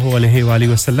सल्लल्लाहु अलैहि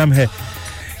वसल्लम है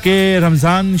कि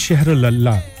रमज़ान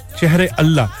शहर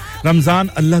अल्लाह रमज़ान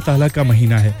अल्लाह ताला का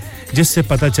महीना है जिससे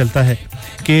पता चलता है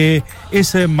कि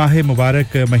इस माह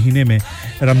मुबारक महीने में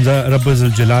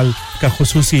रब्बुल जलाल का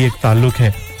खुसूसी एक ताल्लुक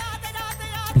है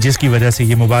जिसकी वजह से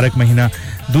ये मुबारक महीना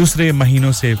दूसरे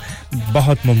महीनों से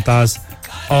बहुत मुमताज़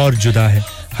और जुदा है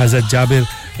हज़रत जाबिर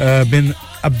बिन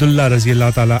अब्दुल्ला रज़ी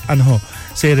अल्लाह ताला अन्हो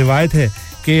से रिवायत है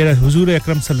कि हुजूर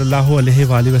अकरम सल्लल्लाहु अलैहि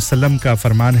वसल्लम का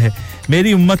फरमान है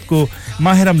मेरी उम्मत को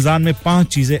माह रमज़ान में 5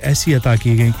 चीज़ें ऐसी अता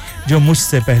की गईं जो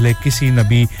मुझसे पहले किसी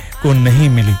नबी को नहीं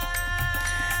मिली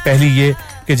पहली ये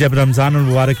कि जब रमज़ान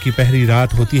मुबारक की पहली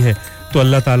रात होती है तो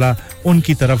अल्लाह ताला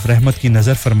उनकी तरफ रहमत की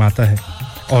नज़र फरमाता है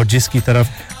और जिसकी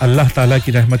तरफ अल्लाह ताला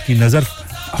की रहमत की नज़र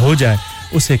हो जाए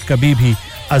उसे कभी भी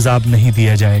अज़ाब नहीं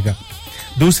दिया जाएगा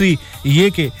दूसरी ये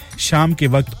कि शाम के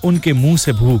वक्त उनके मुंह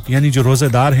से भूख यानी जो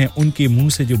रोजेदार हैं उनके मुंह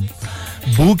से जो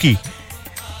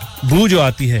बू जो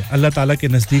आती है अल्लाह ताला के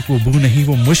नजदीक वो बू नहीं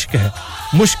वो मुश्क है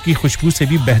मुश्क की खुशबू से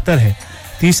भी बेहतर है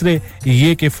तीसरे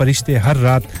ये कि फरिश्ते हर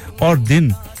रात और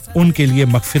दिन उनके लिए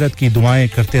मगफिरत की दुआएं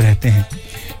करते रहते हैं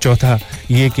चौथा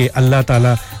ये कि अल्लाह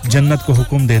ताला जन्नत को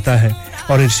हुक्म देता है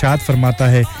और इरशाद फरमाता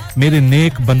है मेरे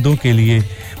नेक बंदों के लिए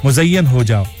मुज़य्यन हो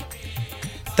जाओ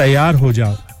तैयार हो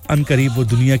जाओ अनकरीब वो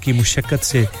दुनिया की मुशक्कत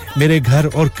से मेरे घर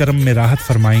और कर्म में राहत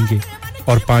फरमाएंगे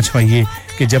और पांचवा ये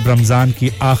कि जब रमज़ान की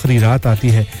आखिरी रात आती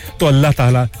है तो अल्लाह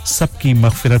ताला सबकी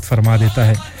मगफिरत फरमा देता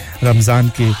है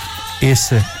रमज़ान के इस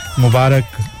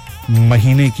मुबारक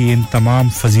महीने की इन तमाम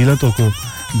फजीलतों को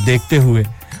देखते हुए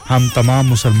हम तमाम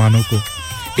मुसलमानों को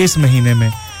इस महीने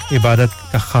में इबादत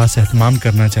का खास एहतमाम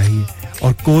करना चाहिए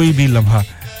और कोई भी लम्हा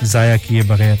ज़ाया किए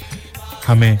बगैर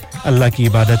हमें अल्लाह की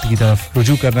इबादत की तरफ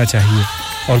रुजू करना चाहिए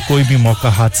और कोई भी मौका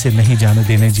हाथ से नहीं जाने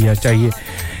देने दिया चाहिए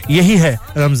यही है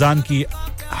रमज़ान की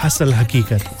असल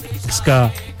हकीकत इसका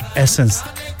एसेंस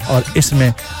और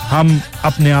इसमें हम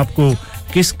अपने आप को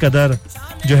किस कदर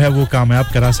जो है वो कामयाब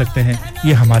करा सकते हैं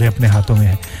ये हमारे अपने हाथों में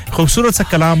है खूबसूरत सा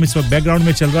कलाम इस वक्त बैकग्राउंड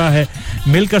में चल रहा है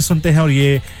मिलकर सुनते हैं और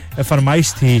ये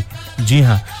फरमाइश थी जी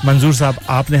हां मंजूर साहब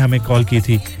आपने हमें कॉल की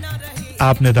थी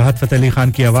आपने राहत फ़तेह अली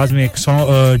खान की आवाज़ में एक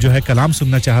जो है कलाम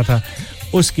सुनना चाहा था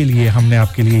उसके लिए हमने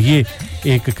आपके लिए ये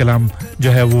एक कलाम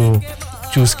जो है वो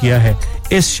चूज़ किया है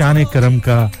इस शान करम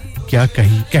का क्या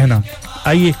कहना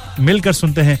आइए मिलकर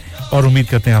सुनते हैं और उम्मीद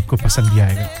करते हैं आपको पसंद भी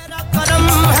आएगा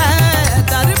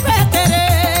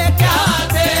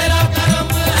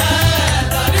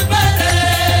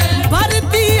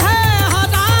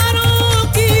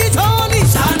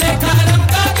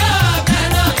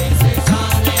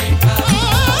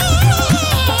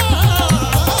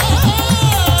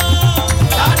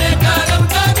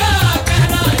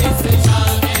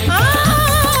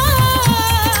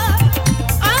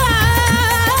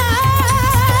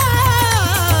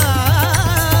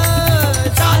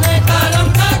Dale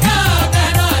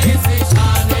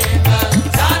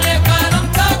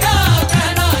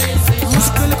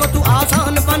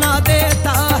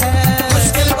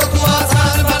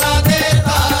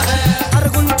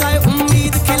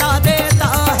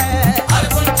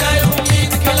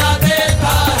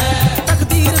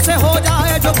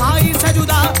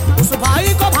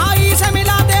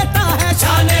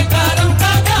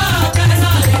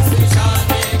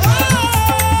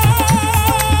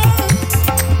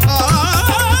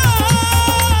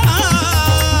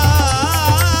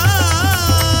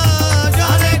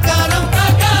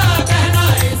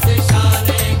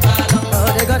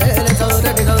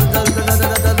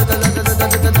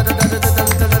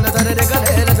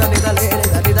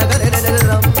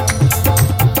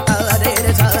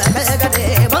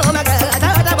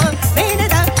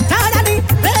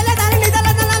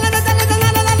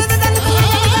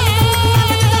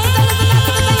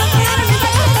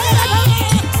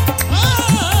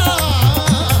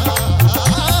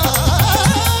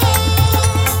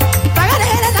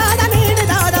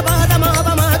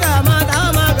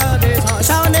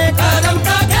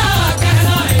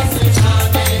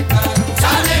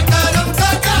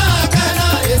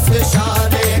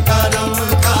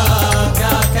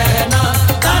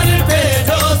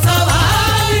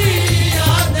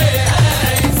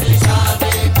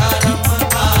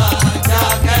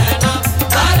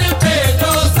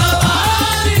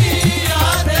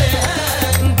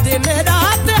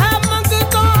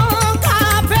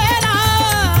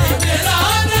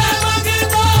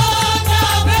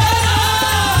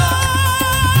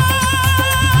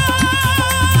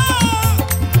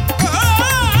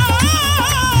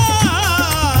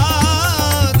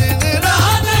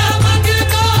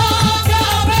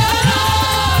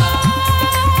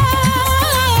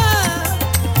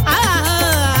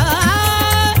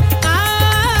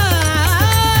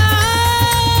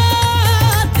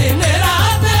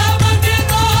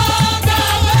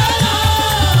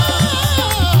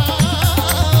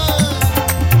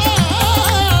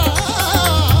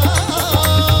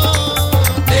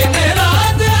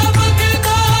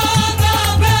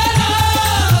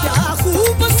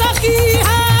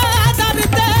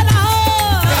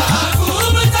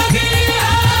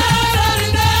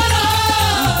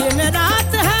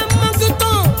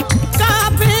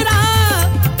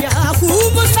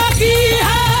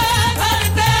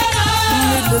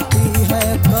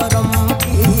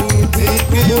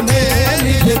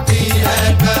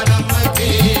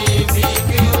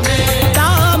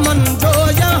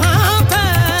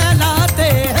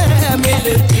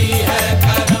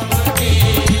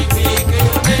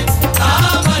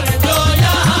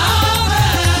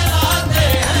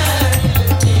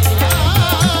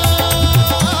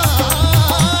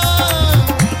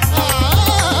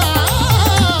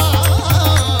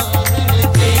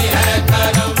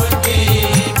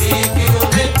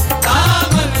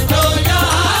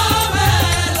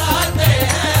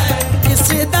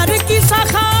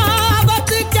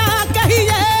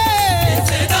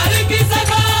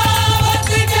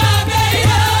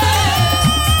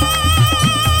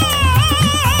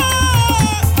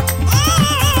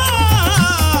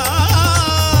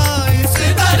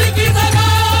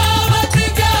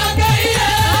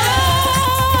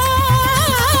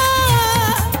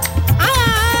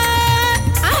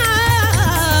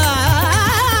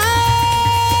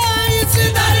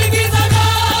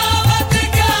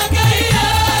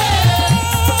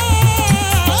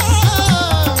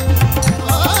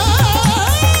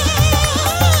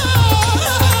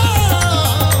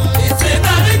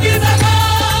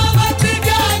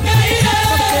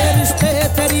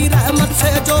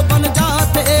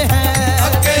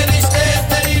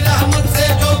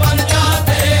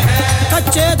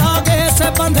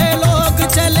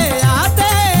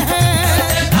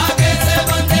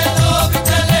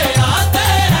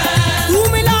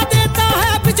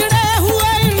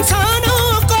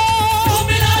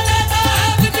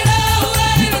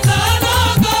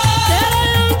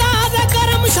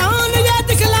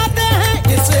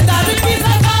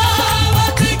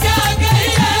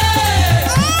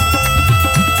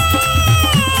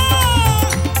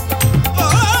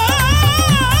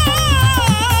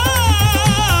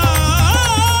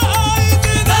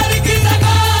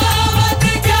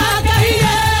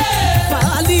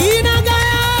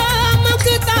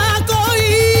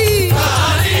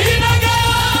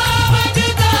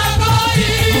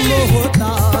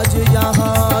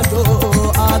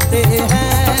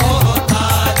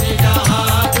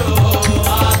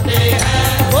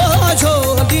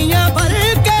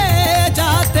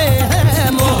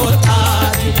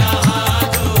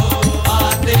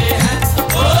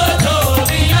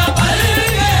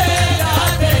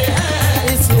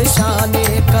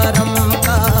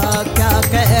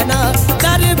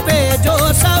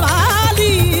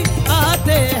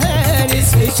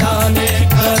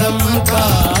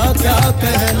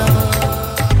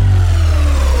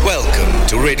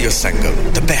Radio Sangam,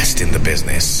 the best in the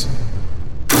business.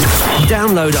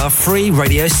 Download our free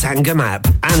Radio Sangam app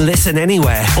and listen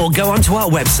anywhere or go onto our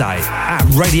website at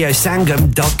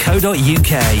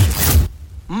radiosangam.co.uk.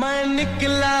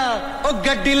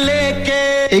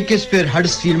 AK Spare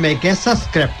Huddersfield में एक ऐसा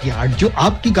स्क्रैप यार्ड जो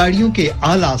आपकी गाड़ियों के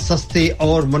आला सस्ते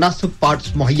और मुनासिब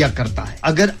पार्ट्स मुहैया करता है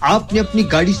अगर आपने अपनी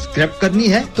गाड़ी स्क्रैप करनी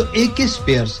है तो AK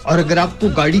Spares और अगर आपको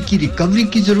गाड़ी की रिकवरी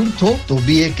की जरूरत हो तो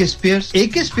भी AK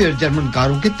Spare जर्मन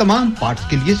कारों के तमाम पार्ट्स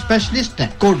के लिए स्पेशलिस्ट हैं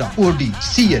कोडा OD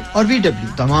CL और VW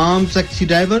तमाम टैक्सी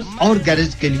ड्राइवर्स और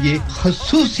गैरेज के लिए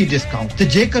खासूसी डिस्काउंट ते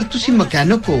जेकर तुसी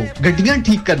मैकेनिक को गड्डियां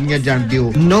ठीक करनियां जानदे हो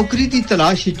नौकरी दी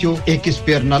तलाश विचो AK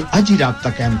Spare नाल आज ही राब्ता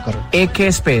कायम करो AK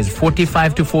Spares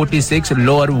 45 to 46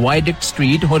 Lower Viaduct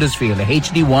Street Huddersfield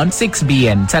HD1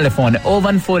 6BN telephone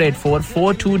 01484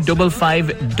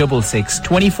 425566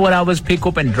 24 hours pick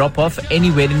up and drop off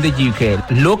anywhere in the UK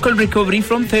local recovery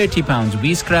from £30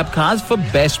 we scrap cars for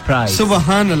best price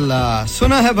सुभान अल्लाह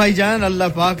सुना है भाईजान अल्लाह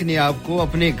पाक ने आपको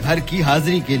अपने घर की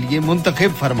हाजिरी के लिए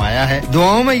मुंतखब फरमाया है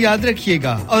दुआओं में याद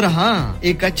रखिएगा और हां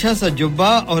एक अच्छा सा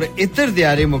जुब्बा और इत्र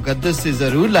दियारे मुकद्दस से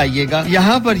जरूर लाइएगा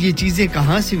यहाँ पर ये चीजें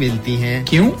कहाँ से मिलती हैं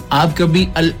क्यों आप कभी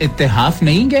अल इत्तेहाफ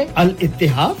नहीं गए अल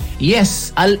इत्तेहाफ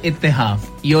Yes, Al Ittihaf,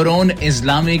 your own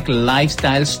Islamic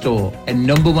lifestyle store and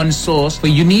number one source for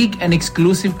unique and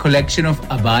exclusive collection of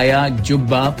abaya,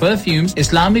 jubba, perfumes,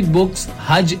 Islamic books,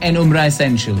 Hajj and Umrah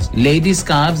essentials, ladies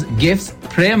scarves, gifts,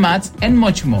 prayer mats and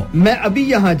much more. मैं अभी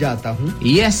यहाँ जाता हूँ.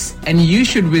 Yes, and you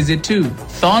should visit too.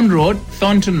 Thorn Road,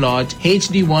 Thornton Lodge,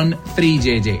 HD1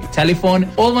 3JJ. Telephone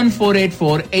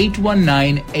 01484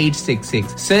 819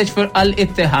 866. Search for Al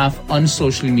Ittihaf on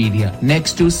social media.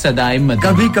 Next to Sadai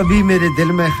Madina. कभी मेरे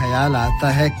दिल में ख्याल आता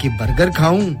है कि बर्गर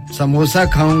खाऊं, समोसा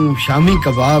खाऊं, शामी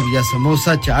कबाब या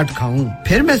समोसा चाट खाऊं।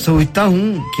 फिर मैं सोचता हूं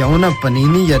क्यों ना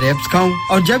पनीनी या रैप्स खाऊं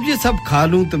और जब ये सब खा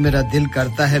लूं तो मेरा दिल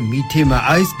करता है मीठे में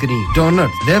आइसक्रीम,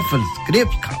 डोनट्स, वेफल्स,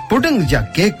 क्रेप्स खाऊं, पुडिंग या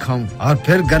केक खाऊं और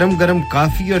फिर गरम-गरम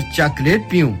कॉफी और चॉकलेट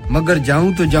पीऊं। मगर जाऊं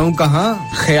तो जाऊं कहां?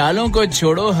 ख्यालों को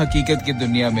छोड़ो हकीकत की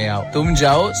दुनिया में आओ। तुम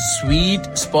जाओ sweet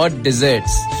spot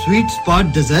desserts. Sweet spot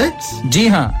desserts? जी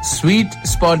हां, sweet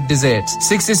spot desserts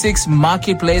 66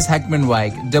 Market Place, Hackman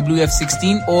Wyke,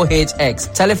 WF16 OHX.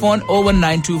 Telephone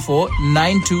 01924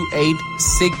 928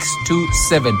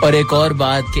 627. और एक और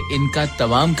बात कि इनका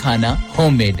तमाम खाना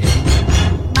होममेड है।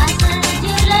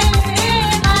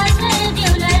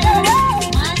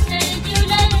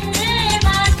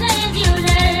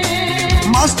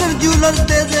 मास्टर ज्वेलर्स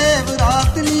दे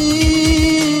जेवरात नी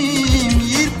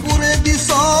मीरपुरे दी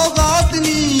सौगात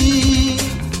नी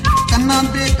कन्ना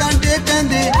दे कांटे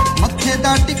कहंदे मत्थे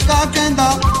दा टिक्का कहंदा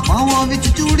बाहां विच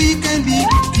चूड़ी कहंदी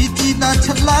चीची दा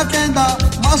छल्ला कहंदा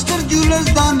मास्टर ज्वेलर्स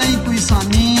दा नहीं कोई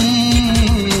सानी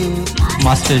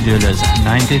master jewellers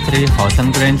 93 Houghton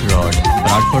Grange Road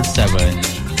Bradford 7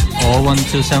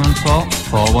 01274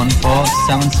 414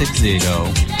 760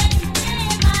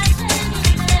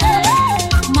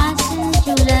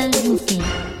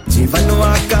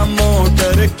 जीवनवा का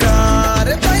मोटर कार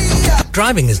भैया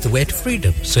Driving is the way to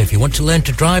freedom, so if you want to learn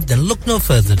to drive, then look no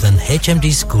further than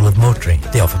HMD School of Motoring.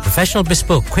 They offer professional,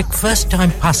 bespoke, quick,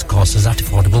 first-time pass courses at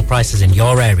affordable prices in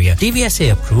your area. DVSA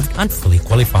approved and fully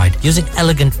qualified, using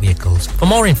elegant vehicles. For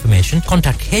more information,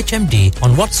 contact HMD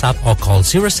on WhatsApp or call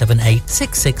 078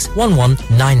 6611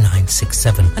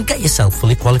 9967 and get yourself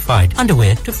fully qualified.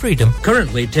 Underway to freedom.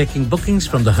 Currently taking bookings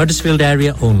from the Huddersfield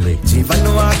area only.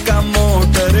 जीवनवा का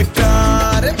motor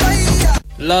car भैया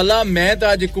लाला मैं तो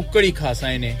आज कुकड़ी खासा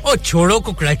ने ओ छोड़ो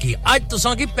कुकड़ा की आज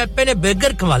तुसा की पेप्पे ने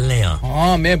बर्गर खवालने हैं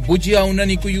हां मैं बुझिया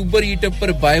उन्होंने कोई उबर ईट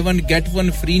पर buy one get one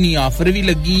free नी ऑफर भी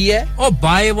लगी है ओ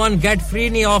बाय वन गेट फ्री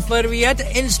नी ऑफर भी है तो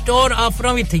इन स्टोर ऑफर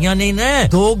भी थियां नहीं ना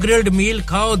 2 ग्रिल्ड मील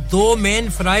खाओ 2 मेन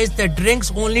फ्राइज ते ड्रिंक्स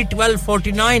ओनली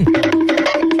 12.49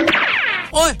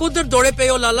 ओए कुदर दौड़े पे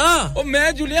हो लाला ओ मैं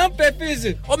जुलिया पेपेज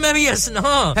ओ मैं भी हंसना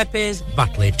पेपेज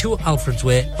Batley 2 Alfred's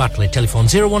Way Batley telephone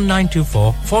 01924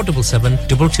 477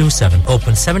 227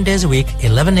 open 7 days a week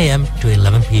 11 a.m. to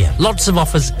 11 p.m. lots of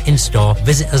offers in store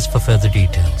visit us for further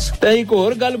details एक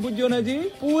और गल बुझो ना जी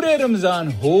पूरे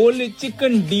Ramzan whole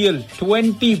chicken deal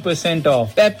 20%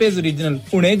 of पेपेज original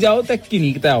उन्हें जाओ तक की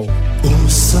निकता आओ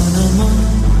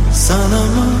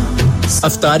सनम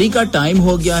अफ्तारी का टाइम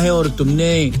हो गया है और तुमने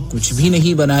कुछ भी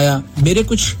नहीं बनाया मेरे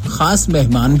कुछ खास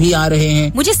मेहमान भी आ रहे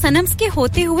हैं मुझे सनम्स के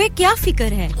होते हुए क्या फिक्र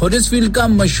है हडर्सफील्ड का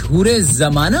मशहूर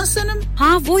ज़माना सनम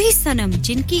हाँ वो ही सनम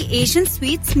जिनकी एशियन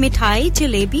स्वीट्स मिठाई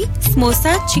जलेबी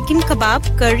समोसा चिकन कबाब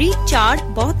करी चाट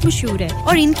बहुत मशहूर है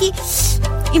और इनकी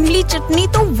इमली चटनी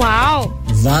तो वाव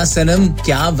वाह सनम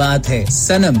क्या बात है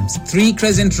सनम 3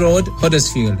 Crescent Road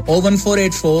Huddersfield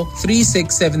 01484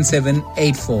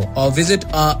 367784 or visit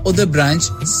our other branch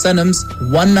Sanam's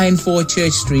 194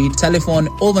 Church Street telephone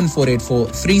 01484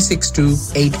 362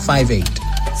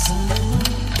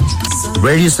 858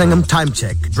 Radio Sangam time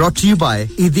check brought to you by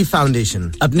Eidi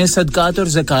Foundation अपने सदकात और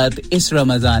ज़कात इस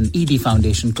रमजान ईदी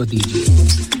फाउंडेशन को दीजिए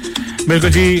बिल्कुल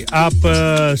जी आप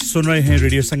सुन रहे हैं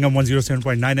रेडियो संगम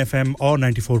 107.9 एफएम और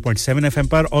 94.7 एफएम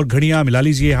पर और घड़ियां मिला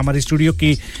लीजिए हमारे स्टूडियो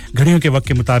की घड़ियों के वक्त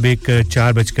के मुताबिक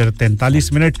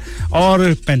 4:43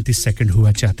 और 35 सेकंड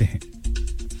हुआ चाहते हैं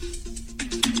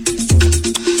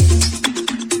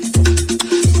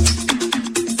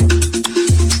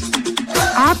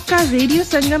आपका रेडियो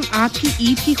संगम आपकी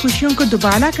ईद की खुशियों को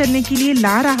दुबारा करने के लिए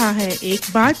ला रहा है एक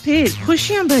बार फिर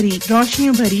खुशियां भरी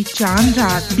रोशनियों भरी चांद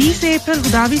रात 20 अप्रैल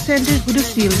गुदावी सेंटर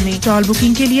हुडर्सफील्ड में टॉल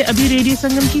बुकिंग के लिए अभी रेडियो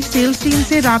संगम की सेल्स टीम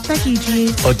से राब्ता कीजिए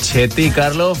और छेती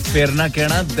कर लो फिर ना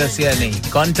कहना दसिया नहीं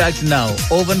कांटेक्ट नाउ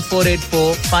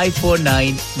 01484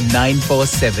 549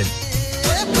 947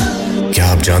 क्या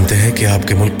आप जानते हैं कि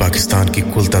आपके मुल्क पाकिस्तान की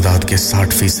कुल तादाद के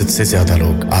 60% से ज्यादा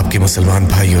लोग आपके मुसलमान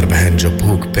भाई और बहन जो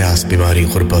भूख प्यास बीमारी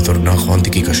गुर्बत और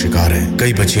नाखवानदगी का शिकार हैं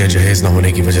कई बच्चियां जहेज न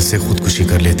होने की वजह से खुदकुशी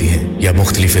कर लेती हैं या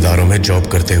मुख्तलिफ इदारों में जॉब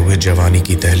करते हुए जवानी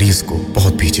की दहलीज को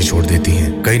बहुत पीछे छोड़ देती हैं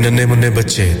कई नन्हे मुन्ने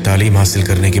बच्चे तालीम हासिल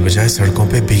करने की बजाय सड़कों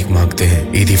पे भीख मांगते हैं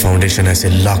ईदी फाउंडेशन ऐसे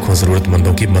लाखों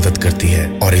जरूरतमंदों की मदद करती है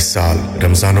और इस साल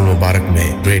रमजानुल मुबारक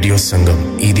में रेडियो संगम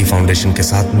ईदी फाउंडेशन के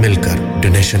साथ मिलकर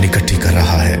डोनेशन इकट्ठी कर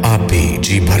रहा है आप भी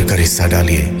जी भरकर हिस्सा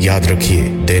डालिए याद रखिए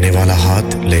देने वाला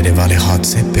हाथ लेने वाले हाथ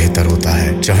से बेहतर होता है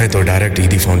चाहे तो डायरेक्ट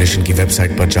ईदी फाउंडेशन की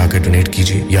वेबसाइट पर जाकर डोनेट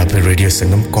कीजिए या फिर रेडियो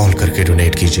संगम कॉल करके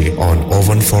डोनेट कीजिए ऑन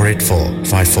 01484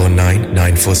 549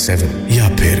 947 या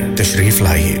फिर तशरीफ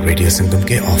लाइए रेडियो संगम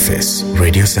के office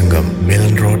radio Sangam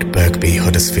Milan road Birkby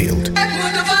Huddersfield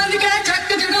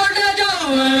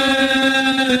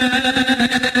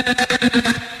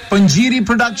Panjiri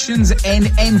Productions and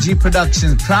MG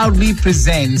Productions proudly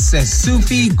presents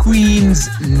Sufi Queens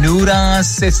Noora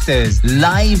Sisters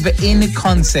live in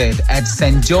concert at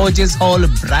St. George's Hall,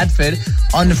 Bradford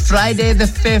on Friday the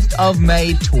 5th of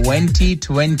May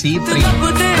 2023.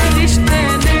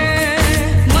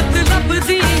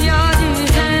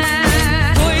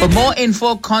 For more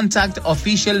info, contact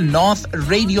official North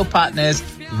Radio partners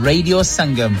Radio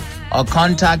Sangam or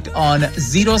contact on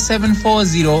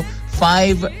 0740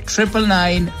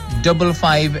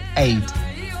 5999558.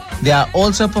 They are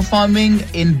also performing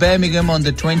in Birmingham on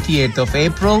the 28th of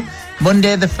April,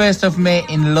 Monday the 1st of May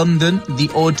in London, the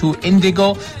O2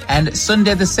 Indigo, and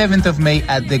Sunday the 7th of May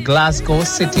at the Glasgow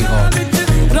City Hall.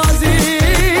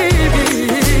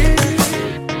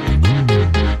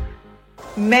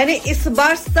 मैंने इस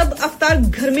बार सब अफ्तार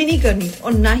घर में नहीं करनी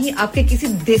और ना ही आपके किसी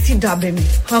देसी ढाबे में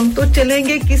हम तो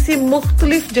चलेंगे किसी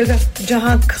मुख्तलिफ जगह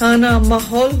जहां खाना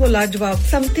माहौल हो लाजवाब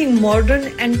समथिंग मॉडर्न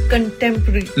एंड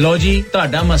कंटेम्परेरी लो जी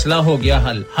ਤੁਹਾਡਾ मसला हो गया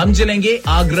हल हम चलेंगे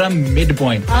आगरा मिड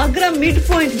पॉइंट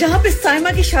जहां पे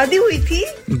साइमा की शादी हुई थी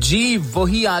जी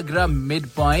वही Agra mid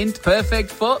point perfect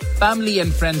for family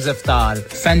and friends iftar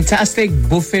fantastic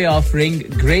buffet offering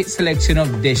great selection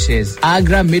of dishes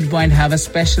Agra Mid Point have a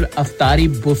special iftari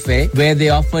buffet where they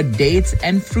offer dates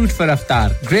and fruit for iftar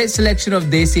great selection of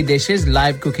desi dishes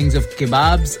live cookings of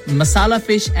kebabs masala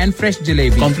fish and fresh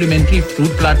jalebi complimentary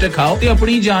fruit platter khao te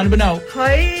apni jaan banao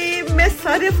हाय मैं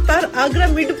सारे इफ्तार Agra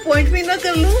mid point में ना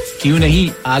कर लूं क्यों नहीं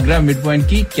Agra mid point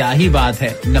की क्या ही बात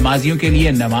है नमाजियों के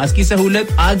लिए नमाज की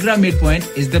सहूलत Agra mid point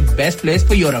is the best place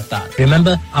for your iftar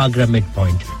remember Agra Mid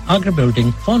Point Agra Building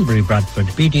Thornbury Bradford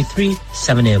BD3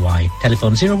 7AY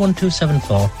telephone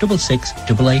 01274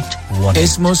 668881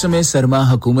 इस मौसम सरमा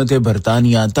हुकूमत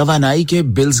बरतानिया तवानाई के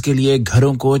बिल्स के लिए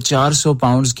घरों को 400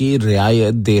 पाउंड्स की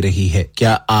रियायत दे रही है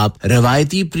क्या आप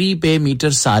रवायती प्री पे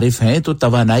मीटर सारिफ हैं तो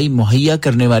तवानाई मुहैया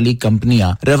करने वाली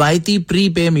कंपनियां रवायती प्री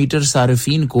पे मीटर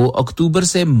सारिफिन को अक्टूबर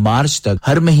से मार्च तक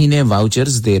हर महीने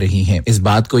वाउचर्स दे रही हैं इस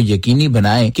बात को यकीनी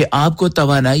बनाएं कि आपको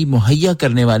तवानाई मुहैया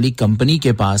करने वाली कंपनी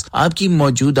के पास आपकी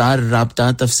मौजूदा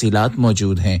राब्ता तफसीलात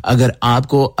मौजूद हैं अगर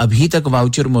आपको अभी तक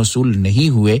वाउचर मौसूल नहीं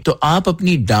हुए तो आप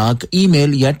अपनी डाक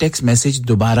ईमेल या टेक्स्ट मैसेज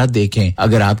दोबारा देखें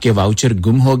अगर आपके वाउचर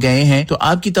गुम हो गए हैं तो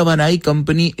आपकी तवानाई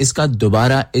कंपनी इसका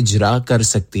दोबारा इजरा कर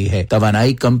सकती है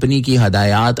तवानाई कंपनी की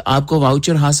हदायत आपको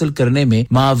वाउचर हासिल करने में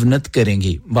मावनत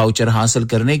करेंगी वाउचर हासिल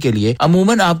करने के लिए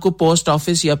अमूमन आपको पोस्ट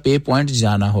ऑफिस या पे पॉइंट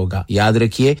जाना होगा याद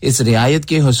रखिए इस रियायत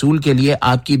के हुसूल के लिए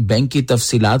आपकी बैंक की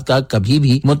तफसीलात का कभी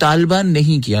भी मुतालबा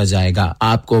नहीं किया जाएगा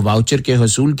आपको वाउचर के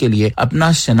हुसूल के लिए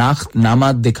अपना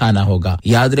शनाख्तनामा दिखाना होगा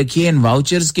याद रखिए इन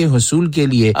वाउचर्स के हुसूल के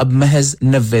लिए अब महज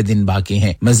 90 दिन बाकी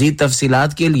हैं मजीद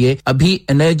तफसीलात के लिए अभी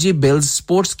एनर्जी बिल्स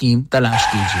स्पोर्ट्स स्कीम तलाश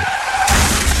कीजिए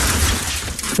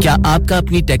क्या आपका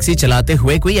अपनी टैक्सी चलाते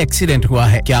हुए कोई एक्सीडेंट हुआ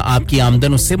है? क्या आपकी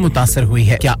आमदन उससे मुतासर हुई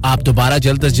है? क्या आप दोबारा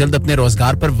जल्द से जल्द अपने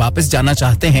रोजगार पर वापस जाना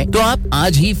चाहते हैं? तो आप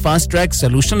आज ही फास्ट ट्रैक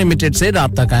सॉल्यूशन लिमिटेड से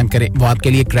राब्ता कायम करें। वो आपके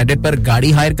लिए क्रेडिट पर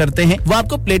गाड़ी हायर करते हैं। वो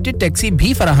आपको प्लेटेड टैक्सी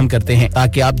भी फराहम करते हैं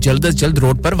ताकि आप जल्द से जल्द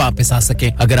रोड पर वापस आ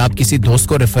सकें। अगर आप किसी दोस्त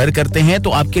को रेफर करते हैं तो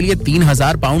आपके लिए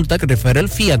 3000 पाउंड तक रेफरल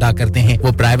फी अदा करते हैं।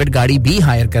 वो प्राइवेट गाड़ी भी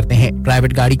हायर करते हैं।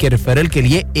 प्राइवेट गाड़ी के रेफरल के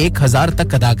लिए 1000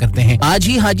 तक अदा करते हैं। आज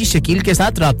ही हाजी शकील के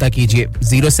साथ राब्ता कीजिए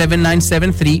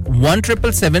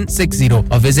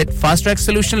 07973177760 और visit fast track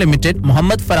solution limited,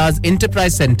 Mohammad Faraz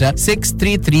enterprise centre,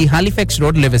 633 Halifax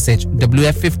road, Liversedge,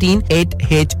 WF15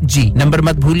 8HG। Number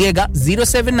मत भूलिएगा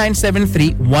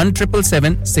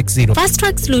 07973177760। Fast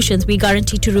Track Solutions, we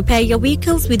guarantee to repair your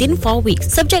vehicles within 4 weeks,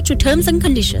 subject to terms and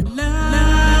conditions.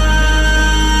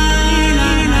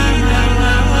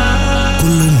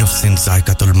 Kullu नफ्सिन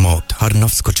जायकातुल मौत, हर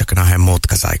नफ्स को चखना है मौत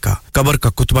का जायका। कब्र का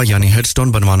कुतबा यानी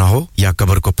हेडस्टोन बनवाना हो या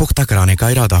कब्र को पुख्ता कराने का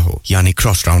इरादा हो यानी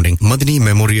cross rounding, Madni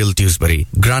memorial Dewsbury,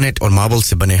 granite और मार्बल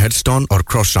से बने हेडस्टोन और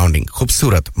क्रॉस राउंडिंग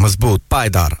खूबसूरत, मजबूत,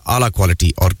 पायदार, आला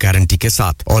क्वालिटी और गारंटी के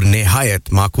साथ और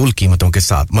निहायत माकूल कीमतों के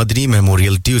साथ। मदनी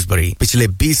मेमोरियल ट्यूसबरी पिछले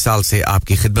 20 साल से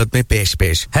आपकी खिदमत में पेश।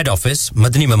 Head office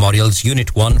Madani Memorials,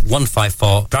 unit 1,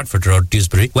 154 Bradford Road,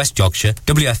 Dewsbury, West Yorkshire,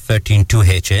 WF13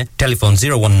 2HA। Telephone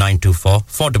 01924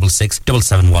 466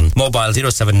 771. Mobile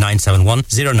 07971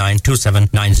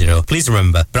 092790. Please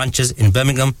remember, branches in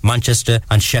Birmingham, Manchester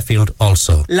and Sheffield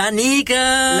also. Lanika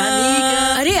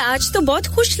अरे आज तो बहुत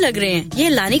खुश लग रहे हैं। ये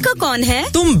लानिका कौन है?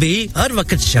 तुम भी हर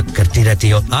वक्त शक करती रहती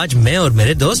हो। आज मैं और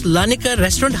मेरे दोस्त लानिका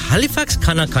रेस्टोरेंट हैलिफैक्स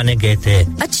खाना खाने गए थे।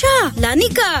 अच्छा,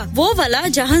 लानिका वो वाला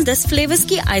जहाँ 10 फ्लेवर्स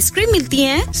की आइसक्रीम मिलती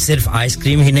है? सिर्फ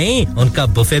आइसक्रीम ही नहीं, उनका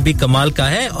बुफे भी कमाल का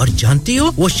है। और जानती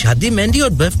हो, वो शादी, मेहंदी और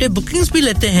बर्थडे बुकिंग्स भी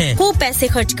लेते हैं। खूब पैसे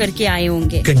खर्च करके आए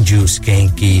होंगे। कंजूस कहीं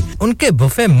की। उनके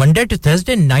buffet Monday to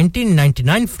Thursday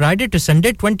 1999, Friday to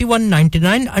Sunday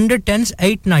 2199, under 10s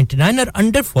 899 और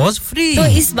अंडर 4s फ्री। तो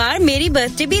इस बार मेरी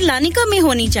बर्थडे भी लानिका में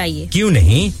होनी चाहिए। क्यों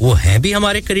नहीं, वो है भी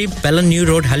हमारे करीब। पेलन new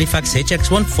road, Halifax,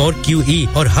 HX1 4QE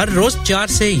और हर रोज 4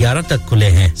 से 11 तक खुले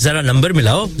हैं। जरा नंबर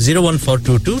मिलाओ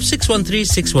 01422 613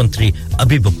 613।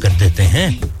 अभी बुक कर देते हैं।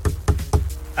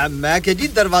 मैं के जी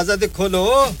दरवाजा दे खोलो।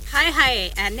 हाय हाय,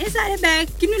 एने सारे बैग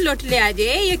किनु लुट ले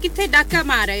आजे? ये किथे डाका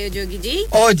मार रहे हो जोगी जी?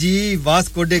 ओ जी,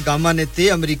 वास्को डे गामा ने ते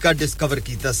अमेरिका डिस्कवर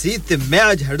कीता सी ते मैं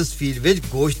आज हडर्सफील्ड विच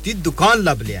गोश्त दी दुकान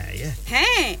लब ले आया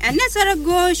है। एने सारा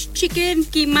गोश्त, चिकन,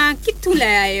 कीमा किथु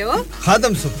ले आए हो?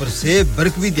 खादम सुपर से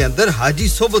बरकवी दे अंदर हाजी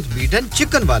सोबत मीट एंड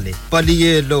चिकन वाले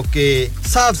पलिए लोके,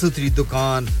 साफ सुथरी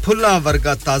दुकान, फुल्ला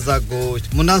वर्गा ताजा गोश्त,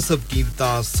 मुनासिब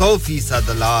कीमतां, 100%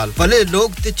 दलाल, भले लोग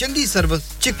ते चंगी service.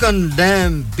 Chicken,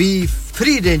 lamb, beef,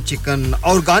 free range chicken,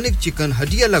 organic chicken,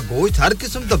 हड्डी वाला गोश्त, हर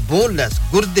किस्म दा बोनलेस,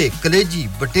 गुर्दे, कलेजी,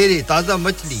 बटेरे, ताजा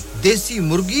मछली, देसी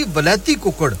मुर्गी, बलाती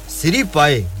कुकड़, सिरी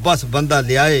पाए, बस बंदा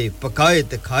ले आए, पकाए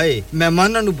ते खाए,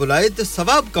 मेहमानां नु बुलाए ते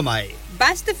सवाब कमाए।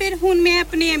 बस तो फिर हुन मैं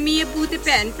अपने अम्मी अब्बू ते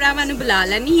भैन भरावां नु बुला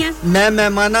लेनी है। मैं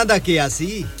मेहमानां दा किया सी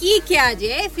की क्या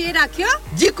जे फिर आखियो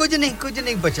जी? कुछ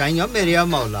नहीं बचाइयो मेरे या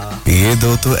मौला। ये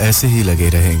दो तो ऐसे ही लगे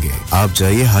रहेंगे। आप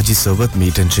जाइए हाजी सोबत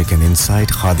meat and chicken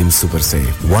inside Khadim super से,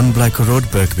 1 Black Road,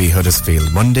 Birkby,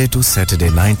 Huddersfield, Monday to Saturday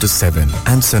 9 to 7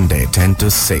 and Sunday 10 to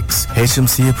 6.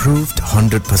 HMC approved,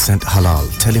 100% halal.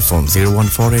 Telephone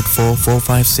 01484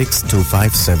 456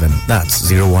 257. That's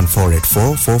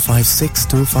 01484 456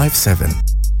 257.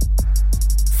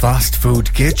 Fast food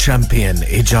के चैंपियन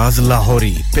इजाज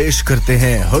लाहौरी पेश करते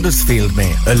हैं हडर्सफील्ड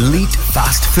में एलीट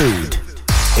फास्ट फूड,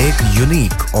 एक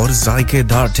यूनिक और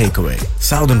जायकेदार takeaway,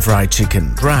 southern fried chicken,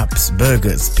 wraps,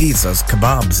 burgers, pizzas,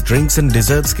 kebabs, drinks and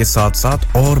desserts के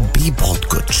साथ-साथ और भी बहुत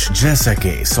कुछ, जैसा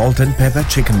कि salt and pepper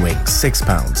chicken wings 6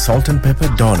 pounds, salt and pepper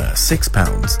doner 6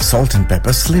 pounds, salt and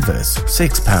pepper slivers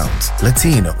 6 pounds,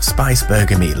 Latino spice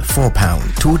burger meal 4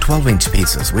 pounds, 2 12-inch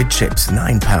pizzas with chips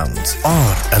 9 pounds और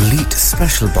elite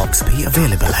special box भी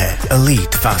available है।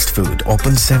 Elite fast food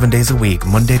open 7 days a week,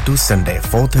 Monday to Sunday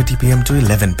 4:30 p.m. to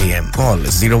 11 p.m. Call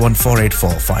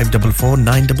 01484 544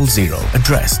 900.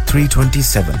 Address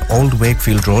 327 Old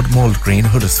Wakefield Road, Mould Green,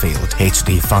 Huddersfield,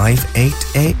 HD5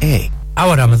 8AA.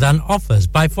 Our Ramadan offers: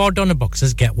 buy 4 doner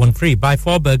boxes, get 1 free. Buy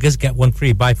 4 burgers, get 1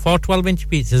 free. Buy 4 12-inch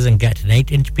pizzas and get an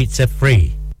 8-inch pizza free.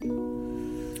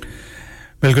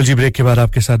 बिल्कुल जी, break के बाद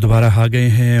आपके साथ दोबारा आ गए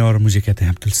हैं और मुझे कहते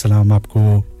हैं अब्दुल सलाम।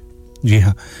 आपको जी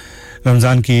हाँ,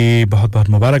 रमज़ान की बहुत-बहुत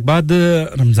मुबारकबाद।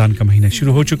 रमज़ान का महीना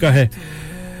शुरू हो चुका है।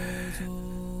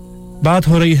 बात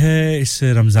हो रही है इस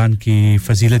रमज़ान की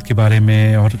फजीलत के बारे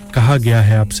में और कहा गया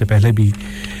है आपसे पहले भी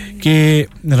कि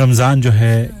रमज़ान जो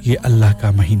है ये अल्लाह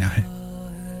का महीना है।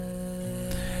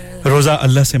 रोज़ा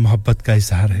अल्लाह से मोहब्बत का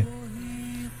इज़हार है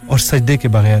और सजदे के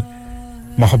बगैर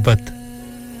मोहब्बत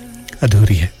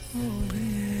अधूरी है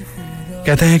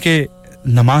कहते हैं कि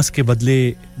नमाज के बदले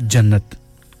जन्नत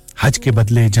हज के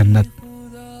बदले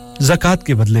जन्नत ज़कात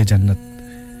के बदले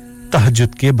जन्नत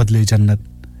तहज्जुद के बदले जन्नत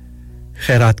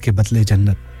खैरात के बदले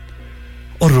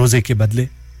जन्नत और रोजे के बदले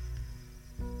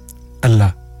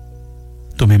अल्लाह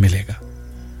तुम्हें मिलेगा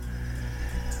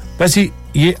वैसे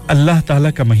ये अल्लाह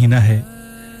ताला का महीना है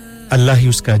अल्लाह ही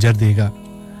उसका अजर देगा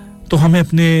तो हमें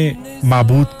अपने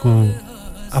माबूद को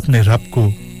अपने रब को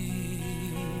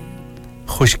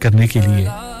खुश करने के लिए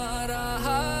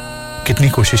कितनी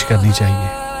कोशिश करनी चाहिए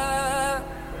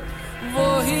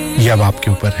ये अब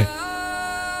आपके ऊपर है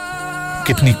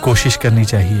कितनी कोशिश करनी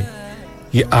चाहिए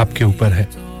ये आपके ऊपर है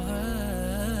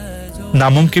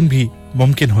नामुमकिन भी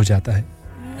मुमकिन हो जाता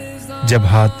है जब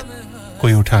हाथ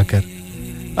कोई उठाकर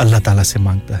अल्लाह ताला से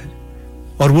मांगता है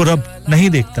और वो रब नहीं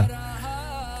देखता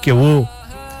कि वो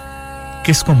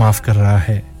किसको माफ कर रहा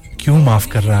है क्यों माफ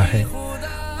कर रहा है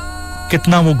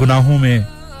कितना वो गुनाहों में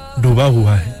डूबा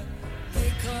हुआ है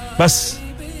बस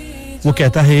वो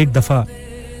कहता है एक दफा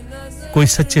कोई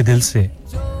सच्चे दिल से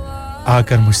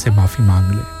आकर मुझसे माफी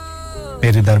मांग ले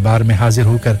मेरे दरबार में हाजिर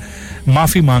होकर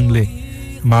माफी मांग ले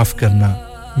माफ करना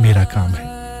मेरा काम है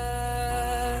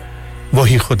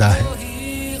वही खुदा है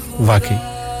वाकई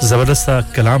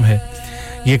जबरदस्त कलाम है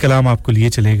ये कलाम आपको लिए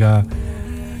चलेगा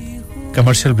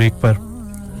कमर्शियल ब्रेक पर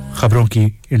खबरों की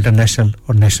इंटरनेशनल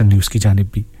और नेशनल न्यूज़ की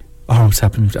जानिब भी और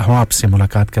हम आपसे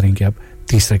मुलाकात करेंगे अब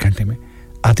तीसरे घंटे में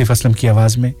आतिफ असलम की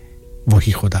आवाज में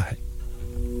वही खुदा है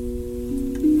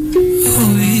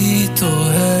हुई तो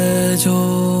है जो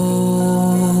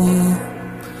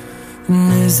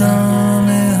निज़ाम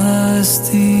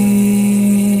हस्ती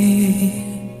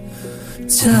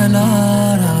चला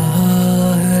रहा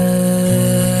है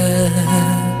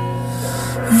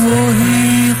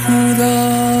वही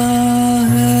खुदा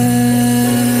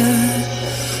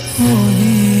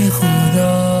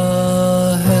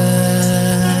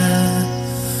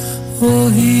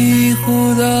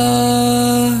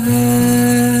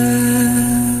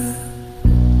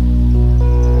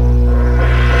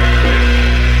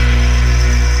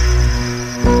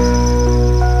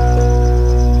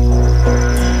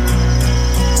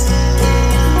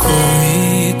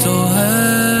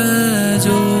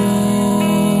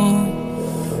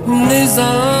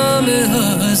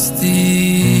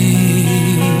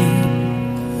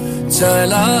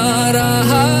चला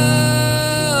रहा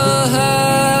है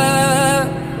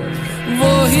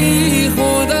वही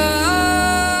खुदा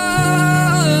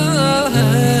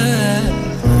है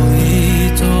वही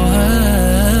तो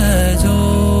है जो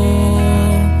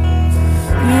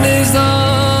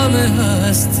निज़ाम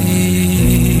हस्ती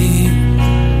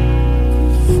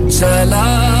चला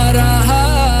रहा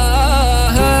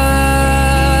है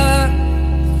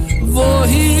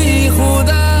वही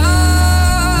खुदा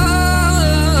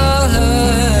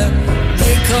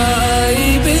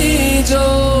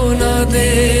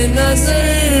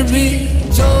नजर भी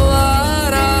जो आ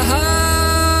रहा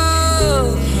है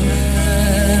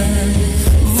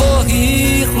वही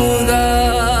खुदा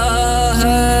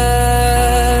है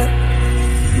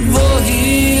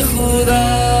वही खुदा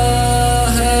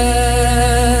है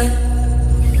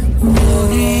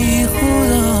वही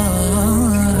खुदा है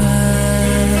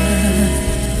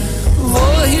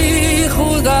वही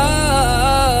खुदा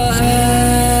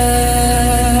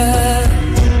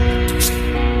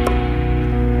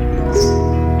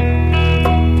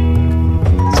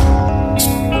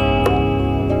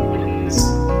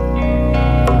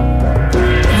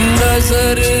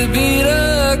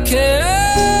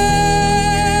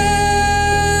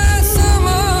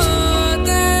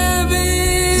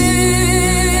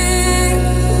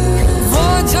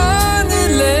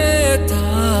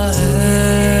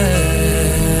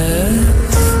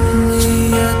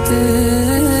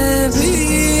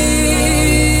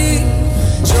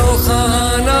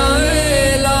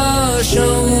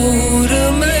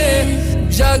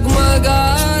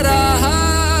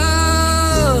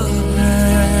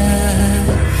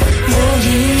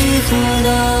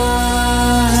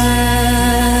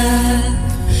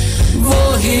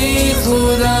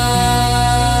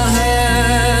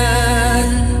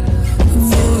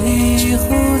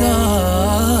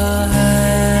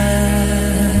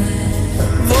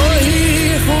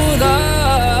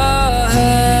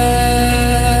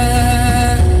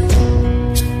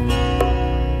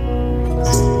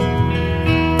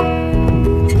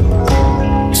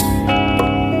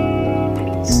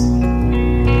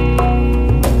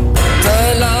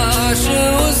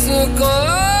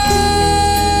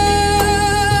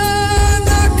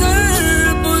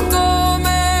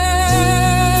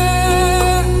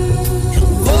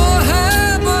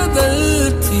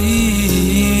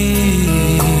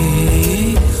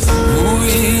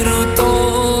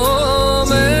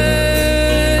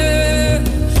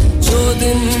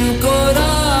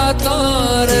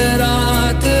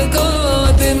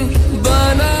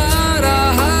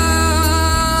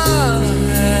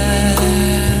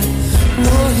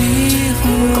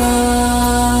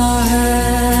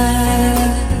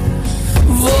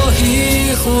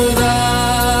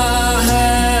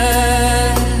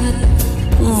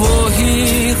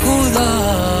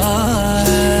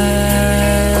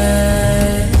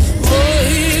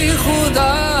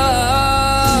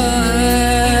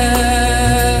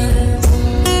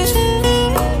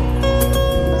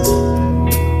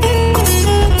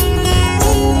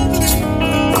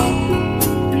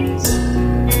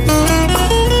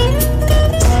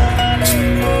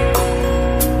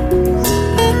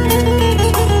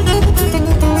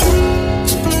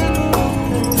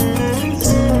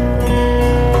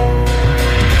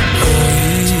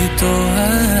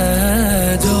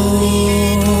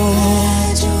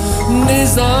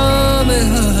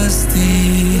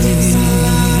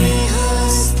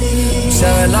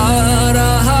चला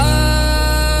रहा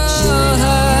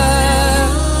है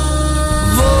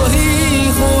वही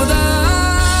खुदा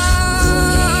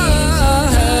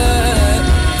है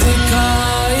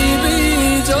दिखाई भी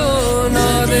जो ना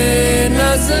दे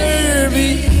नजर भी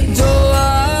जो आ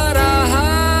रहा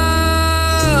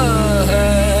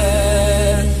है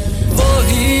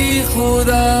वही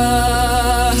खुदा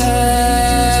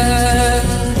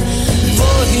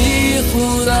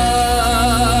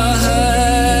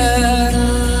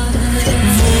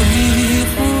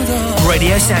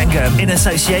Radio Sangam, in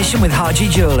association with Haji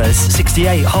Jewellers,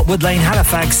 68 Hotwood Lane,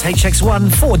 Halifax, HX1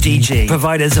 4DG.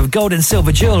 Providers of gold and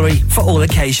silver jewellery for all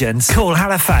occasions. Call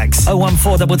Halifax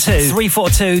 01422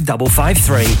 342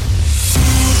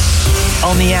 553.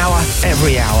 On the hour,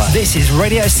 every hour. This is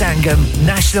Radio Sangam,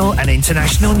 national and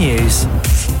international news.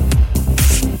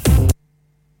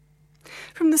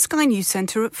 From the Sky News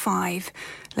Centre at 5.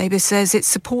 Labour says it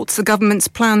supports the government's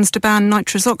plans to ban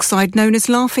nitrous oxide known as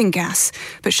laughing gas.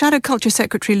 But Shadow Culture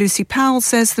Secretary Lucy Powell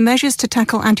says the measures to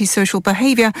tackle antisocial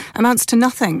behaviour amounts to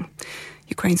nothing.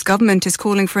 Ukraine's government is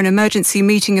calling for an emergency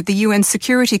meeting of the UN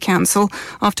Security Council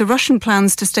after Russian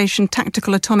plans to station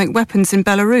tactical atomic weapons in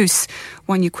Belarus.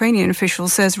 One Ukrainian official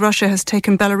says Russia has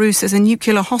taken Belarus as a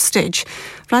nuclear hostage.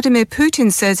 Vladimir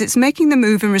Putin says it's making the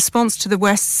move in response to the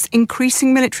West's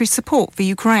increasing military support for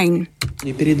Ukraine.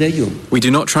 We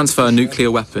do not transfer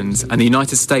nuclear weapons, and the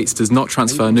United States does not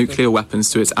transfer nuclear weapons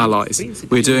to its allies.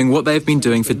 We're doing what they've been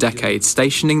doing for decades,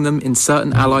 stationing them in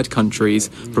certain allied countries,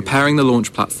 preparing the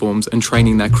launch platforms and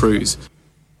training their crews.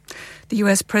 The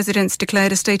US president's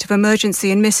declared a state of emergency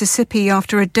in Mississippi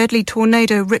after a deadly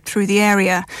tornado ripped through the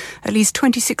area. At least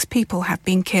 26 people have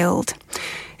been killed.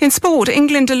 In sport,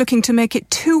 England are looking to make it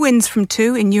 2 wins from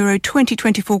 2 in Euro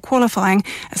 2024 qualifying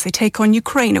as they take on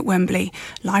Ukraine at Wembley.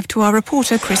 Live to our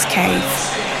reporter, Chris Cave.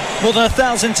 More than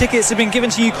 1,000 tickets have been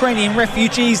given to Ukrainian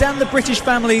refugees and the British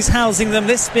families housing them,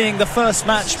 this being the first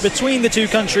match between the two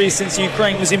countries since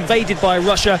Ukraine was invaded by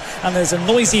Russia. And there's a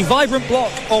noisy, vibrant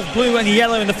block of blue and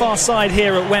yellow in the far side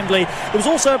here at Wembley. There was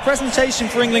also a presentation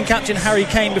for England captain Harry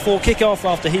Kane before kick-off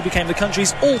after he became the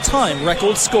country's all-time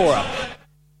record scorer.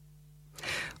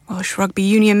 Welsh Rugby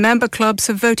Union member clubs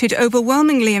have voted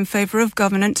overwhelmingly in favour of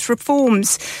governance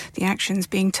reforms. The actions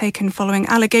being taken following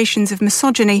allegations of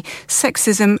misogyny,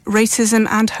 sexism, racism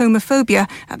and homophobia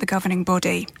at the governing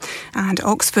body. And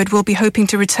Oxford will be hoping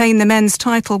to retain the men's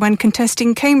title when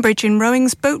contesting Cambridge in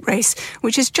rowing's boat race,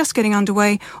 which is just getting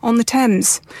underway on the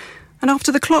Thames. And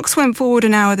after the clocks went forward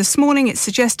an hour this morning, it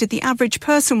suggested the average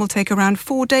person will take around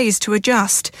 4 days to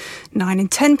adjust. 9 in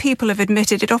 10 people have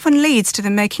admitted it often leads to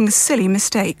them making silly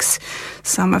mistakes.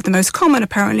 Some of the most common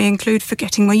apparently include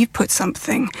forgetting where you've put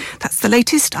something. That's the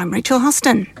latest. I'm Rachel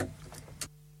Huston.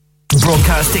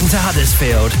 Broadcasting to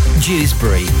Huddersfield,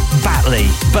 Dewsbury, Batley,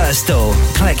 Birstall,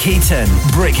 Cleckheaton,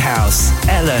 Brickhouse,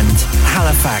 Elland,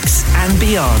 Halifax and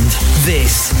beyond.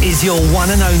 This is your one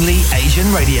and only Asian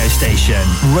radio station.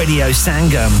 Radio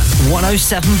Sangam,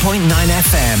 107.9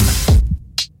 FM.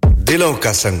 Dilon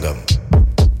ka Sangam.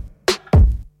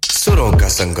 Suron ka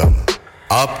Sangam.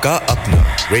 Aapka apna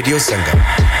Radio Sangam.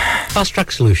 Fast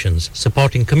Track Solutions,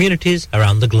 supporting communities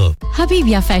around the globe.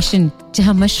 Habibia Fashion,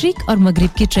 जहां मशरिक और मगरिब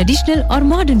के traditional और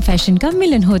modern fashion का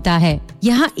मिलन होता है।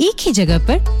 यहां एक ही जगह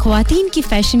पर ख्वातीन की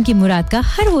फैशन की मुराद का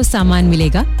हर वो सामान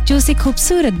मिलेगा जो उसे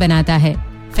खूबसूरत बनाता है।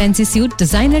 Fancy suit,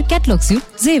 designer catalogue suit,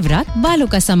 जेवरात, बालों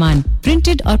का सामान,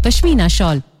 प्रिंटेड और पश्मीना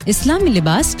शॉल, इस्लामी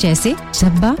लिबास जैसे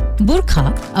झब्बा, बुर्खा,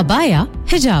 अबाया,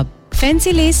 हिजाब,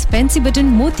 फैंसी लेस, फैंसी बटन,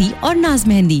 मोती और नाज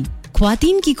मेहंदी।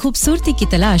 ख्वातीन की खूबसूरती की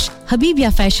तलाश हबीबिया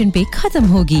फैशन पे खत्म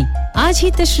होगी। आज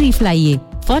ही तशरीफ लाइए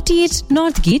 48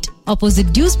 North Gate opposite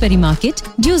Dewsbury Market,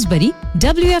 Dewsbury,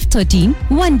 WF13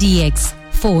 1DX।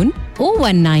 Phone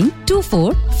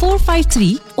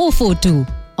 01924453042।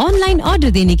 Online order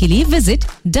देने के लिए विजिट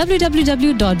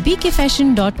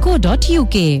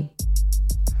www.bkfashion.co.uk।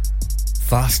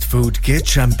 फास्ट फूड के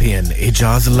चैंपियन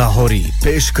इजाज लाहौरी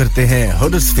पेश करते हैं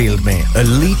हडर्सफील्ड में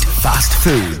एलीट फास्ट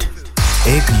फूड।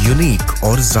 एक यूनिक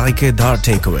और जायकेदार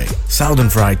takeaway, southern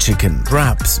fried chicken,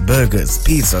 wraps, burgers,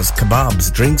 pizzas,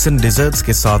 kebabs, drinks and desserts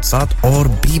के साथ-साथ और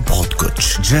भी बहुत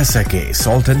कुछ, जैसा कि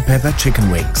salt and pepper chicken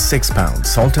wings 6 pounds,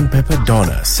 salt and pepper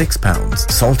doner 6 pounds,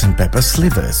 salt and pepper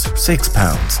slivers 6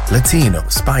 pounds, Latino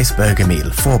spice burger meal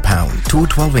 4 pound, 2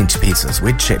 12-inch pizzas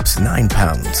with chips 9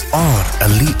 pounds और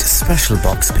elite special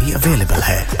box भी available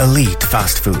है। Elite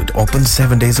fast food open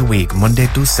 7 days a week, Monday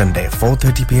to Sunday,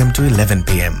 4:30 p.m. to 11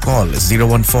 p.m. Call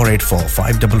 01484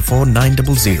 544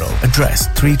 900. Address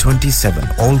 327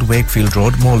 Old Wakefield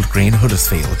Road, Mould Green,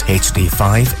 Huddersfield,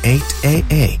 HD5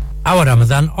 8AA. Our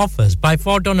Ramadan offers: buy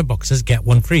 4 donut boxes, get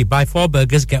one free. Buy 4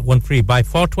 burgers, get one free. Buy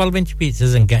 4 12-inch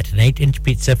pizzas and get an 8-inch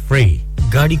pizza free.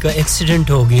 गाड़ी का accident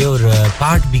हो गया और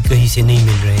part भी कहीं से नहीं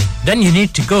मिल रहे हैं. Then you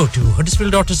need to go to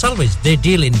Huddersfield Auto Salvage. They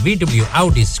deal in VW,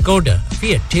 Audi, Skoda,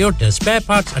 Fiat, Toyota, spare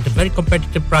parts at very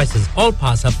competitive prices. All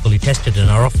parts are fully tested and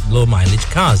are off low mileage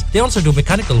cars. They also do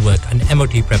mechanical work and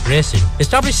MOT preparation.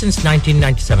 Established since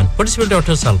 1997, Huddersfield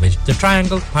Auto Salvage, The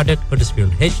Triangle, Paddock,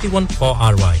 Huddersfield, HD1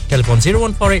 4RY. Telephone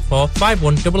 01484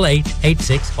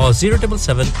 518886 or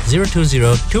 077 020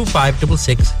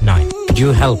 25669. Could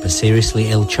you help a seriously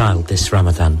ill child this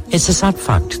Ramadan? It's a sad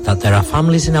fact that there are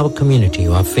families in our community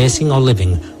who are facing or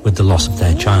living with the loss of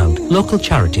their child. Local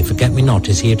charity Forget Me Not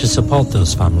is here to support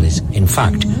those families. In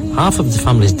fact, half of the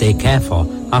families they care for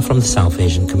are from the South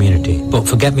Asian community. But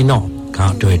Forget Me Not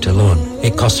can't do it alone.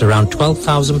 It costs around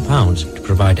 £12,000 to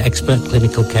provide expert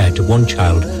clinical care to one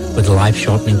child with a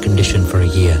life-shortening condition for a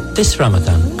year. This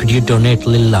Ramadan, could you donate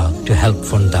Lillah to help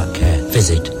fund that care?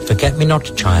 Visit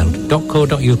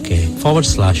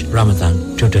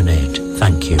forgetmenotchild.co.uk/Ramadan to donate.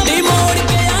 Thank you.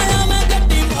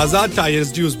 Azad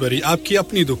tyres Dewsbury आपकी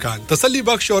अपनी दुकान तसल्ली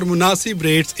बख्श और मुनासिब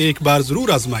rates एक बार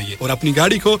जरूर आजमाइए और अपनी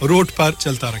गाड़ी को रोड पर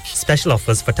चलता रखिए Special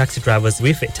offers for taxi drivers,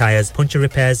 refit tires, puncture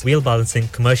repairs, wheel balancing,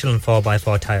 commercial and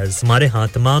 4x4 tires. हमारे यहाँ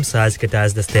तमाम साइज के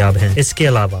टायर्स दस्तयाब हैं. इसके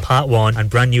अलावा Part 1 and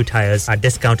brand new tires at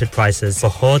discounted prices.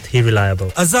 बहुत ही reliable.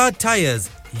 Azad Tires,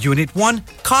 Unit 1,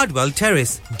 Cardwell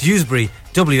Terrace, Dewsbury,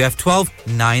 WF12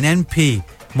 9NP.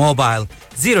 Mobile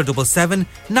 077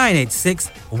 986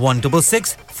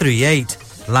 16638.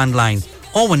 Landline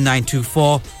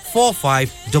 01924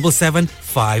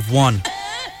 457751.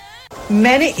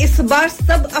 मैंने इस बार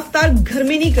सब अफ्तार घर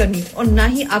में नहीं करनी और ना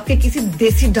ही आपके किसी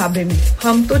देसी ढाबे में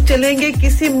हम तो चलेंगे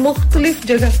किसी मुख्तलिफ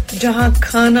जगह जहां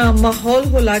खाना माहौल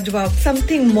हो लाजवाब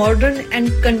समथिंग मॉडर्न एंड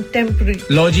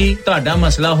कंटेम्परेरी लो जी ਤੁਹਾਡਾ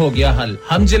मसला हो गया हल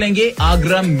हम चलेंगे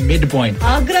आगरा मिड पॉइंट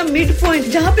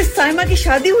जहां पे साइमा की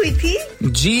शादी हुई थी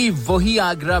जी वही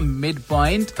Agra mid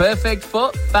point perfect for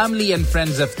family and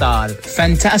friends iftar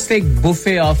fantastic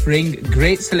buffet offering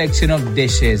great selection of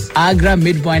dishes Agra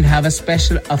mid point have a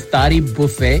special iftari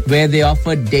buffet where they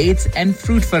offer dates and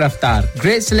fruit for iftar.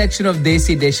 Great selection of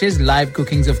desi dishes, live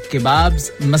cookings of kebabs,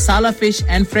 masala fish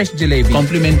and fresh jalebi.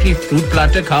 Complimentary fruit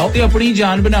platter khao te apni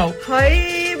jaan banao. हाय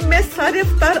मैं सारे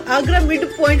इफ्तार Agra mid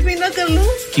point में ना कर लूं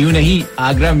क्यों नहीं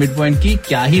Agra mid point की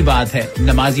क्या ही बात है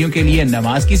नमाजियों के लिए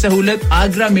नमाज की सहूलत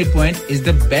Agra mid point is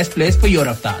the best place for your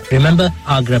iftar. Remember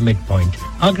Agra Midpoint,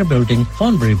 Agra Building,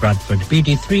 Thornbury, Bradford,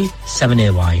 BD3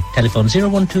 7AY. Telephone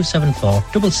 01274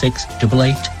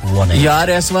 668818. यार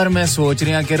इस बार मैं सोच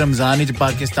रहा कि रमजान विच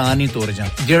पाकिस्तान ही तुर जा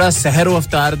जेड़ा सहर व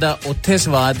इफ्तार दा उत्थे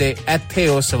स्वाद है ਇੱਥੇ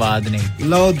ਉਹ स्वाद नहीं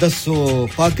लो दसो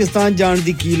पाकिस्तान जान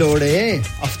दी की लोड़ है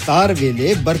इफ्तार वेले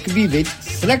बरकबी विच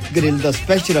सेलेक्ट ग्रिल दा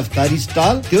स्पेशल इफ्तारी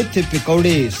स्टॉल ते उत्थे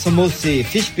पकौड़े समोसे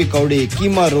फिश पकौड़े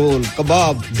कीमा रोल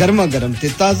कबाब गरमा गरम ते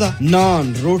ताजा नान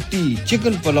रोटी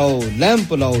चिकन पुलाव लैम्ब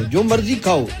पुलाव जो मर्जी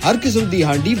खाओ हर किस्म दी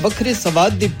हांडी बखरे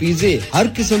स्वाद दे पिज़्ज़े हर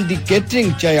किस्म दी केटरिंग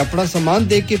चाहे अपना सामान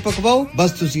दे के पकवाओ बस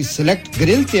तुसी सेलेक्ट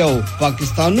ग्रिल ते आओ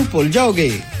पाकिस्तान नु भूल जाओगे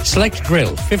Select Grill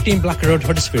 15 Black Road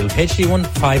Huddersfield HD1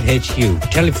 5HU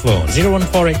Telephone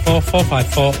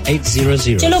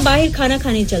 01484454800 चलो बाहर खाना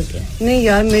खाने चलते हैं नहीं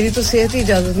यार मेरी तो सेहत ही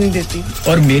इजाजत नहीं देती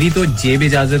और मेरी तो जेब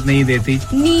इजाजत नहीं देती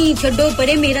नहीं छोड़ो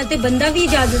परे मेरा ते बंदा भी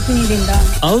इजाजत नहीं देता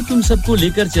आओ तुम सबको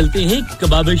लेकर चलते हैं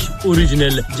कबाबिश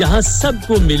ओरिजिनल जहां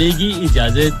सबको मिलेगी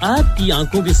इजाजत आपकी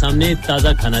आंखों के सामने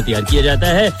ताजा खाना तैयार किया जाता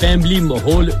है फैमिली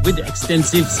माहौल with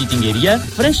extensive seating area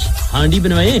fresh हांडी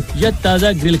बनवाएं या ताजा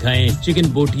ग्रिल खाएं चिकन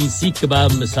बोटी सीख कबाब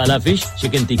मसाला fish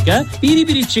chicken tikka Piri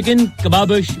Piri chicken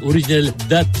Kababish original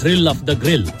the thrill of the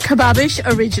grill Kababish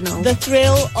Original The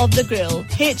Thrill of the Grill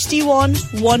HD1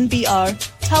 1BR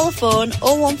Telephone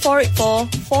 01484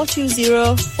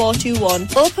 420 421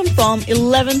 Open from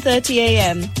 11:30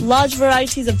 a.m. Large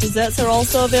varieties of desserts are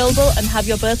also available and have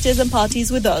your birthdays and parties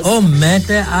with us Oh मैं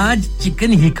तो आज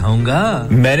chicken ही खाऊंगा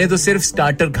मैंने तो सिर्फ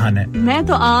starter खाना है मैं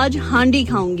तो आज हांडी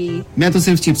खाऊंगी मैं तो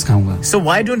सिर्फ चिप्स खाऊंगा So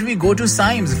why don't we go to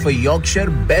Symes for Yorkshire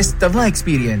best tawa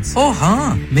experience Oh हाँ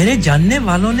मेरे जानने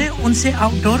वालों ने उनसे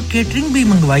आउटडोर केटरिंग भी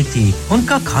मंगवाई थी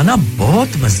उनका खाना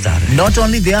बहुत मजेदार है Not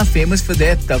only they are famous for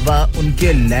their tawa उनके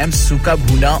लैम्प सूखा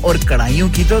भुना और कढ़ाइयों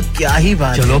की तो क्या ही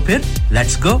बात चलो फिर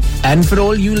let's go And for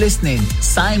all you listening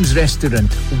Symes Restaurant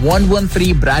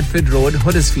 113 Bradford Road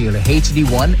Huddersfield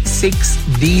HD1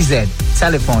 6DZ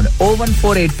Telephone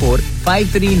 01484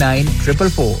 539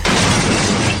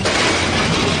 444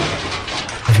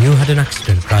 Have you had an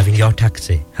accident driving your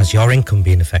taxi? Has your income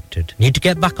been affected? Need to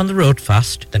get back on the road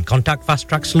fast? Then contact Fast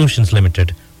Track Solutions Limited.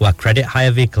 who are credit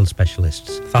hire vehicle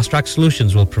specialists. Fast Track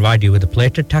Solutions will provide you with a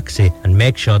plated taxi and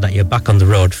make sure that you're back on the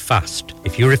road fast.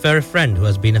 If you refer a friend who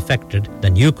has been affected,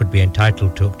 then you could be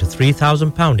entitled to up to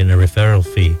 £3,000 in a referral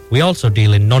fee. We also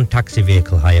deal in non-taxi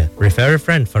vehicle hire. Refer a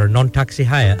friend for a non-taxi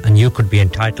hire and you could be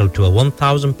entitled to a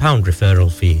 £1,000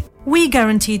 referral fee. We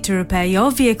guarantee to repair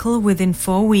your vehicle within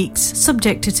 4 weeks,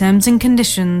 subject to terms and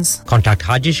conditions. Contact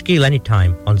Haji Shkil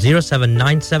anytime on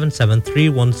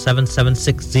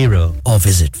 07977317760 or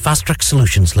visit Fast Track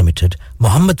Solutions Limited,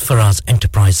 Mohammed Faraz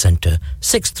Enterprise Centre,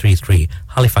 633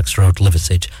 Halifax Road,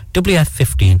 Liversedge,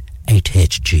 WF15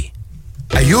 8HG.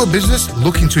 Are you a business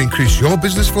looking to increase your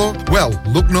business flow? Well,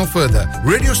 look no further.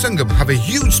 Radio Sangam have a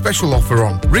huge special offer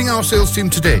on. Ring our sales team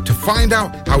today to find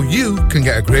out how you can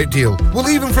get a great deal. We'll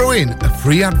even throw in a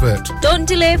free advert. Don't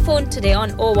delay, phone today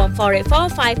on 01484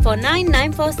 549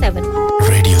 947.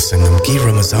 Radio Sangam की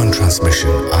Ramzan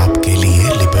transmission आपके लिए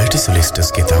liberty solicitors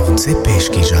के ताउन से पेश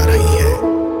की जा रही है.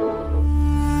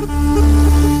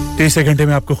 30 घंटे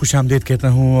में आपको खुशामदीद कहता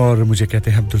हूं और मुझे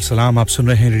कहते हैं अब्दुल सलाम. आप सुन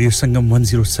रहे हैं रेडियो संगम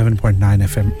 107.9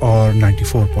 एफएम और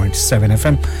 94.7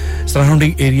 एफएम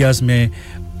सराउंडिंग एरियाज में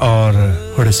और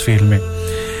हडर्सफील्ड में.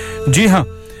 जी हां,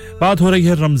 बात हो रही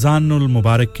है रमजानुल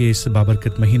मुबारक के इस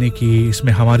बाबरकत महीने की.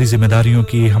 इसमें हमारी जिम्मेदारियों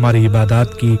की, हमारी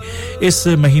इबादत की, इस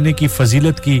महीने की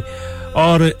फजीलत की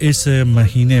और इस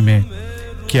महीने में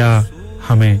क्या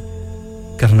हमें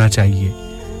करना चाहिए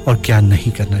और क्या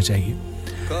नहीं करना चाहिए.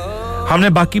 हमने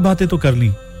बाकी बातें तो कर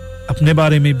ली, अपने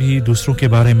बारे में भी, दूसरों के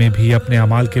बारे में भी, अपने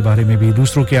अमाल के बारे में भी,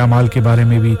 दूसरों के अमाल के बारे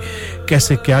में भी,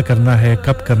 कैसे क्या करना है,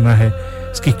 कब करना है,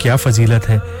 इसकी क्या फजीलत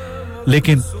है.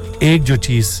 लेकिन एक जो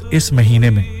चीज़ इस महीने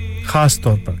में ख़ास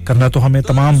तौर पर करना तो हमें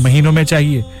तमाम महीनों में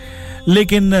चाहिए,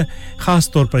 लेकिन ख़ास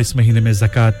तौर पर इस महीने में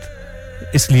ज़कात,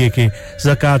 इसलिए कि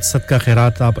ज़कात, सदका,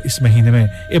 खैरात आप इस महीने में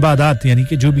इबादत यानी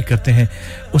कि जो भी करते हैं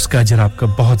उसका अजर आपको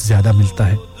बहुत ज़्यादा मिलता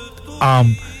है.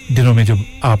 आम दिनों में जब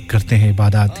आप करते हैं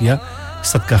इबादत या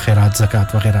सदका खैरात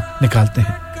ज़कात वगैरह निकालते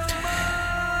हैं,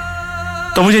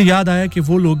 तो मुझे याद आया कि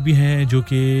वो लोग भी हैं जो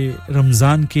कि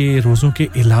रमज़ान के रोज़ों के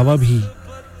अलावा भी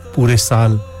पूरे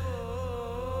साल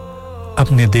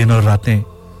अपने दिन और रातें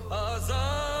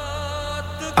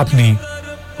अपनी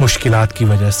मुश्किलात की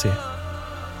वजह से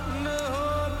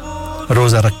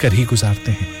रोज़ा रखकर ही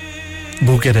गुजारते हैं,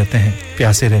 भूखे रहते हैं,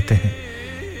 प्यासे रहते हैं.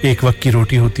 एक वक्त की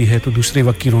रोटी होती है तो दूसरे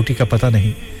वक्त की रोटी का पता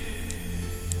नहीं.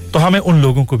 तो हमें उन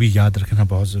लोगों को भी याद रखना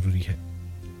बहुत ज़रूरी है.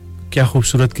 क्या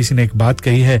खूबसूरत किसी ने एक बात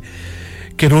कही है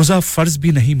कि रोज़ा फ़र्ज़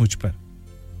भी नहीं मुझ पर,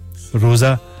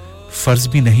 रोज़ा फ़र्ज़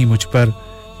भी नहीं मुझ पर,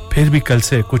 फिर भी कल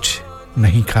से कुछ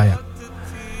नहीं खाया.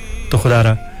 तो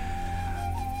खुदारा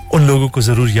उन लोगों को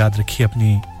ज़रूर याद रखिए,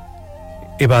 अपनी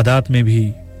इबादत में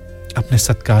भी, अपने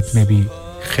सदकात में भी,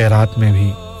 खैरात में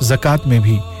भी, ज़कात में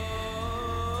भी.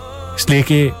 इसलिए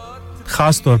कि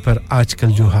ख़ास तौर पर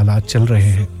आजकल जो हालात चल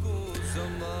रहे हैं,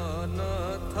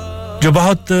 जो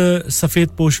बहुत सफ़ेद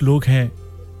पोश लोग हैं,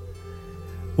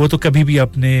 वो तो कभी भी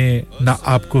अपने ना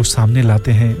आपको सामने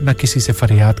लाते हैं, ना किसी से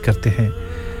फरियाद करते हैं,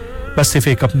 बस सिर्फ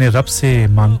एक अपने रब से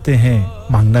मांगते हैं.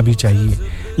 मांगना भी चाहिए,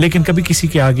 लेकिन कभी किसी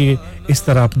के आगे इस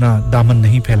तरह अपना दामन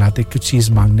नहीं फैलाते कुछ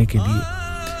चीज़ मांगने के लिए,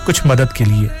 कुछ मदद के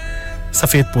लिए.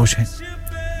 सफ़ेद पोश हैं,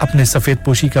 अपने सफ़ेद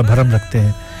पोशी का भरम रखते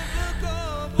हैं.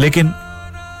 लेकिन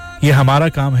ये हमारा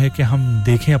काम है कि हम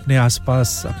देखें अपने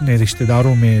आसपास, अपने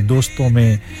रिश्तेदारों में, दोस्तों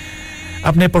में,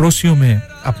 अपने पड़ोसियों में,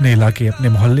 अपने इलाके, अपने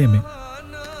मोहल्ले में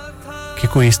कि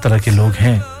कोई इस तरह के लोग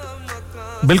हैं.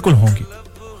 बिल्कुल होंगे,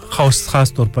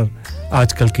 खास तौर पर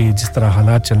आजकल के जिस तरह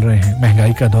हालात चल रहे हैं,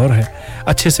 महंगाई का दौर है.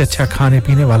 अच्छे से अच्छा खाने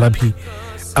पीने वाला भी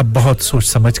अब बहुत सोच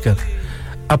समझकर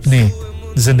अपने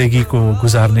ज़िंदगी को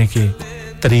गुजारने के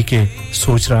तरीके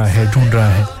सोच रहा है, ढूंढ रहा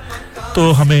है.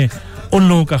 तो हमें उन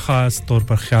लोगों का खास तौर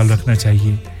पर ख्याल रखना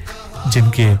चाहिए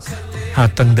जिनके हाथ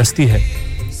तंगदस्ती है,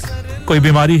 कोई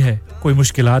बीमारी है, कोई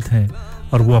मुश्किलात हैं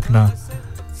और वो अपना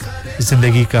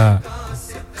ज़िंदगी का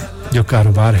जो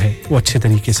कारोबार है वो अच्छे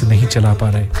तरीके से नहीं चला पा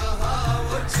रहे.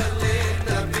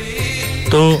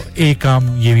 तो एक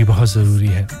काम ये भी बहुत ज़रूरी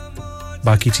है,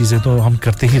 बाकी चीज़ें तो हम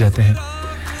करते ही रहते हैं.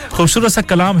 खूबसूरत सा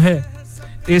कलाम है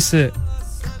इस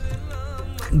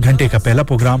घंटे का पहला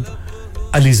प्रोग्राम,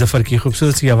 अली ज़फ़र की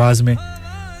खूबसूरत सी आवाज़ में.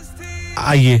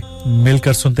 आइए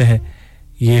मिलकर सुनते हैं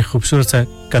ये खूबसूरत सा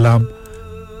कलाम,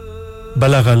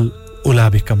 बलगल उला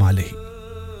बिकमालिही.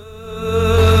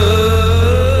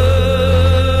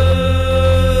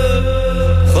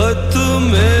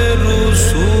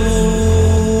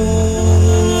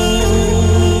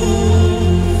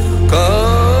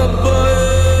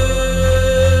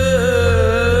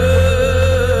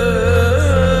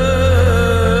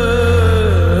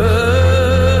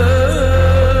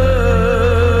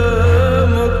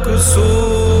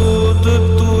 मकसूद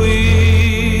तू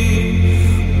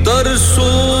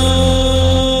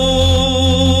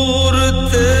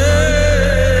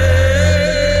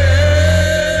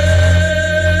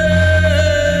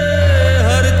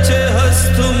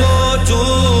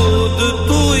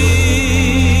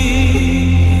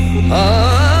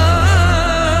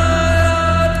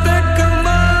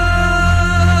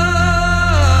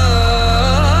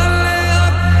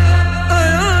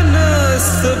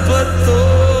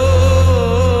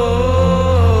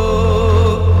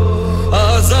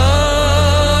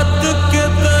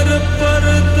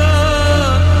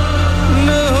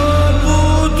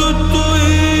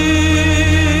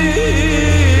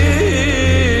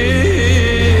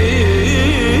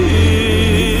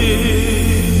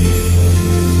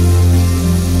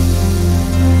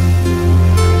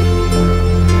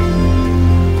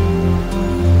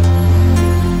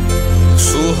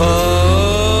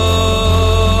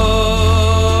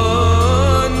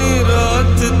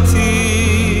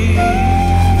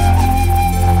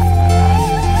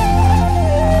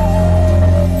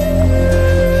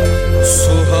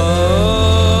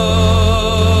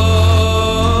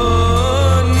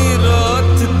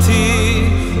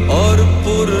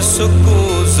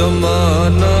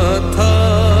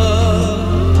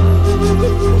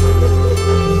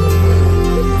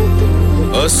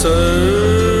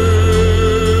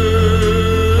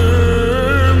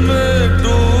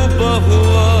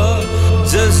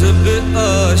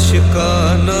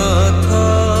आशिकाना था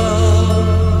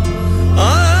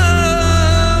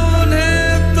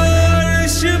उन्हें तो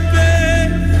अर्श पे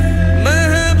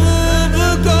महबूब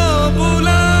को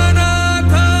बुलाना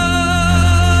था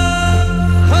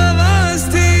हवस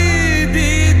थी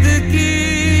दीद की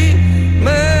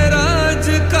मेराज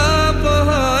का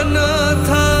बहाना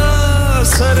था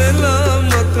सरला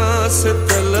मका से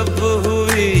तलब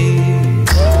हुई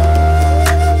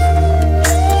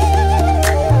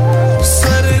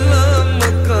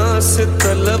से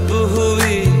तलब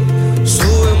हुई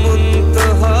सुए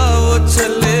मुंतहा वो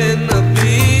चले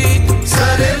नबी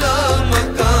सरला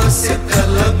मका से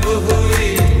तलब हुई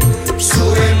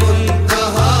सुए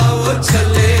मुंतहा वो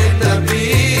चले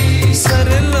नबी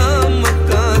सरला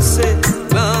मका से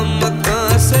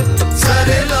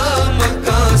सरला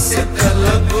मका से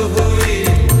तलब हुई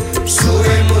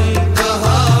सुए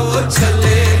मुंतहा वो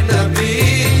चले नबी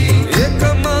ये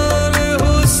कमाल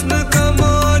हुस्न का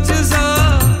मौजज़ा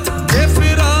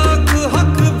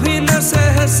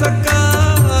सह सका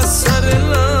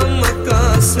सरला मका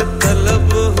से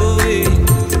तलब हुई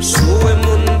सुए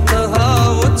मुंतहा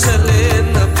वो चले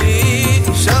नबी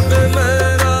शब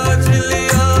मेराज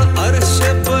लिया अर्श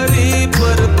परी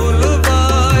पर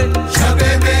बुलवाए शब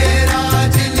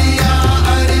मेराज लिया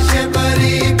अर्श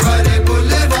परी पर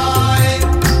बुलवाए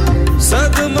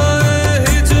सदमा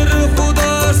हिजर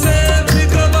खुदा से भी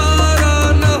गवारा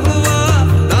न हुआ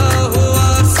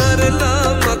सरला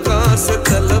मका से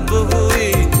तलब हुई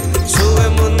सुए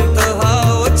मुंतहा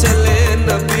वो चले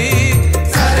नबी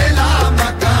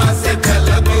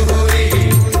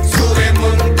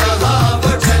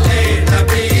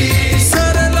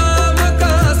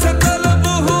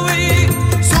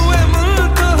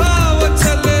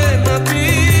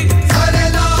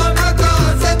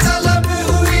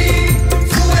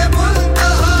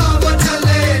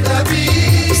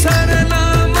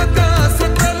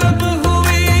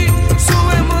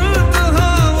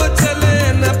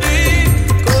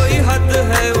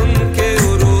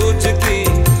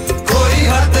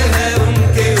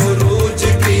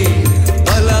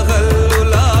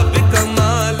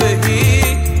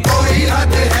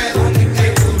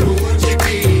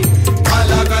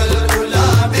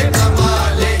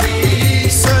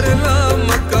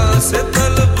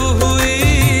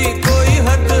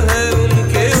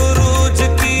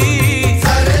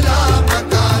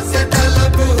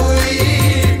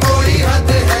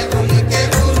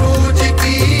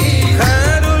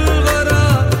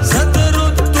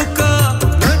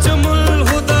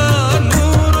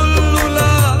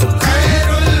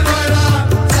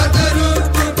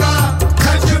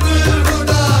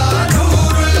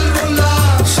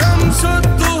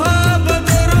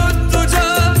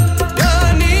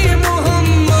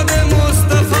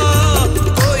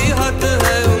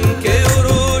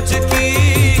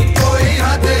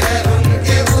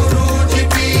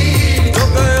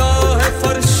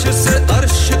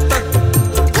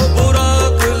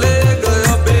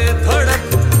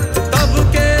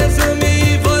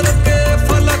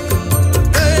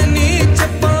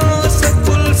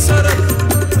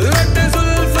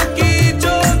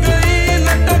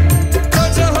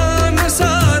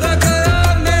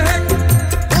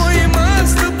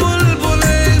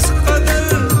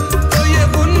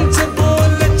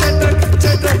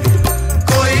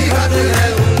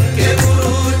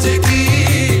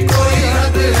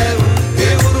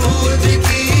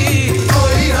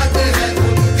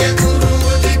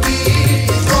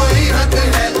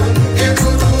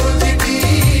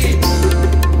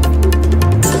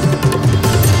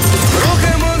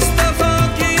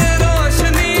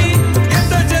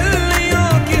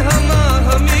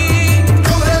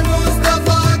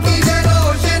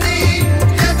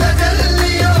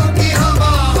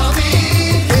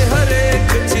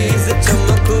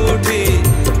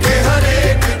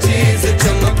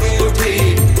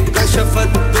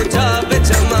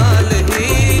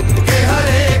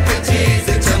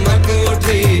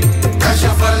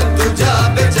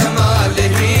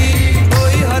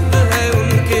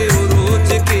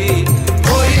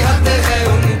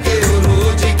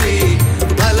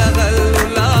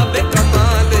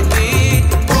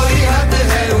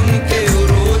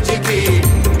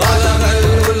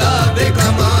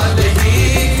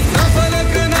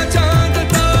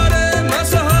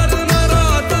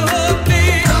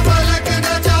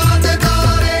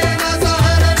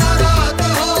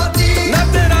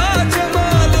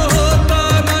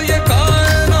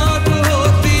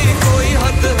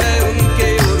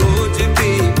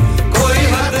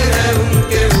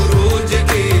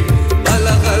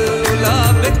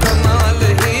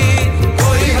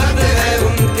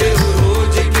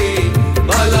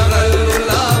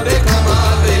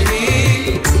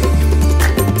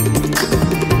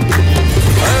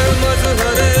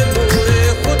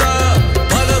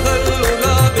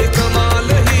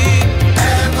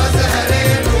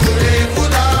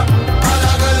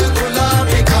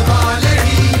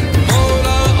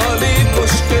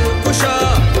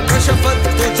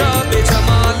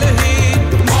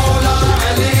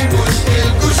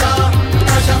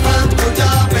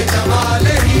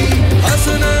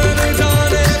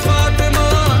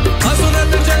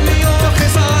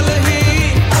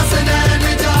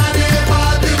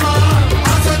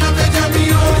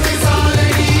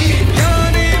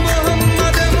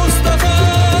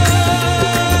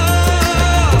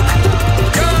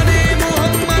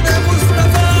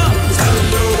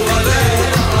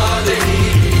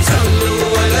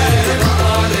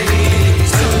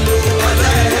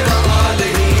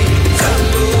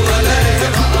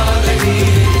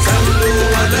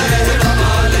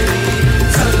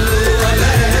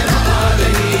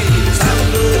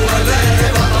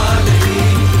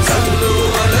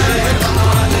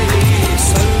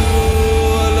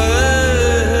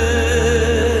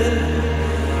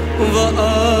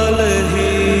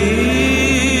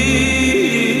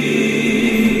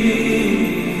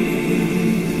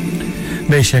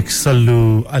बेशक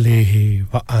सल्लू अलैहि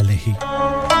व आलिही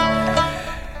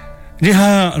जी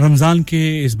हाँ रमजान के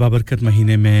इस बाबरकत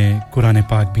महीने में कुरान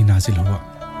पाक भी नाजिल हुआ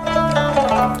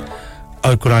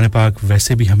और कुरान पाक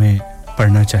वैसे भी हमें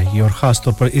पढ़ना चाहिए और खास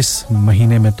तौर पर इस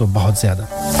महीने में तो बहुत ज्यादा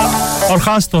और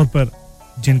खास तौर पर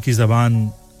जिनकी ज़बान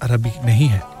अरबी नहीं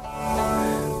है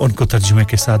उनको तर्जुमे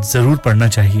के साथ जरूर पढ़ना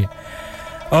चाहिए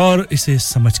और इसे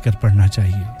समझकर पढ़ना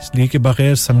चाहिए इसलिए कि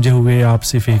बगैर समझे हुए आप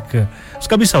सिर्फ एक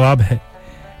उसका भी सवाब है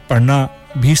पढ़ना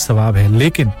भी सवाब है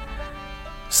लेकिन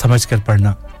समझकर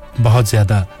पढ़ना बहुत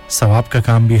ज्यादा सवाब का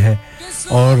काम भी है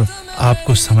और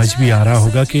आपको समझ भी आ रहा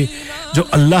होगा कि जो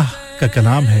अल्लाह का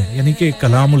कलाम है यानी कि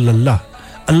कलामुल्लाह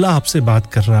अल्लाह आपसे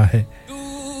बात कर रहा है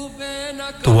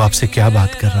तो वो आपसे क्या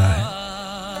बात कर रहा है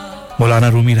मौलाना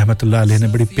रूमी रहमतुल्लाह अलैह ने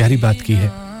बड़ी प्यारी बात की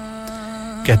है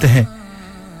कहते हैं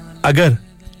अगर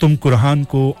तुम कुरान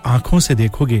को आंखों से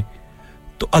देखोगे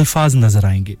तो अल्फाज नजर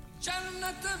आएंगे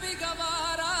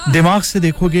दिमाग से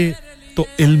देखोगे तो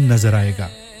इल्म नजर आएगा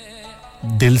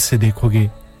दिल से देखोगे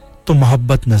तो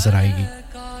मोहब्बत नजर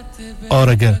आएगी और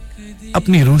अगर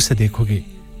अपनी रूह से देखोगे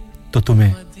तो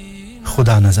तुम्हें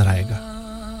खुदा नजर आएगा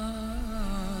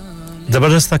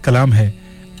जबरदस्त कलाम है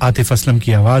आतिफ असलम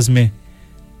की आवाज में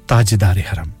ताजदार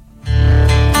हरम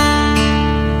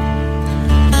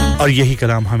और यही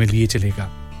कलाम हमें लिए चलेगा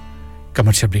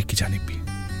कमर्शियल ब्रेक की जानिब भी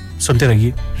सुनते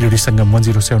रहिए रेडियो संगम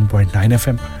 107.9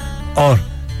 एफएम और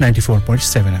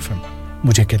 94.7 एफएम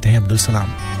मुझे कहते हैं अब्दुल सलाम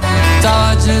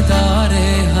ताजदारे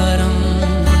हरम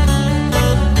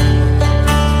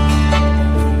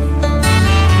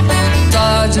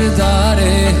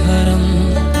ताजदारे हरम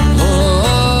हो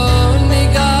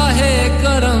निगाहे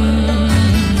करम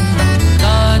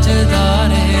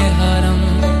ताजदारे हरम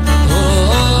हो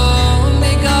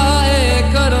निगाहे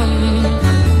करम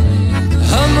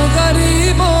हम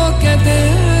गरीबों के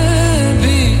दिल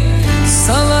भी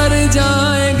संवर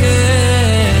जाएंगे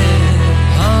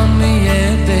हम ये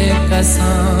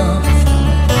बेकसां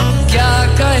क्या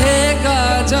कहेगा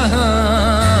जहां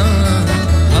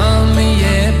हम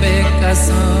ये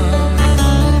बेकसां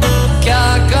क्या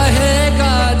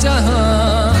कहेगा जहां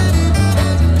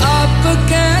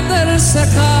आपके दर से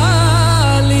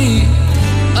खाली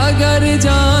अगर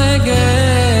जाएंगे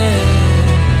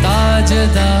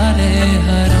ताजदारे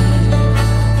हरम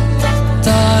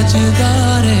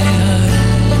ताजदारे हरम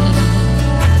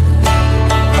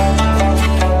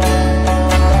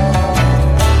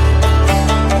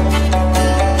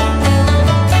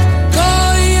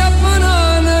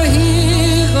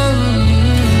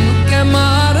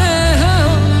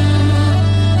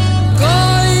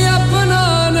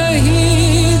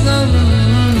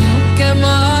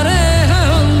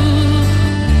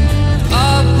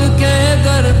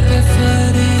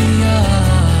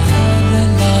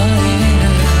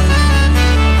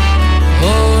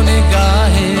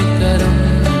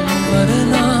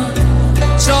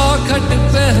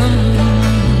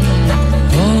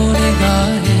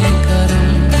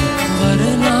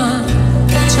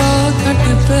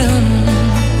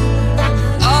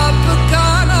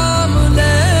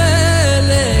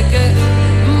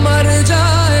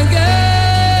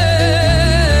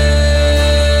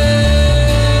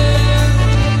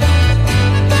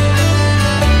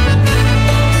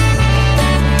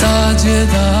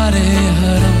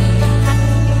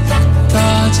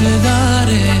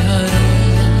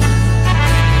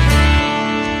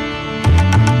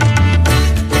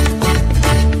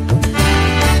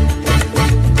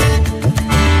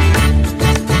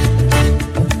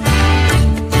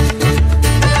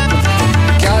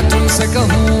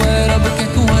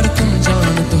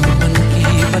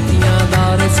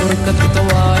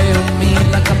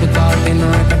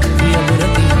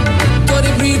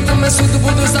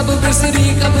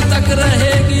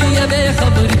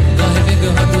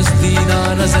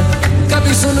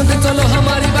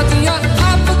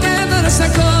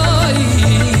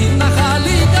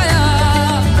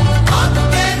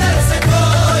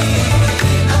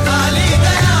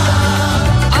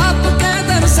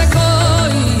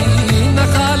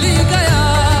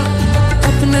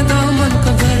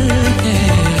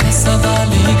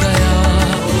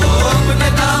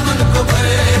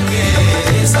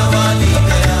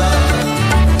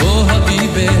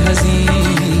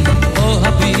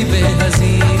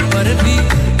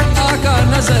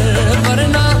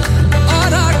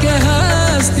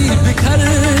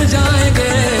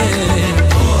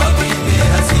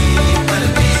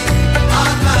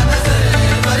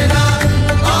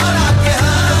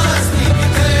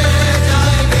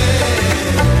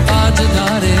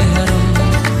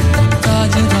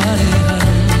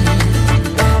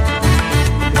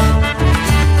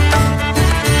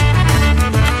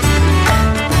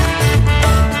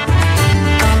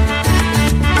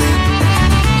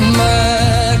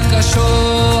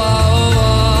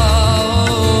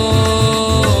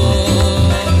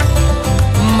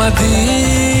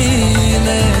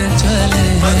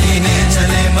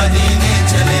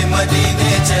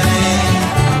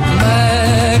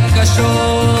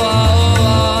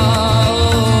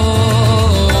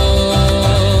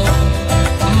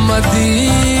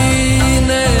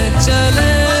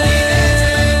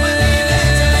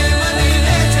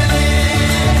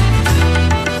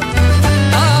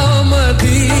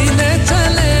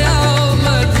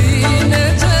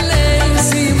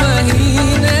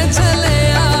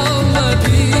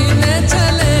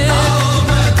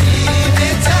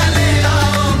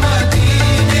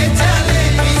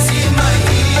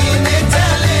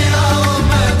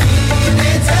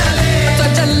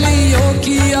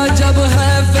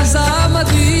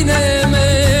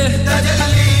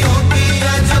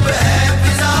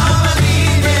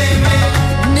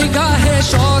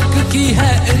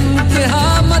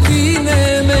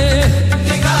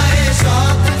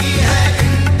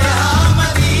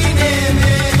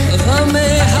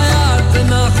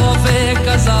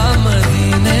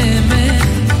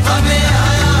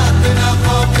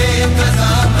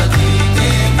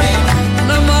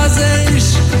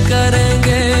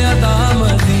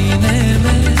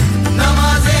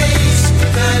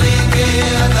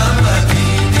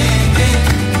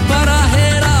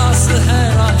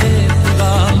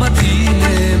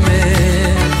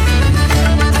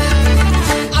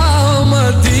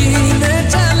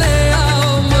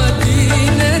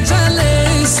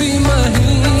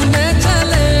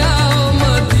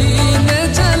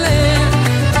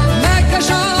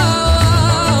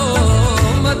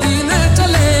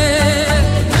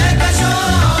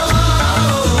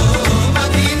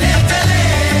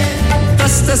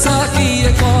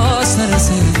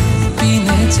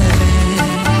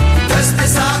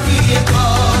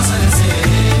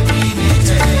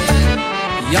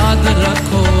याद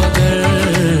रखो अगर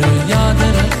याद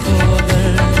रखो अगर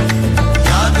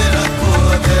याद रखो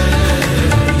अगर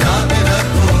याद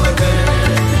रखो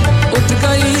अगर उठ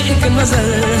गई एक नजर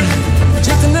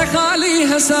जितने खाली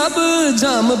है सब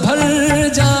जाम भर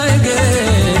जाएंगे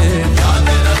याद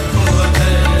रखो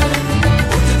अगर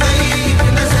उठ गई एक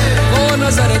नजर वो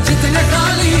नजर जितने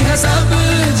खाली है सब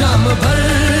जाम भर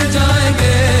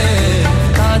जाएंगे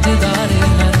ताजदार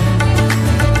हरम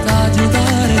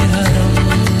ताजदार हरम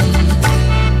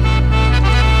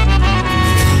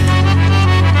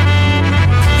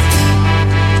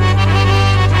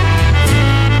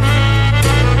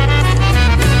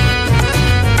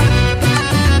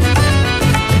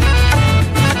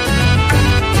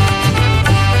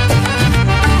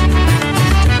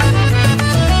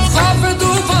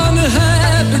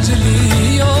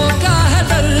बिजलियों का है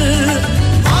डर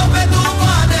आबे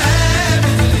तूफान है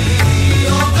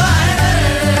बिजलियों का है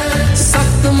डर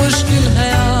सख्त मुश्किल है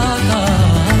आका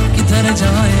किधर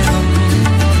जाए हम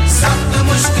सख्त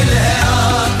मुश्किल है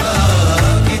आका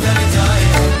किधर जाए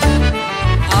हम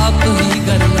आप ही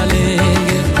कर न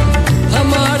लेंगे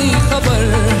हमारी खबर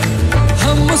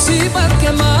हम मुसीबत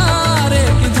के मारे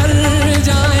किधर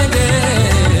जाएंगे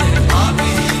आप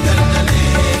ही कर न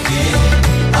लेंगे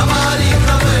हमारी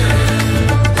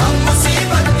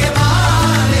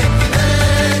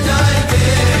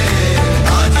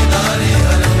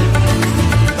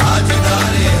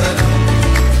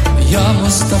या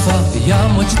मुस्तफा या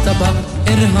मुज्तबा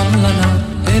इरहम लना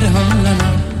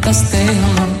दस्ते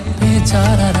हम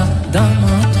बेचारा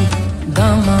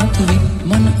दामातु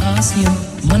मन आसियम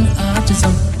मन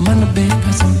आजम मन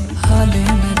बेकसम हाले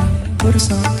मेरा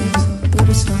पुरसात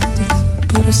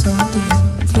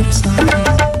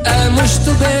ऐ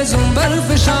मुश्तबे जुंबर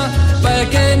फिशा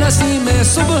पैके नसीमे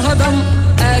सुबह दम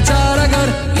ऐ चार अगर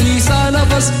ईसा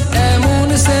नफस ऐ मून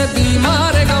से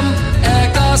बीमार गम ऐ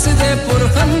कासिदे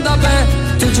पुरखंदा पे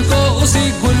तुझको उसी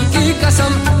गुल की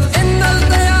कसम इन्नल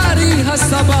तैयारी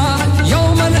हसबा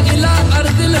यौमन इला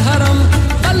अर्दिल हरम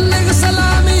बल्लिग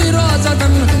सलामी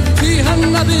रोज़तन फीहन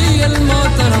नबील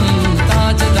मोहतरम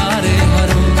ताजदारे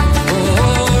हरम ओ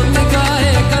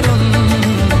निगाहे करम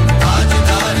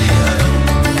ताजदारे हरम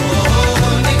ओ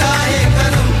निगाहे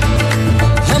करम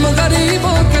हम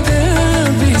गरीबों के दिल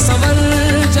भी संवर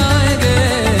जाएंगे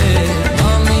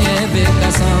हम ये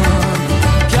बेकसां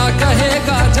क्या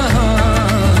कहेगा जहां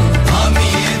हम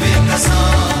ये बेकसां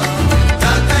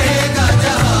क्या कहेगा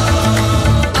जहां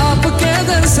आपके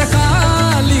दर से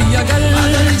खाली अगर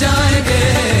जाएंगे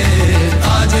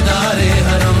ताजदारे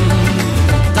हरम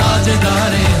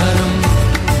ताजदारे हरम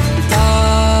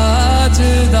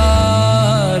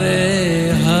ताजदारे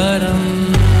हरम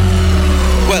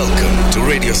Welcome to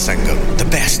Radio Sangam, the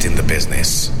best in the business.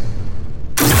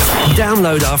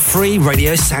 Download our free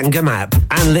Radio Sangam app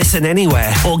and listen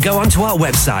anywhere or go onto our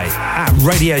website at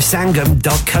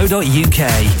radiosangam.co.uk.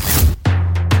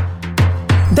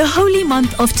 The holy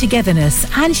month of togetherness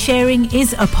and sharing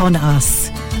is upon us.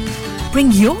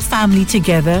 Bring your family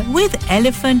together with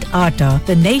Elephant Atta,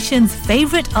 the nation's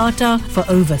favorite atta for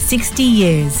over 60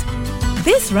 years.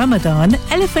 This Ramadan,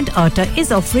 Elephant Atta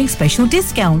is offering special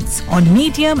discounts on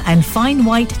medium and fine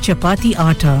white chapati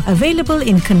atta, available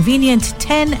in convenient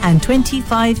 10 and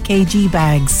 25 kg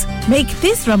bags. Make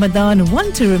this Ramadan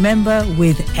one to remember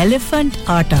with Elephant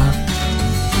Atta.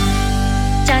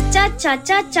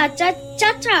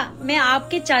 चाचा मैं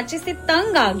आपके चाचे से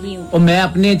तंग आ गई हूँ और मैं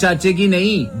अपने चाचे की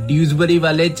नहीं ड्यूसबरी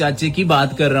वाले चाचे की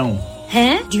बात कर रहा हूँ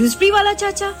हैं ड्यूसबरी वाला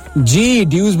चाचा जी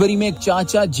ड्यूसबरी में एक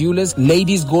चाचा ज्वेलर्स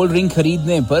लेडीज गोल्ड रिंग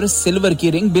खरीदने पर सिल्वर की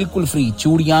रिंग बिल्कुल फ्री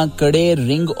चूड़ियां कड़े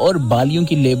रिंग और बालियों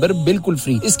की लेबर बिल्कुल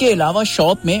फ्री इसके अलावा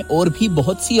शॉप में और भी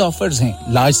बहुत सी ऑफर्स हैं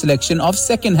large selection of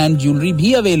second hand jewellery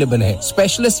भी अवेलेबल है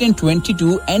specialist in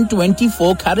 22 and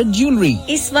 24 carat jewellery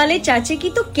इस वाले चाचे की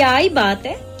तो क्या ही बात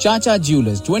है Chacha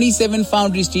Jewelers, 27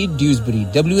 Foundry Street, Dewsbury,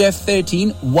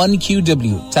 WF13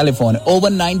 1QW. Telephone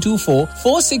 01924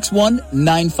 461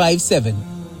 957.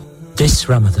 This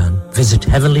Ramadan, visit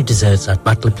Heavenly Desserts at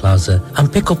Battle Plaza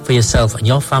and pick up for yourself and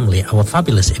your family our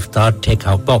fabulous iftar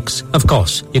takeout box. Of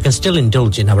course, you can still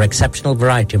indulge in our exceptional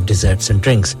variety of desserts and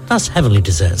drinks. That's Heavenly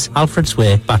Desserts, Alfred's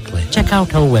Way, Batley. Check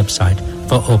out our website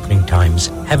for opening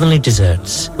times. Heavenly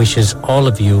Desserts wishes all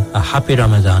of you a happy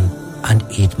Ramadan and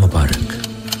Eid Mubarak.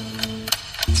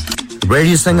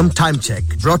 Radio Sangam Time Check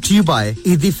brought to you by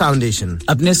Eidi Foundation.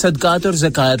 अपने सदकात और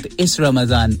ज़कात इस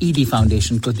रमज़ान ईदी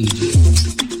foundation को दीजिए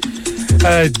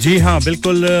जी हां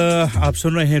बिल्कुल आप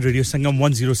सुन रहे हैं रेडियो संगम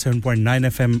 107.9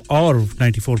 एफएम और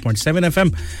 94.7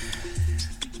 एफएम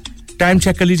टाइम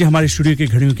चेक कर लीजिए हमारे स्टूडियो की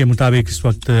घड़ियों के मुताबिक इस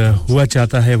वक्त हुआ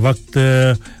चाहता है वक्त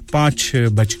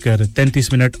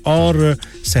 5:33 और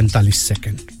 47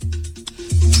 सेकंड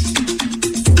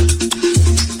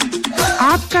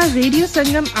आपका रेडियो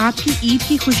संगम आपकी ईद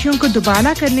की खुशियों को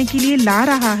दुबारा करने के लिए ला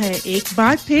रहा है एक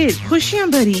बार फिर खुशियां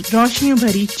भरी रोशनियों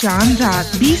भरी चांद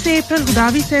रात 20 अप्रैल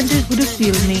गुदावी सेंटर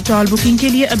हुडर्सफील्ड में टॉल बुकिंग के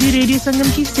लिए अभी रेडियो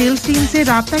संगम की सेल्स टीम से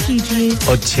राब्ता कीजिए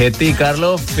और छेती कर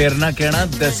लो फिर ना कहना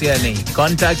दसिया नहीं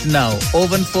कांटेक्ट नाउ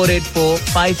 01484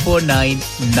 549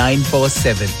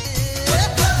 947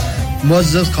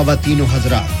 मुअज़्ज़ज़ ख़वातीन व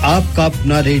हज़रात आपका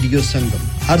अपना रेडियो संगम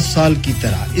हर साल की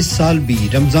तरह इस साल भी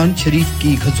रमजान शरीफ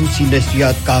की ख़ुसूसी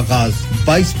नशरियात का आगाज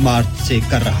 22 मार्च से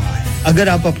कर रहा है अगर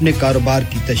आप अपने कारोबार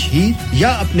की तशहीर या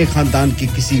अपने खानदान के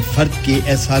किसी फर्द के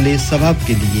एहसाले सवाब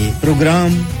के लिए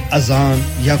प्रोग्राम अजान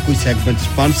या कोई सेगमेंट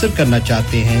स्पॉन्सर करना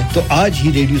चाहते हैं तो आज ही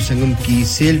रेडियो संगम की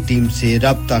सेल टीम से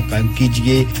राब्ता कायम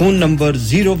कीजिए फोन नंबर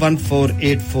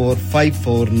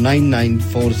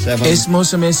 01484549947 इस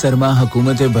मौसम सरमा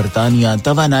हुकूमत बरतानिया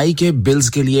तवानाई के बिल्स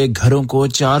के लिए घरों को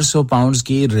 400 पाउंड्स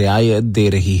की रियायत दे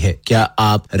रही है क्या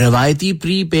आप रवायती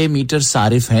प्री पे मीटर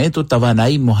सारिफ हैं तो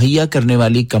तवानाई मुहैया करने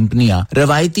वाली कंपनियां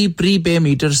रवायती प्री पे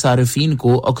मीटर सारिफीन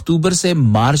को अक्टूबर से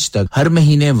मार्च तक हर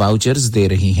महीने वाउचर्स दे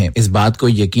रही हैं इस बात को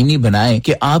यकीनी बनाएं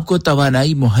कि आपको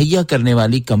तवानाई मुहैया करने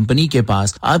वाली कंपनी के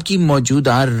पास आपकी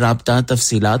मौजूदा राब्ता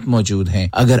तफसीलात मौजूद हैं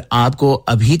अगर आपको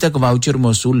अभी तक वाउचर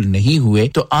मौसूल नहीं हुए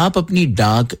तो आप अपनी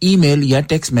डाक ईमेल या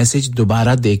टेक्स्ट मैसेज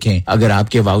दोबारा देखें अगर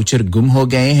आपके वाउचर गुम हो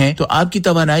गए हैं तो आपकी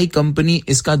तवानाई कंपनी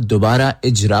इसका दोबारा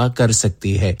इजरा कर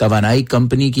सकती है तवानाई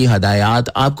कंपनी की हदायत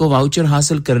आपको वाउचर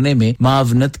हासिल करने में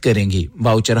मावनत करेंगी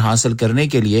वाउचर हासिल करने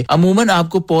के लिए अमूमन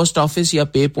आपको पोस्ट ऑफिस या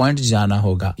पे पॉइंट जाना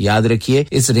होगा याद रखिए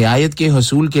इस रियायत के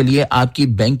हसूल के लिए आपकी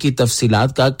बैंक की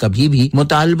तफसीलात का कभी भी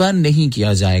मुतालबा नहीं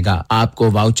किया जाएगा आपको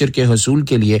वाउचर के हसूल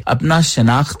के लिए अपना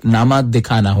शनाख्तनामा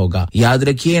दिखाना होगा याद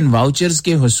रखिए इन वाउचर्स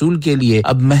के हसूल के लिए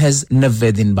अब महज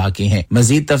 90 दिन बाकी हैं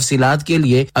मजीद तफसीलात के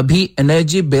लिए अभी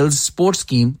एनर्जी बिल्स स्पोर्ट्स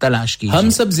स्कीम तलाश कीजिए हम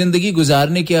सब जिंदगी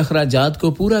गुजारने के अखराजात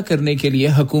को पूरा करने के लिए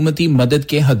हुकूमती मदद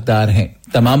के हकदार हैं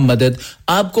तमाम मदद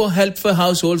आपको help for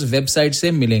households website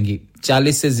से मिलेंगी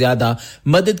 40 से ज्यादा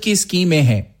मदद की स्कीमें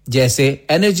हैं जैसे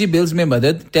एनर्जी बिल्स में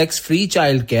मदद tax free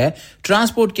child care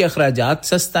transport के अखराजात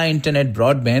सस्ता इंटरनेट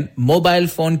ब्रॉडबैंड मोबाइल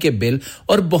फोन के बिल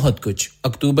और बहुत कुछ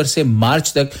अक्टूबर से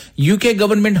मार्च तक यूके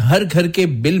गवर्नमेंट हर घर के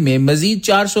बिल में मजीद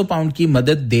 400 पाउंड की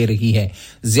मदद दे रही है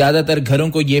ज्यादातर घरों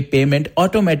को ये पेमेंट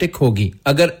ऑटोमेटिक होगी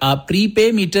अगर आप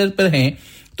प्रीपे मीटर पर हैं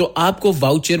तो आपको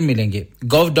वाउचर मिलेंगे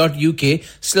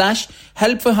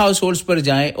gov.uk/help for households पर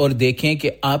जाएं और देखें कि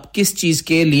आप किस चीज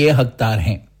के लिए हकदार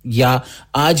हैं या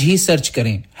आज ही सर्च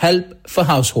करें हेल्प फॉर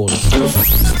हाउसहोल्ड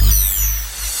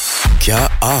क्या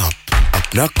आप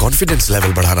अपना कॉन्फिडेंस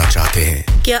लेवल बढ़ाना चाहते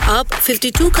हैं क्या आप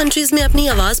 52 कंट्रीज में अपनी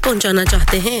आवाज पहुंचाना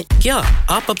चाहते हैं क्या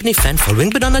आप अपनी फैन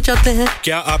फॉलोइंग बनाना चाहते हैं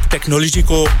क्या आप टेक्नोलॉजी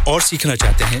को और सीखना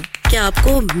चाहते हैं क्या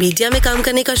आपको मीडिया में काम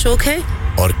करने का शौक है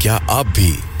और क्या आप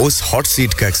भी उस हॉट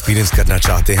सीट का एक्सपीरियंस करना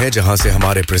चाहते हैं जहां से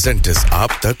हमारे प्रेजेंटर्स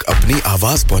आप तक अपनी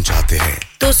आवाज पहुंचाते हैं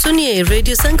तो सुनिए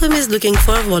radio Sangam is looking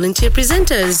for volunteer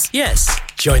presenters yes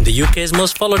join the UK's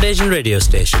most followed Asian radio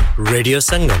station Radio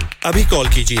Sangam अभी कॉल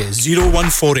कीजिए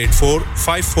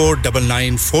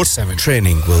 01484549947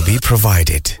 training will be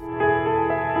provided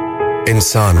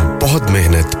इंसान बहुत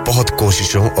मेहनत बहुत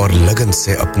कोशिशों और लगन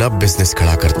से अपना बिजनेस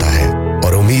खड़ा करता है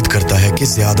और उम्मीद करता है कि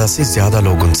ज्यादा से ज्यादा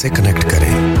लोग उनसे कनेक्ट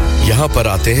करें यहाँ पर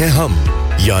आते हैं हम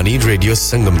यानी रेडियो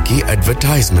संगम की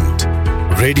एडवर्टाइजमेंट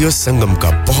रेडियो संगम का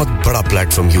बहुत बड़ा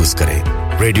प्लेटफॉर्म यूज करें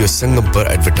रेडियो संगम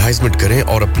पर एडवर्टाइजमेंट करें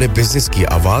और अपने बिजनेस की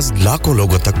आवाज लाखों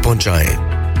लोगों तक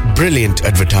पहुंचाएं Brilliant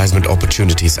advertisement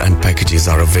opportunities and packages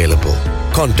are available.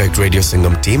 Contact Radio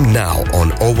Sangam team now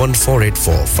on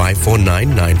 01484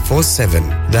 549 947.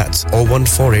 That's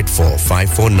 01484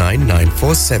 549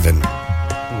 947.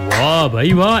 वाह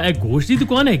भाई वाह एक गोश्त दी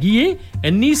दुकान है की ये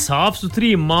इतनी साफ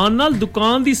सुथरी ईमान नाल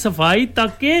दुकान दी सफाई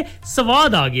तक के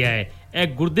स्वाद आ गया है ए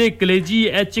गुर्दे कलेजी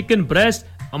ए चिकन ब्रेस्ट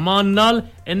अमान नाल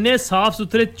इन्ने साफ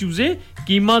सुथरे चूजे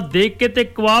कीमा देख के ते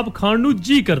कबाब खाण नु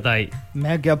जी करदा है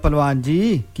मैं क्या पहलवान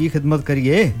जी की खिदमत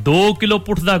करिए 2 किलो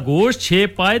पुठ दा गोश्त 6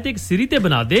 पाए ते एक सिरी ते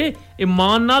बना दे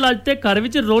ईमान नाल आज ते घर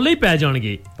विच रोले ही पै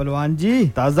जाणगे पहलवान जी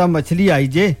ताजा मछली आई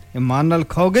जे ईमान नाल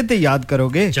खाओगे ते याद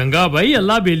करोगे चंगा भाई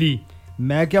अल्लाह बेली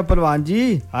मैं क्या पहलवान जी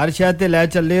हर शहर ते ले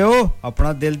चले हो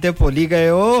अपना दिल ते भूल ही गए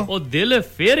हो ओ दिल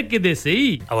फेर किदे सही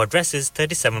Our address is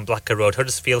 37 Blacker Road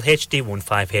Huddersfield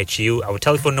HD15HU Our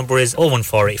telephone number is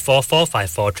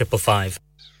 01484454555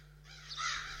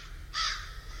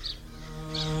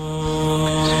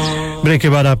 break के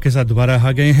बाद आपके साथ दोबारा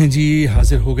आ गए हैं जी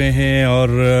हाजिर हो गए हैं और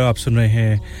आप सुन रहे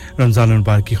हैं रमजान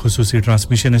मुबारक की खुसूसी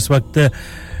ट्रांसमिशन इस वक्त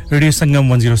रेडियो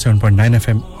संगम 107.9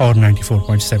 FM और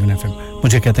 94.7 FM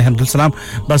मुझे कहते हैं अब्दुल सलाम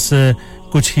बस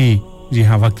कुछ ही जी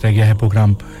हां वक्त रह गया है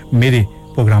प्रोग्राम मेरे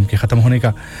प्रोग्राम के ख़त्म होने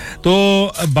का तो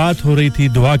बात हो रही थी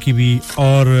दुआ की भी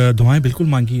और दुआएं बिल्कुल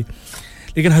मांगी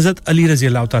लेकिन हज़रत अली रज़ी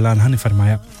अल्लाह ताला अन्हु ने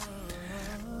फरमाया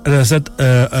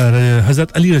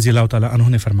हज़रत अली रज़ी अल्लाह ताला अन्हु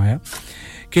ने फरमाया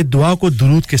कि दुआ को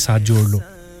दुरूद के साथ जोड़ लो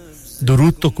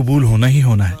दुरूद तो कबूल होना ही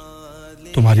होना है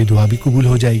तुम्हारी दुआ भी कबूल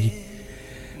हो जाएगी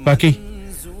वाकई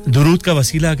दुरूद का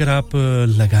वसीला अगर आप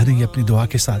लगा देंगे अपनी दुआ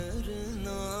के साथ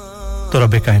तो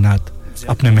रब कायनात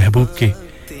अपने महबूब के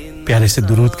प्यारे से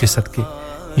दुरूद के सदके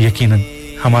यकीनन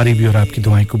हमारी भी और आपकी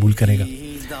दुआएं कबूल करेगा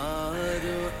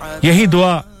यही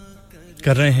दुआ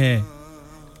कर रहे हैं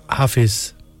हाफिज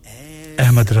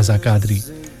अहमद रजा कादरी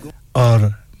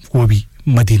और वो भी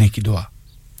मदीने की दुआ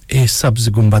ए सब्ज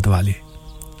गुंबद वाले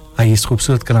आइए इस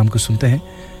खूबसूरत कलाम को सुनते हैं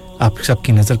आप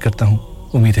सबकी नजर करता हूं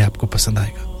उम्मीद है आपको पसंद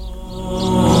आएगा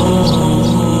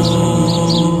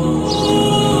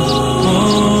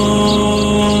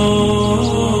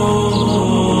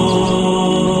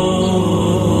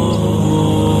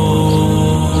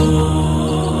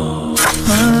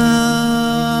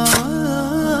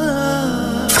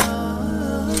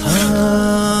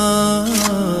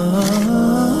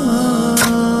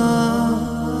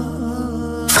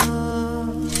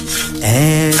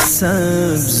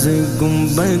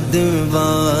गुंबद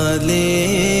वाले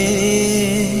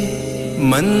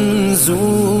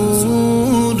मंजूर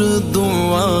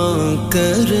दुआ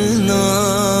करना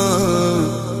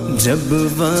जब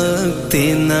वक्त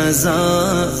नज़ा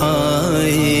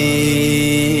आए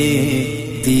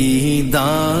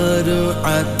दीदार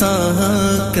अता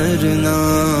करना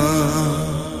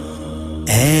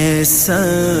ऐ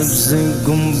सब्ज़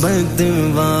गुंबद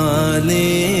वाले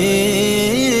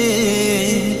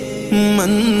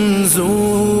मंजूर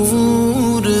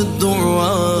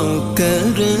दुआ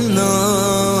करना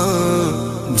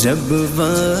जब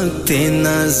वक्त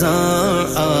नज़ा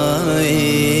आए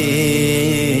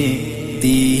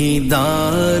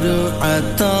दीदार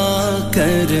अता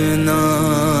करना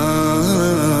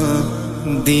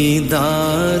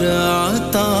दीदार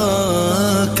अता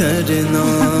करना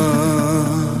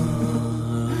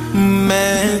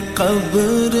मैं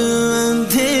कब्र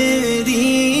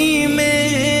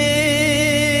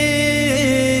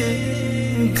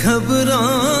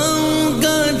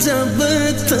घबराऊंगा जब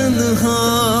तन्हा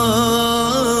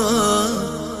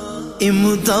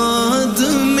इमदाद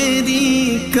मेरी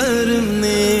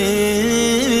करने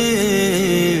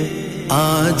आ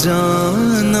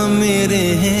जाना मेरे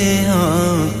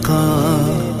आका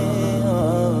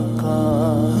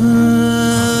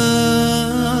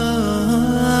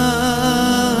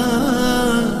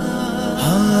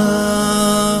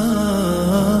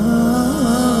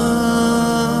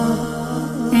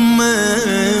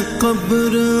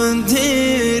कब्र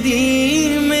अंधेरी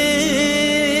में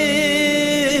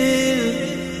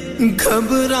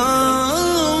घबराऊंगा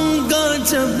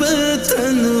जब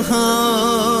तन्हा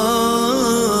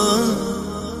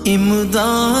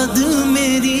इमदाद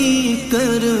मेरी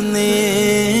करने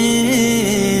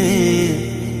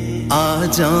आ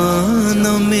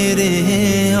जाना मेरे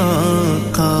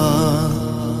आका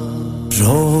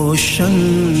रोशन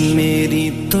मेरी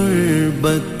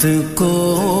तुर्बत को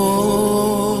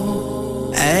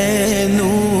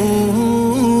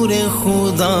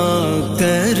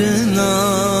करना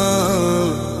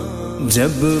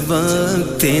जब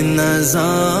वक्त नज़ा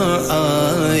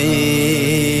आए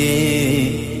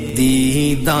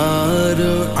दीदार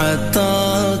अता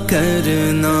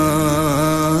करना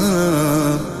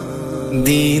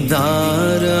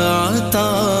दीदार अता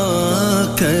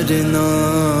करना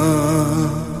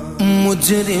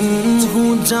मुजरिम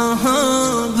हूँ जहाँ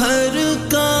भर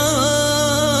का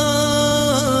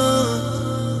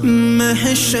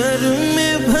महशर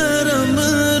में भरम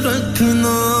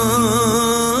रखना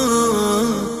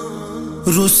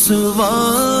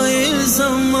रुसवाए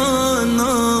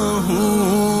ज़माना हूँ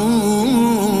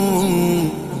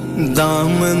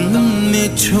दामन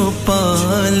में छुपा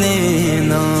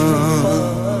लेना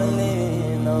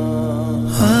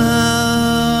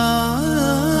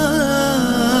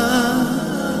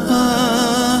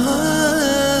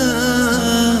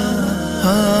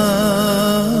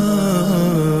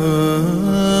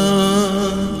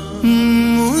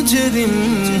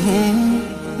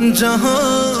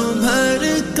जहाँ भर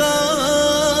का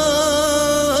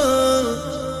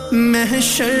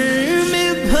महशर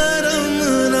में भरम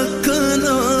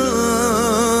रखना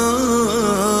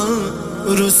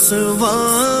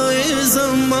रुसवाए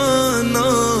ज़माना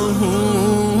हूँ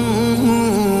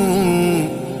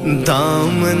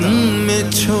दामन में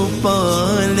छुपा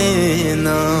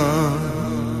लेना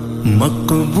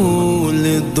मकबूल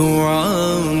दुआ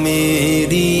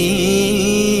मेरी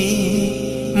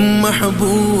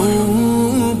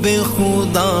महबूब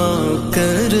खुदा कर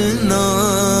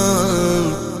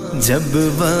जब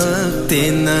वक्त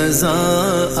नज़ा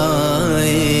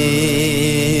आए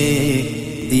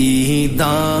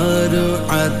दीदार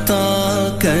अता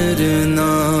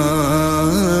करना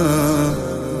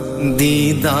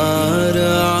दीदार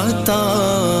अता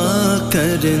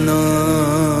करना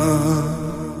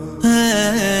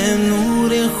है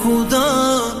नूर खुदा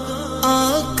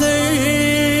आकर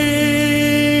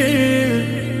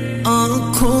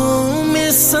आँखों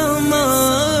में समा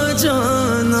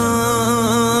जाना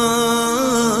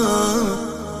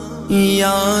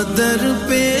या दर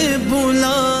पे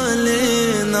बुला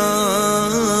लेना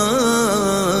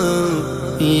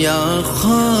या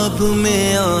ख्वाब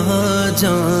में आ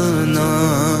जाना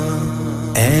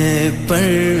ऐ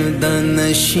पर्दा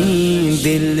नशी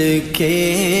दिल के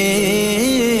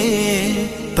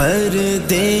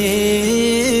पर्दे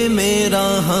में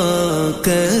रहा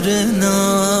करना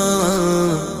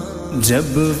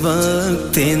जब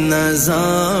वक्त नज़ा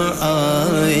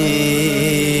आए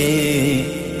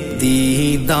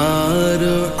दीदार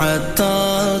अता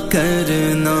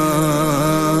करना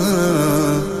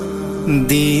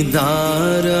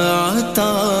दीदार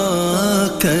अता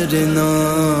करना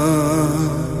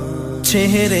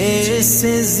चेहरे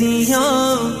से ज़िया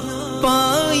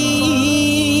पाई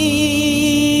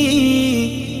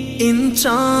इन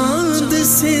चांद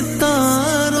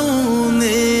सितारों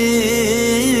ने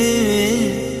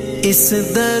इस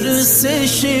दर से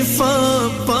शिफा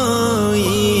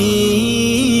पाई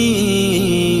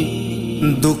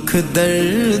दुख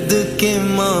दर्द के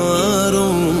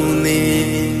मारों ने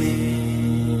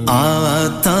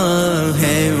आता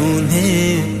है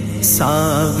उन्हें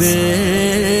साबिर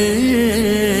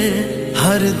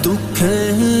हर दुख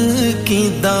की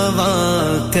दवा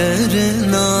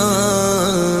करना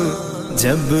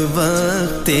जब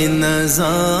वक्त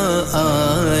नज़ा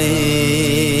आए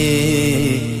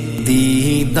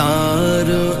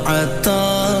दीदार अता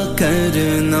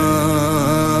करना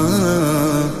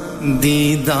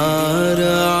दीदार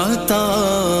अता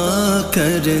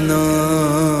करना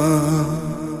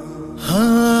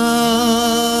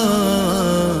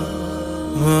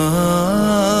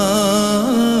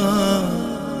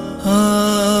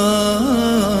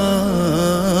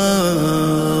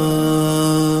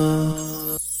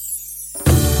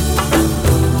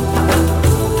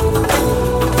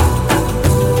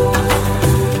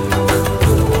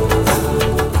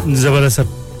ज़बरदस्त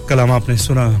कलाम आपने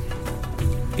सुना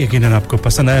यकीनन आपको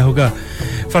पसंद आया होगा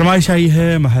फरमाइश आई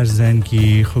है महर ज़ैन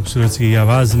की खूबसूरत सी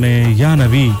आवाज़ में या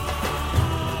नबी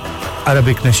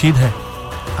अरबिक नशीद है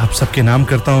आप सबके नाम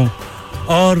करता हूँ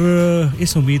और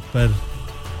इस उम्मीद पर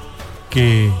कि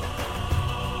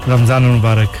रमज़ान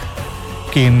मुबारक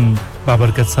के इन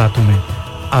बाबरकत सातों में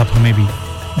आप हमें भी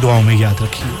दुआओं में याद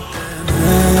रखिए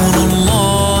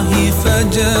नूरुल्लाहि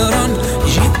फजरन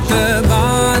जित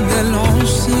बाद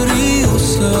العسر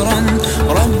يسرا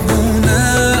ربنا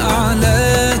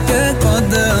أعلاك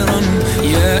قدرا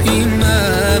يا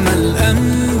إمام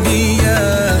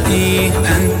الأنبياء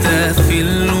أنت في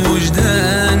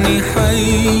الوجدان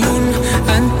حي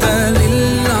أنت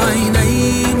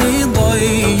للعينين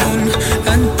ضي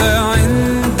أنت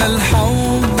عند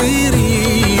الحوض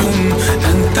ري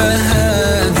أنت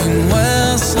هاد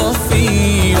وصفي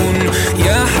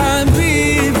يا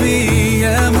حبيبي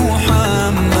يا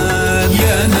محمد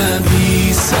يا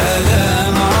نبي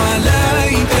سلام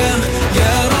عليك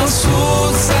يا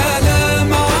رسول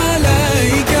سلام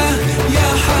عليك يا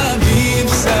حبيب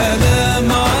سلام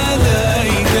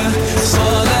عليك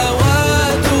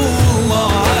صلوات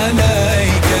الله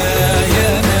عليك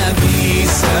يا نبي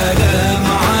سلام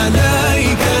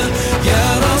عليك يا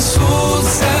رسول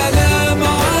سلام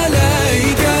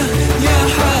عليك يا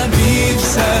حبيب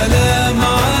سلام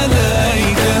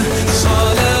عليك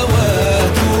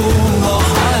صلوات الله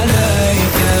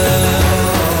عليك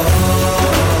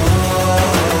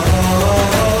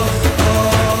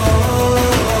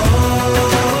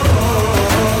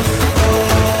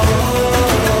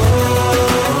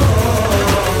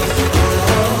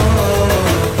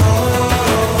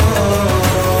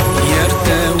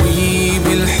يرتوي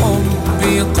بالحب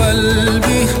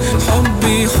قلبي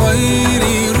حبي خير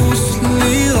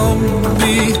رسل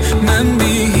ربي من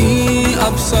به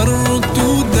أبصرت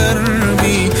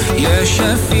دربي يا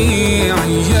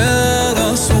شفيعي يا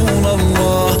رسول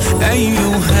الله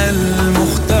أيها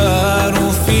المختار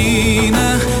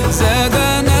فينا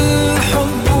زادنا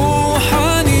الحب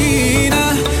حنينا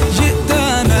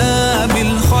جئتنا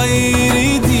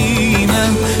بالخير دينا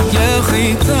يا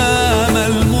ختام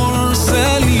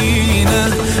المرسلين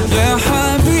يا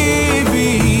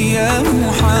حبيبي يا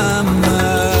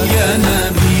محمد يا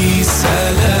نبي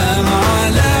سلام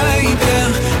عليك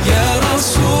يا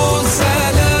رسول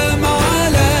سلام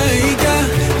عليك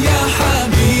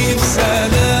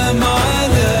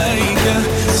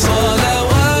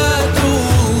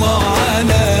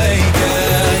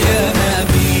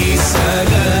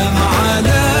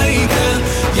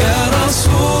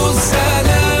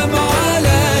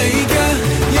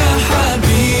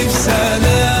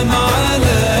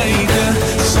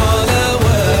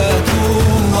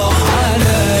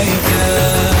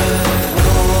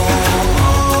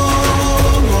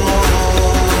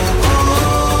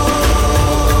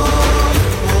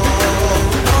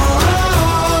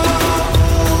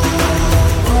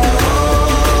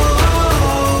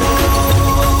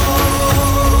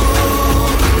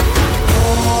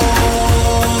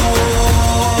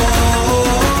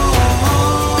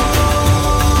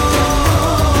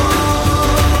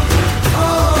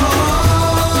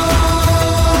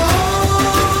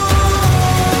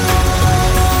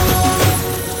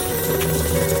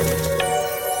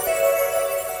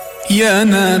يا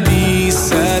نبي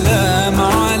سلام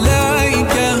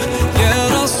عليك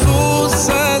يا رسول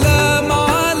سلام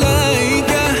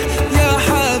عليك يا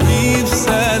حبيب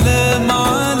سلام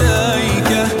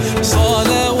عليك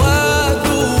صلوات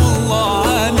الله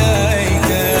عليك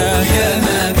يا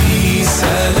نبي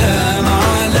سلام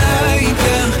عليك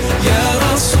يا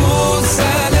رسول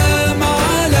سلام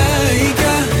عليك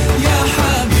يا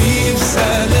حبيب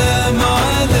سلام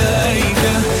عليك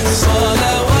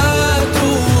صلوات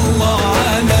الله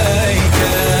عليك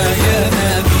يا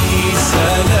نبي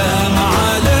سلام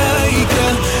عليك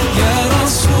يا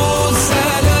رسول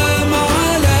سلام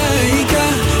عليك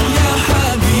يا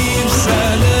حبيب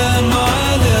سلام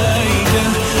عليك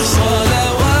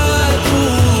صلوات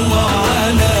الله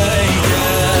عليك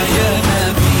يا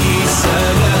نبي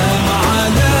سلام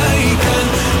عليك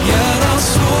يا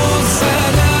رسول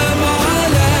سلام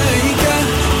عليك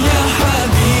يا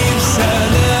حبيب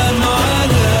سلام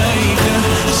عليك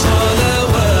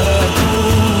صلوات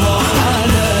الله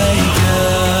عليك.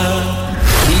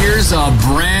 Here's a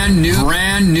brand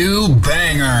new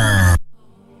banger.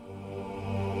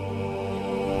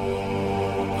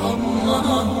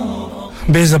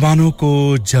 बेज़बानों को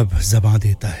जब ज़बां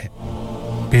देता है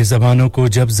बेज़बानों को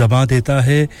जब ज़बां देता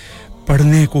है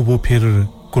पढ़ने को वो फिर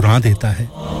कुरान देता है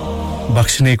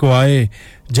बख्शने को आए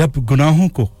जब गुनाहों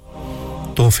को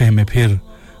तोहफे में फिर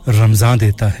रमज़ान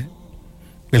देता है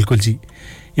बिल्कुल जी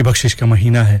ये बख्शिश का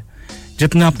महीना है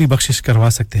जितना अपनी बख्शिश करवा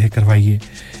सकते हैं करवाइए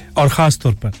और ख़ास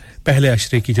तौर पर पहले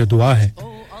अशरे की जो दुआ है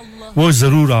वो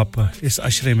ज़रूर आप इस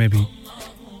अशरे में भी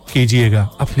कीजिएगा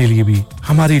अपने लिए भी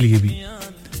हमारे लिए भी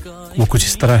वो कुछ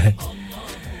इस तरह है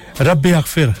रब्बे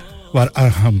अग़फ़िर व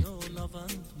अरहम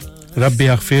रब्बे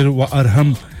अग़फ़िर व अरहम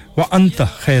व अंत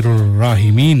खैरुर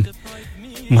राहिमीन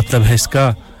मतलब है इसका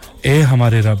ए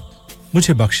हमारे रब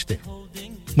मुझे बख्श दे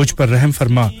मुझ पर रहम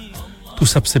फरमा तू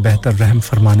सबसे बेहतर रहम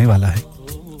फरमाने वाला है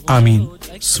आमीन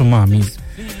सुम्मा आमीन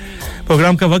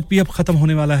प्रोग्राम का वक्त भी अब खत्म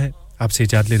होने वाला है आपसे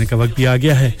इजाज़त लेने का वक्त भी आ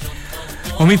गया है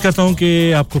उम्मीद करता हूं कि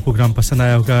आपको प्रोग्राम पसंद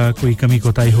आया होगा कोई कमी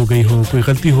कोताही हो गई हो कोई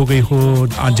गलती हो गई हो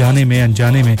जाने में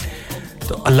अनजाने में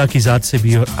तो अल्लाह की ज़ात से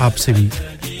भी और आपसे भी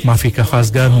माफ़ी का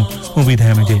ख़ासगार हूं उम्मीद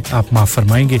है मुझे आप माफ़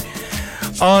फरमाएंगे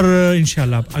और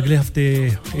इंशाल्लाह अगले हफ्ते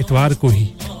इतवार को ही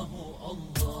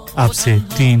आपसे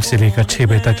 3 से लेकर 6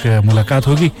 बजे तक मुलाकात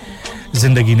होगी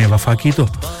ज़िंदगी ने वफ़ा की तो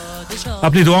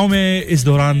अपनी दुआओं में इस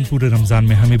दौरान पूरे रमज़ान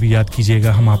में हमें भी याद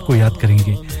कीजिएगा हम आपको याद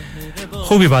करेंगे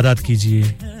खूब इबादत कीजिए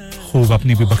खूब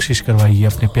अपनी भी बख्शिश करवाइए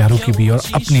अपने प्यारों की भी और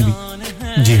अपनी भी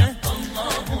जी हां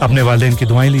अपने वालिदैन की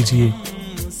दुआएं लीजिए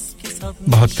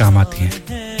बहुत काम आती हैं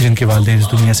जिनके वालिदैन इस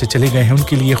दुनिया से चले गए हैं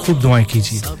उनके लिए खूब दुआएं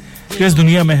कीजिए जो इस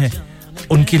दुनिया में है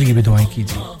उनके लिए भी दुआएं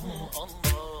कीजिए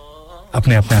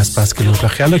अपने आसपास के लोगों का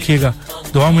ख्याल रखिएगा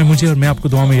दुआओं में मुझे और मैं आपको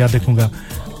दुआ में याद रखूंगा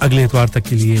अगले इतवार तक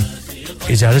के लिए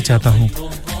इजाजत चाहता हूं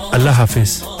अल्लाह हाफिज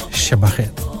शब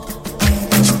खैर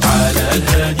على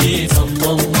الهادي صلى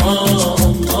الله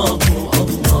الله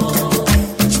الله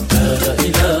لا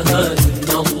إله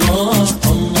إلا الله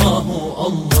الله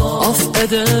الله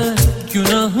أفقد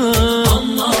günah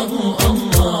Allahu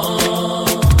Allah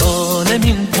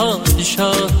Alemin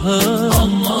padişahı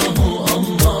Allahu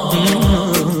Allah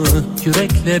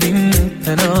Yüreklerin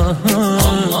penahı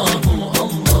Allahu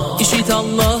Allah İşit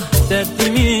Allah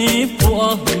derdimi bu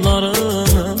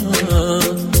ahlarımı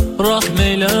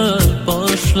Rahmeyle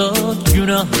bağışla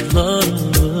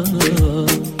günahlarımı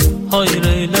Hayır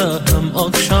eyle hem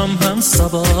akşam hem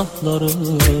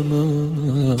sabahlarımı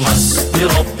Hasbi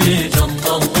Rabbi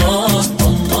Canlallah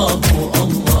Allahu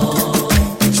Allah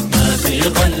Ma fi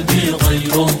kalbi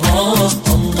gayrullah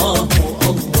Allahu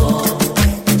Allah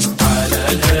Ala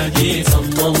al-hadi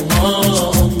sallallahu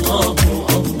Allahu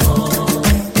Allah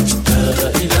La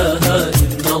ilahe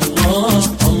illallah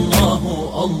Allahu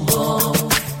Allah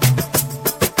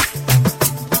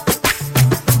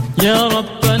يا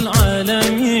رب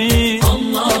العالمين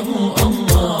الله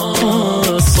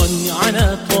الله صل على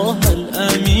طه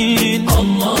الأمين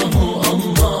الله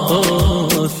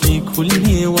الله في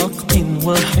كل وقت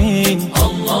وحين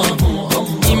الله الله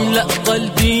املأ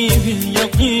قلبي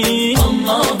باليقين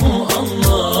الله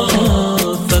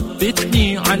الله ثبتني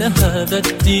على هذا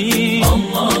الدين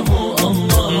الله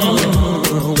الله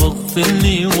واغفر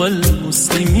لي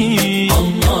والمسلمين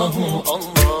الله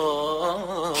الله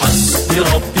حسبي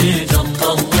ربي جل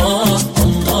الله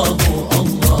الله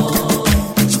الله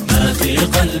ما في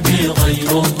قلبي غير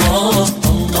الله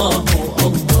الله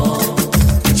الله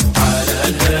على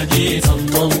الهادي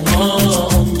صلى الله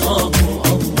الله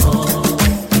الله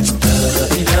لا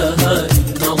إله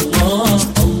إلا الله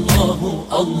الله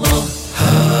الله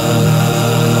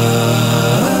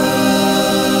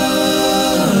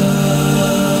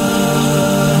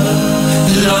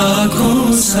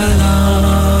सलाम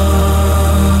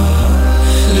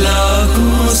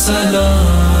लाखों सलाम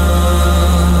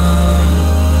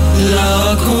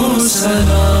लाखों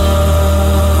सलाम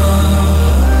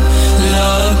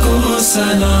लाखों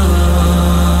सलाम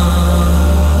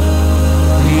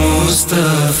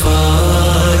मुस्तफा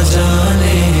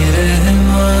जाने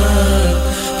रहमत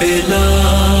पे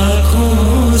लाखों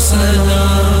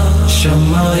सलाम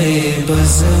शमाए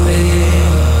बज़ में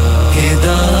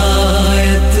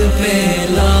हिदायत पे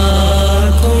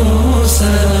लाखों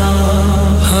सलाम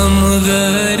हम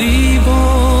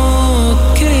गरीबों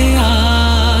के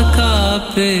आका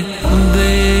पे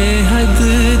बेहद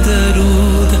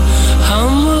दरूद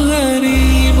हम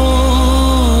गरीबों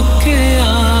के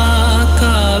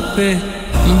आका पे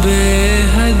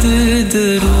बेहद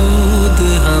दरूद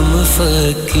हम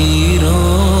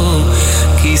फकीरों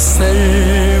की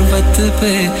सरवत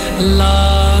पे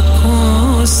लाखों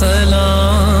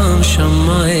सलाम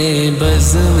शमाए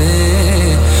बज़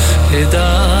में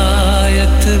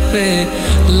हिदायत पे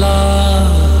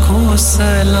लाखों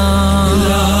सलाम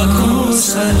लाखों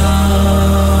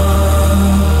सलाम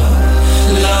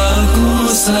लाखों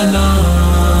सलाम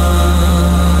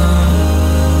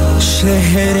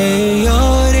शहरे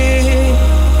यारे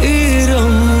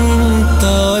इरम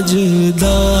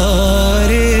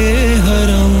ताजदारे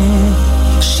हरम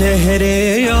शहरे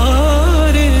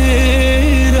यारे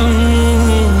इरम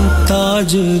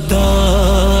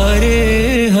ताजदारे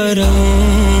हरम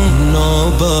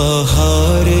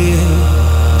नौबहारे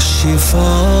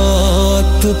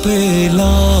शिफात पे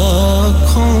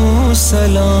लाखों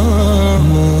सलाम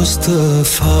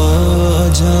मुस्तफा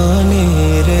जाने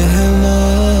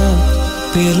रहमत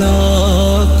पे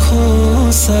लाखों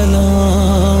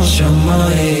सलाम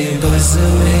शमाए बज़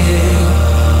में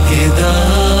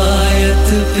हिदायत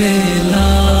पे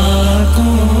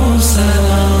लाखों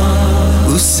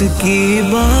सलाम उसकी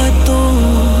बातों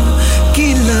की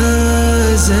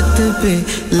लज़्ज़त पे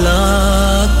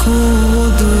लाखों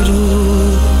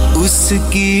दुरूद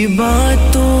उसकी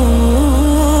बातों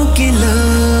की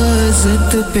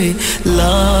लज़्ज़त पे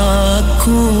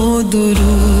लाखों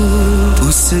दुरूद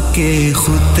उसके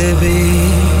खुतबे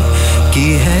की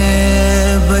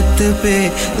हैबत पे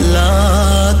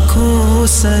लाखों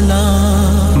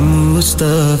सलाम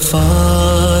मुस्तफा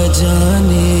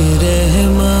जाने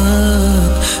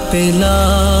रहमत पे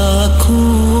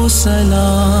लाखों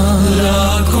सलाम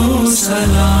लाखों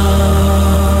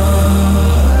सलाम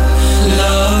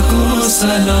लाखों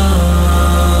सलाम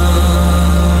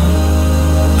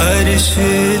अर्श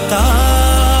ता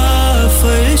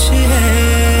फर्श है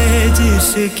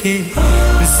जिसके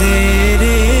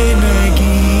ज़ेरे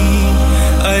नगी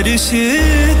अर्श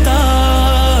ता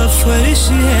फर्श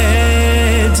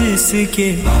है जिसके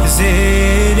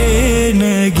ज़ेरे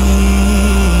नगी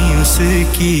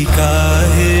उसकी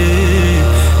काहे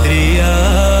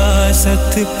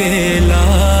रियासत पे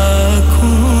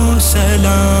लाखों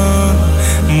सलाम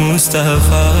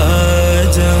मुस्तफा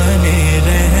जाने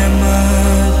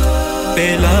रहमत पे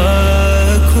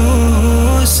लाखों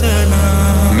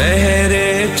सलाम मेरे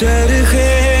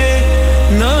चरखे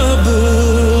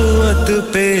नबूवत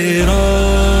पे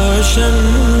रोशन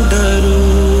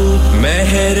दरूद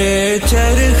मेरे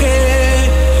चरखे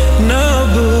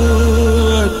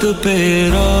नबूवत पे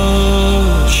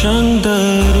रोशन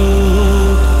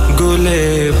दरूद गुले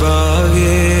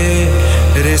बागे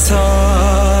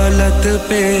रिसालत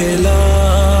पे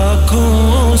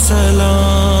लाखों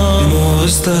सलाम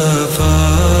मुस्तफा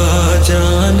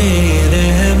जाने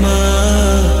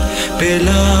रहमत पे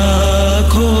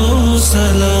लाखों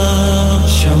सलाम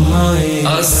शमाए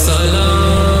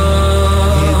अस्सलाम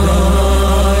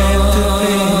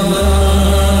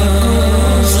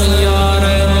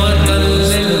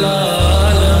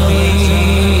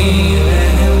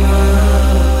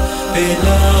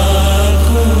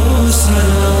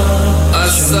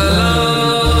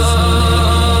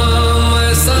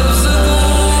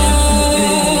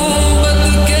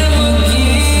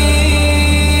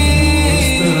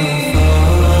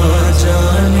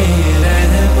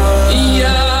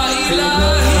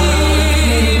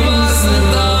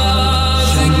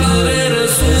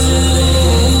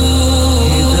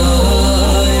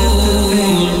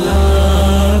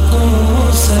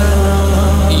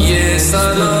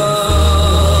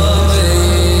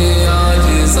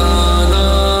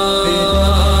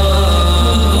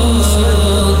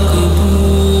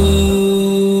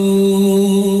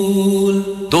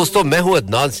दोस्तों मैं हूं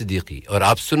अदनान सिद्दीकी और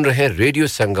आप सुन रहे हैं radio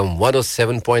Sangam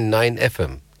 107.9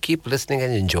 FM. Keep listening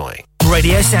and enjoying.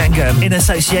 Radio Sangam in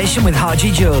association with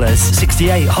Haji Jewellers,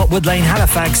 68 Hotwood Lane,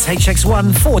 Halifax,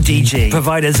 HX1 4DG.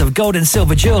 Providers of gold and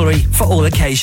silver jewellery for all occasions.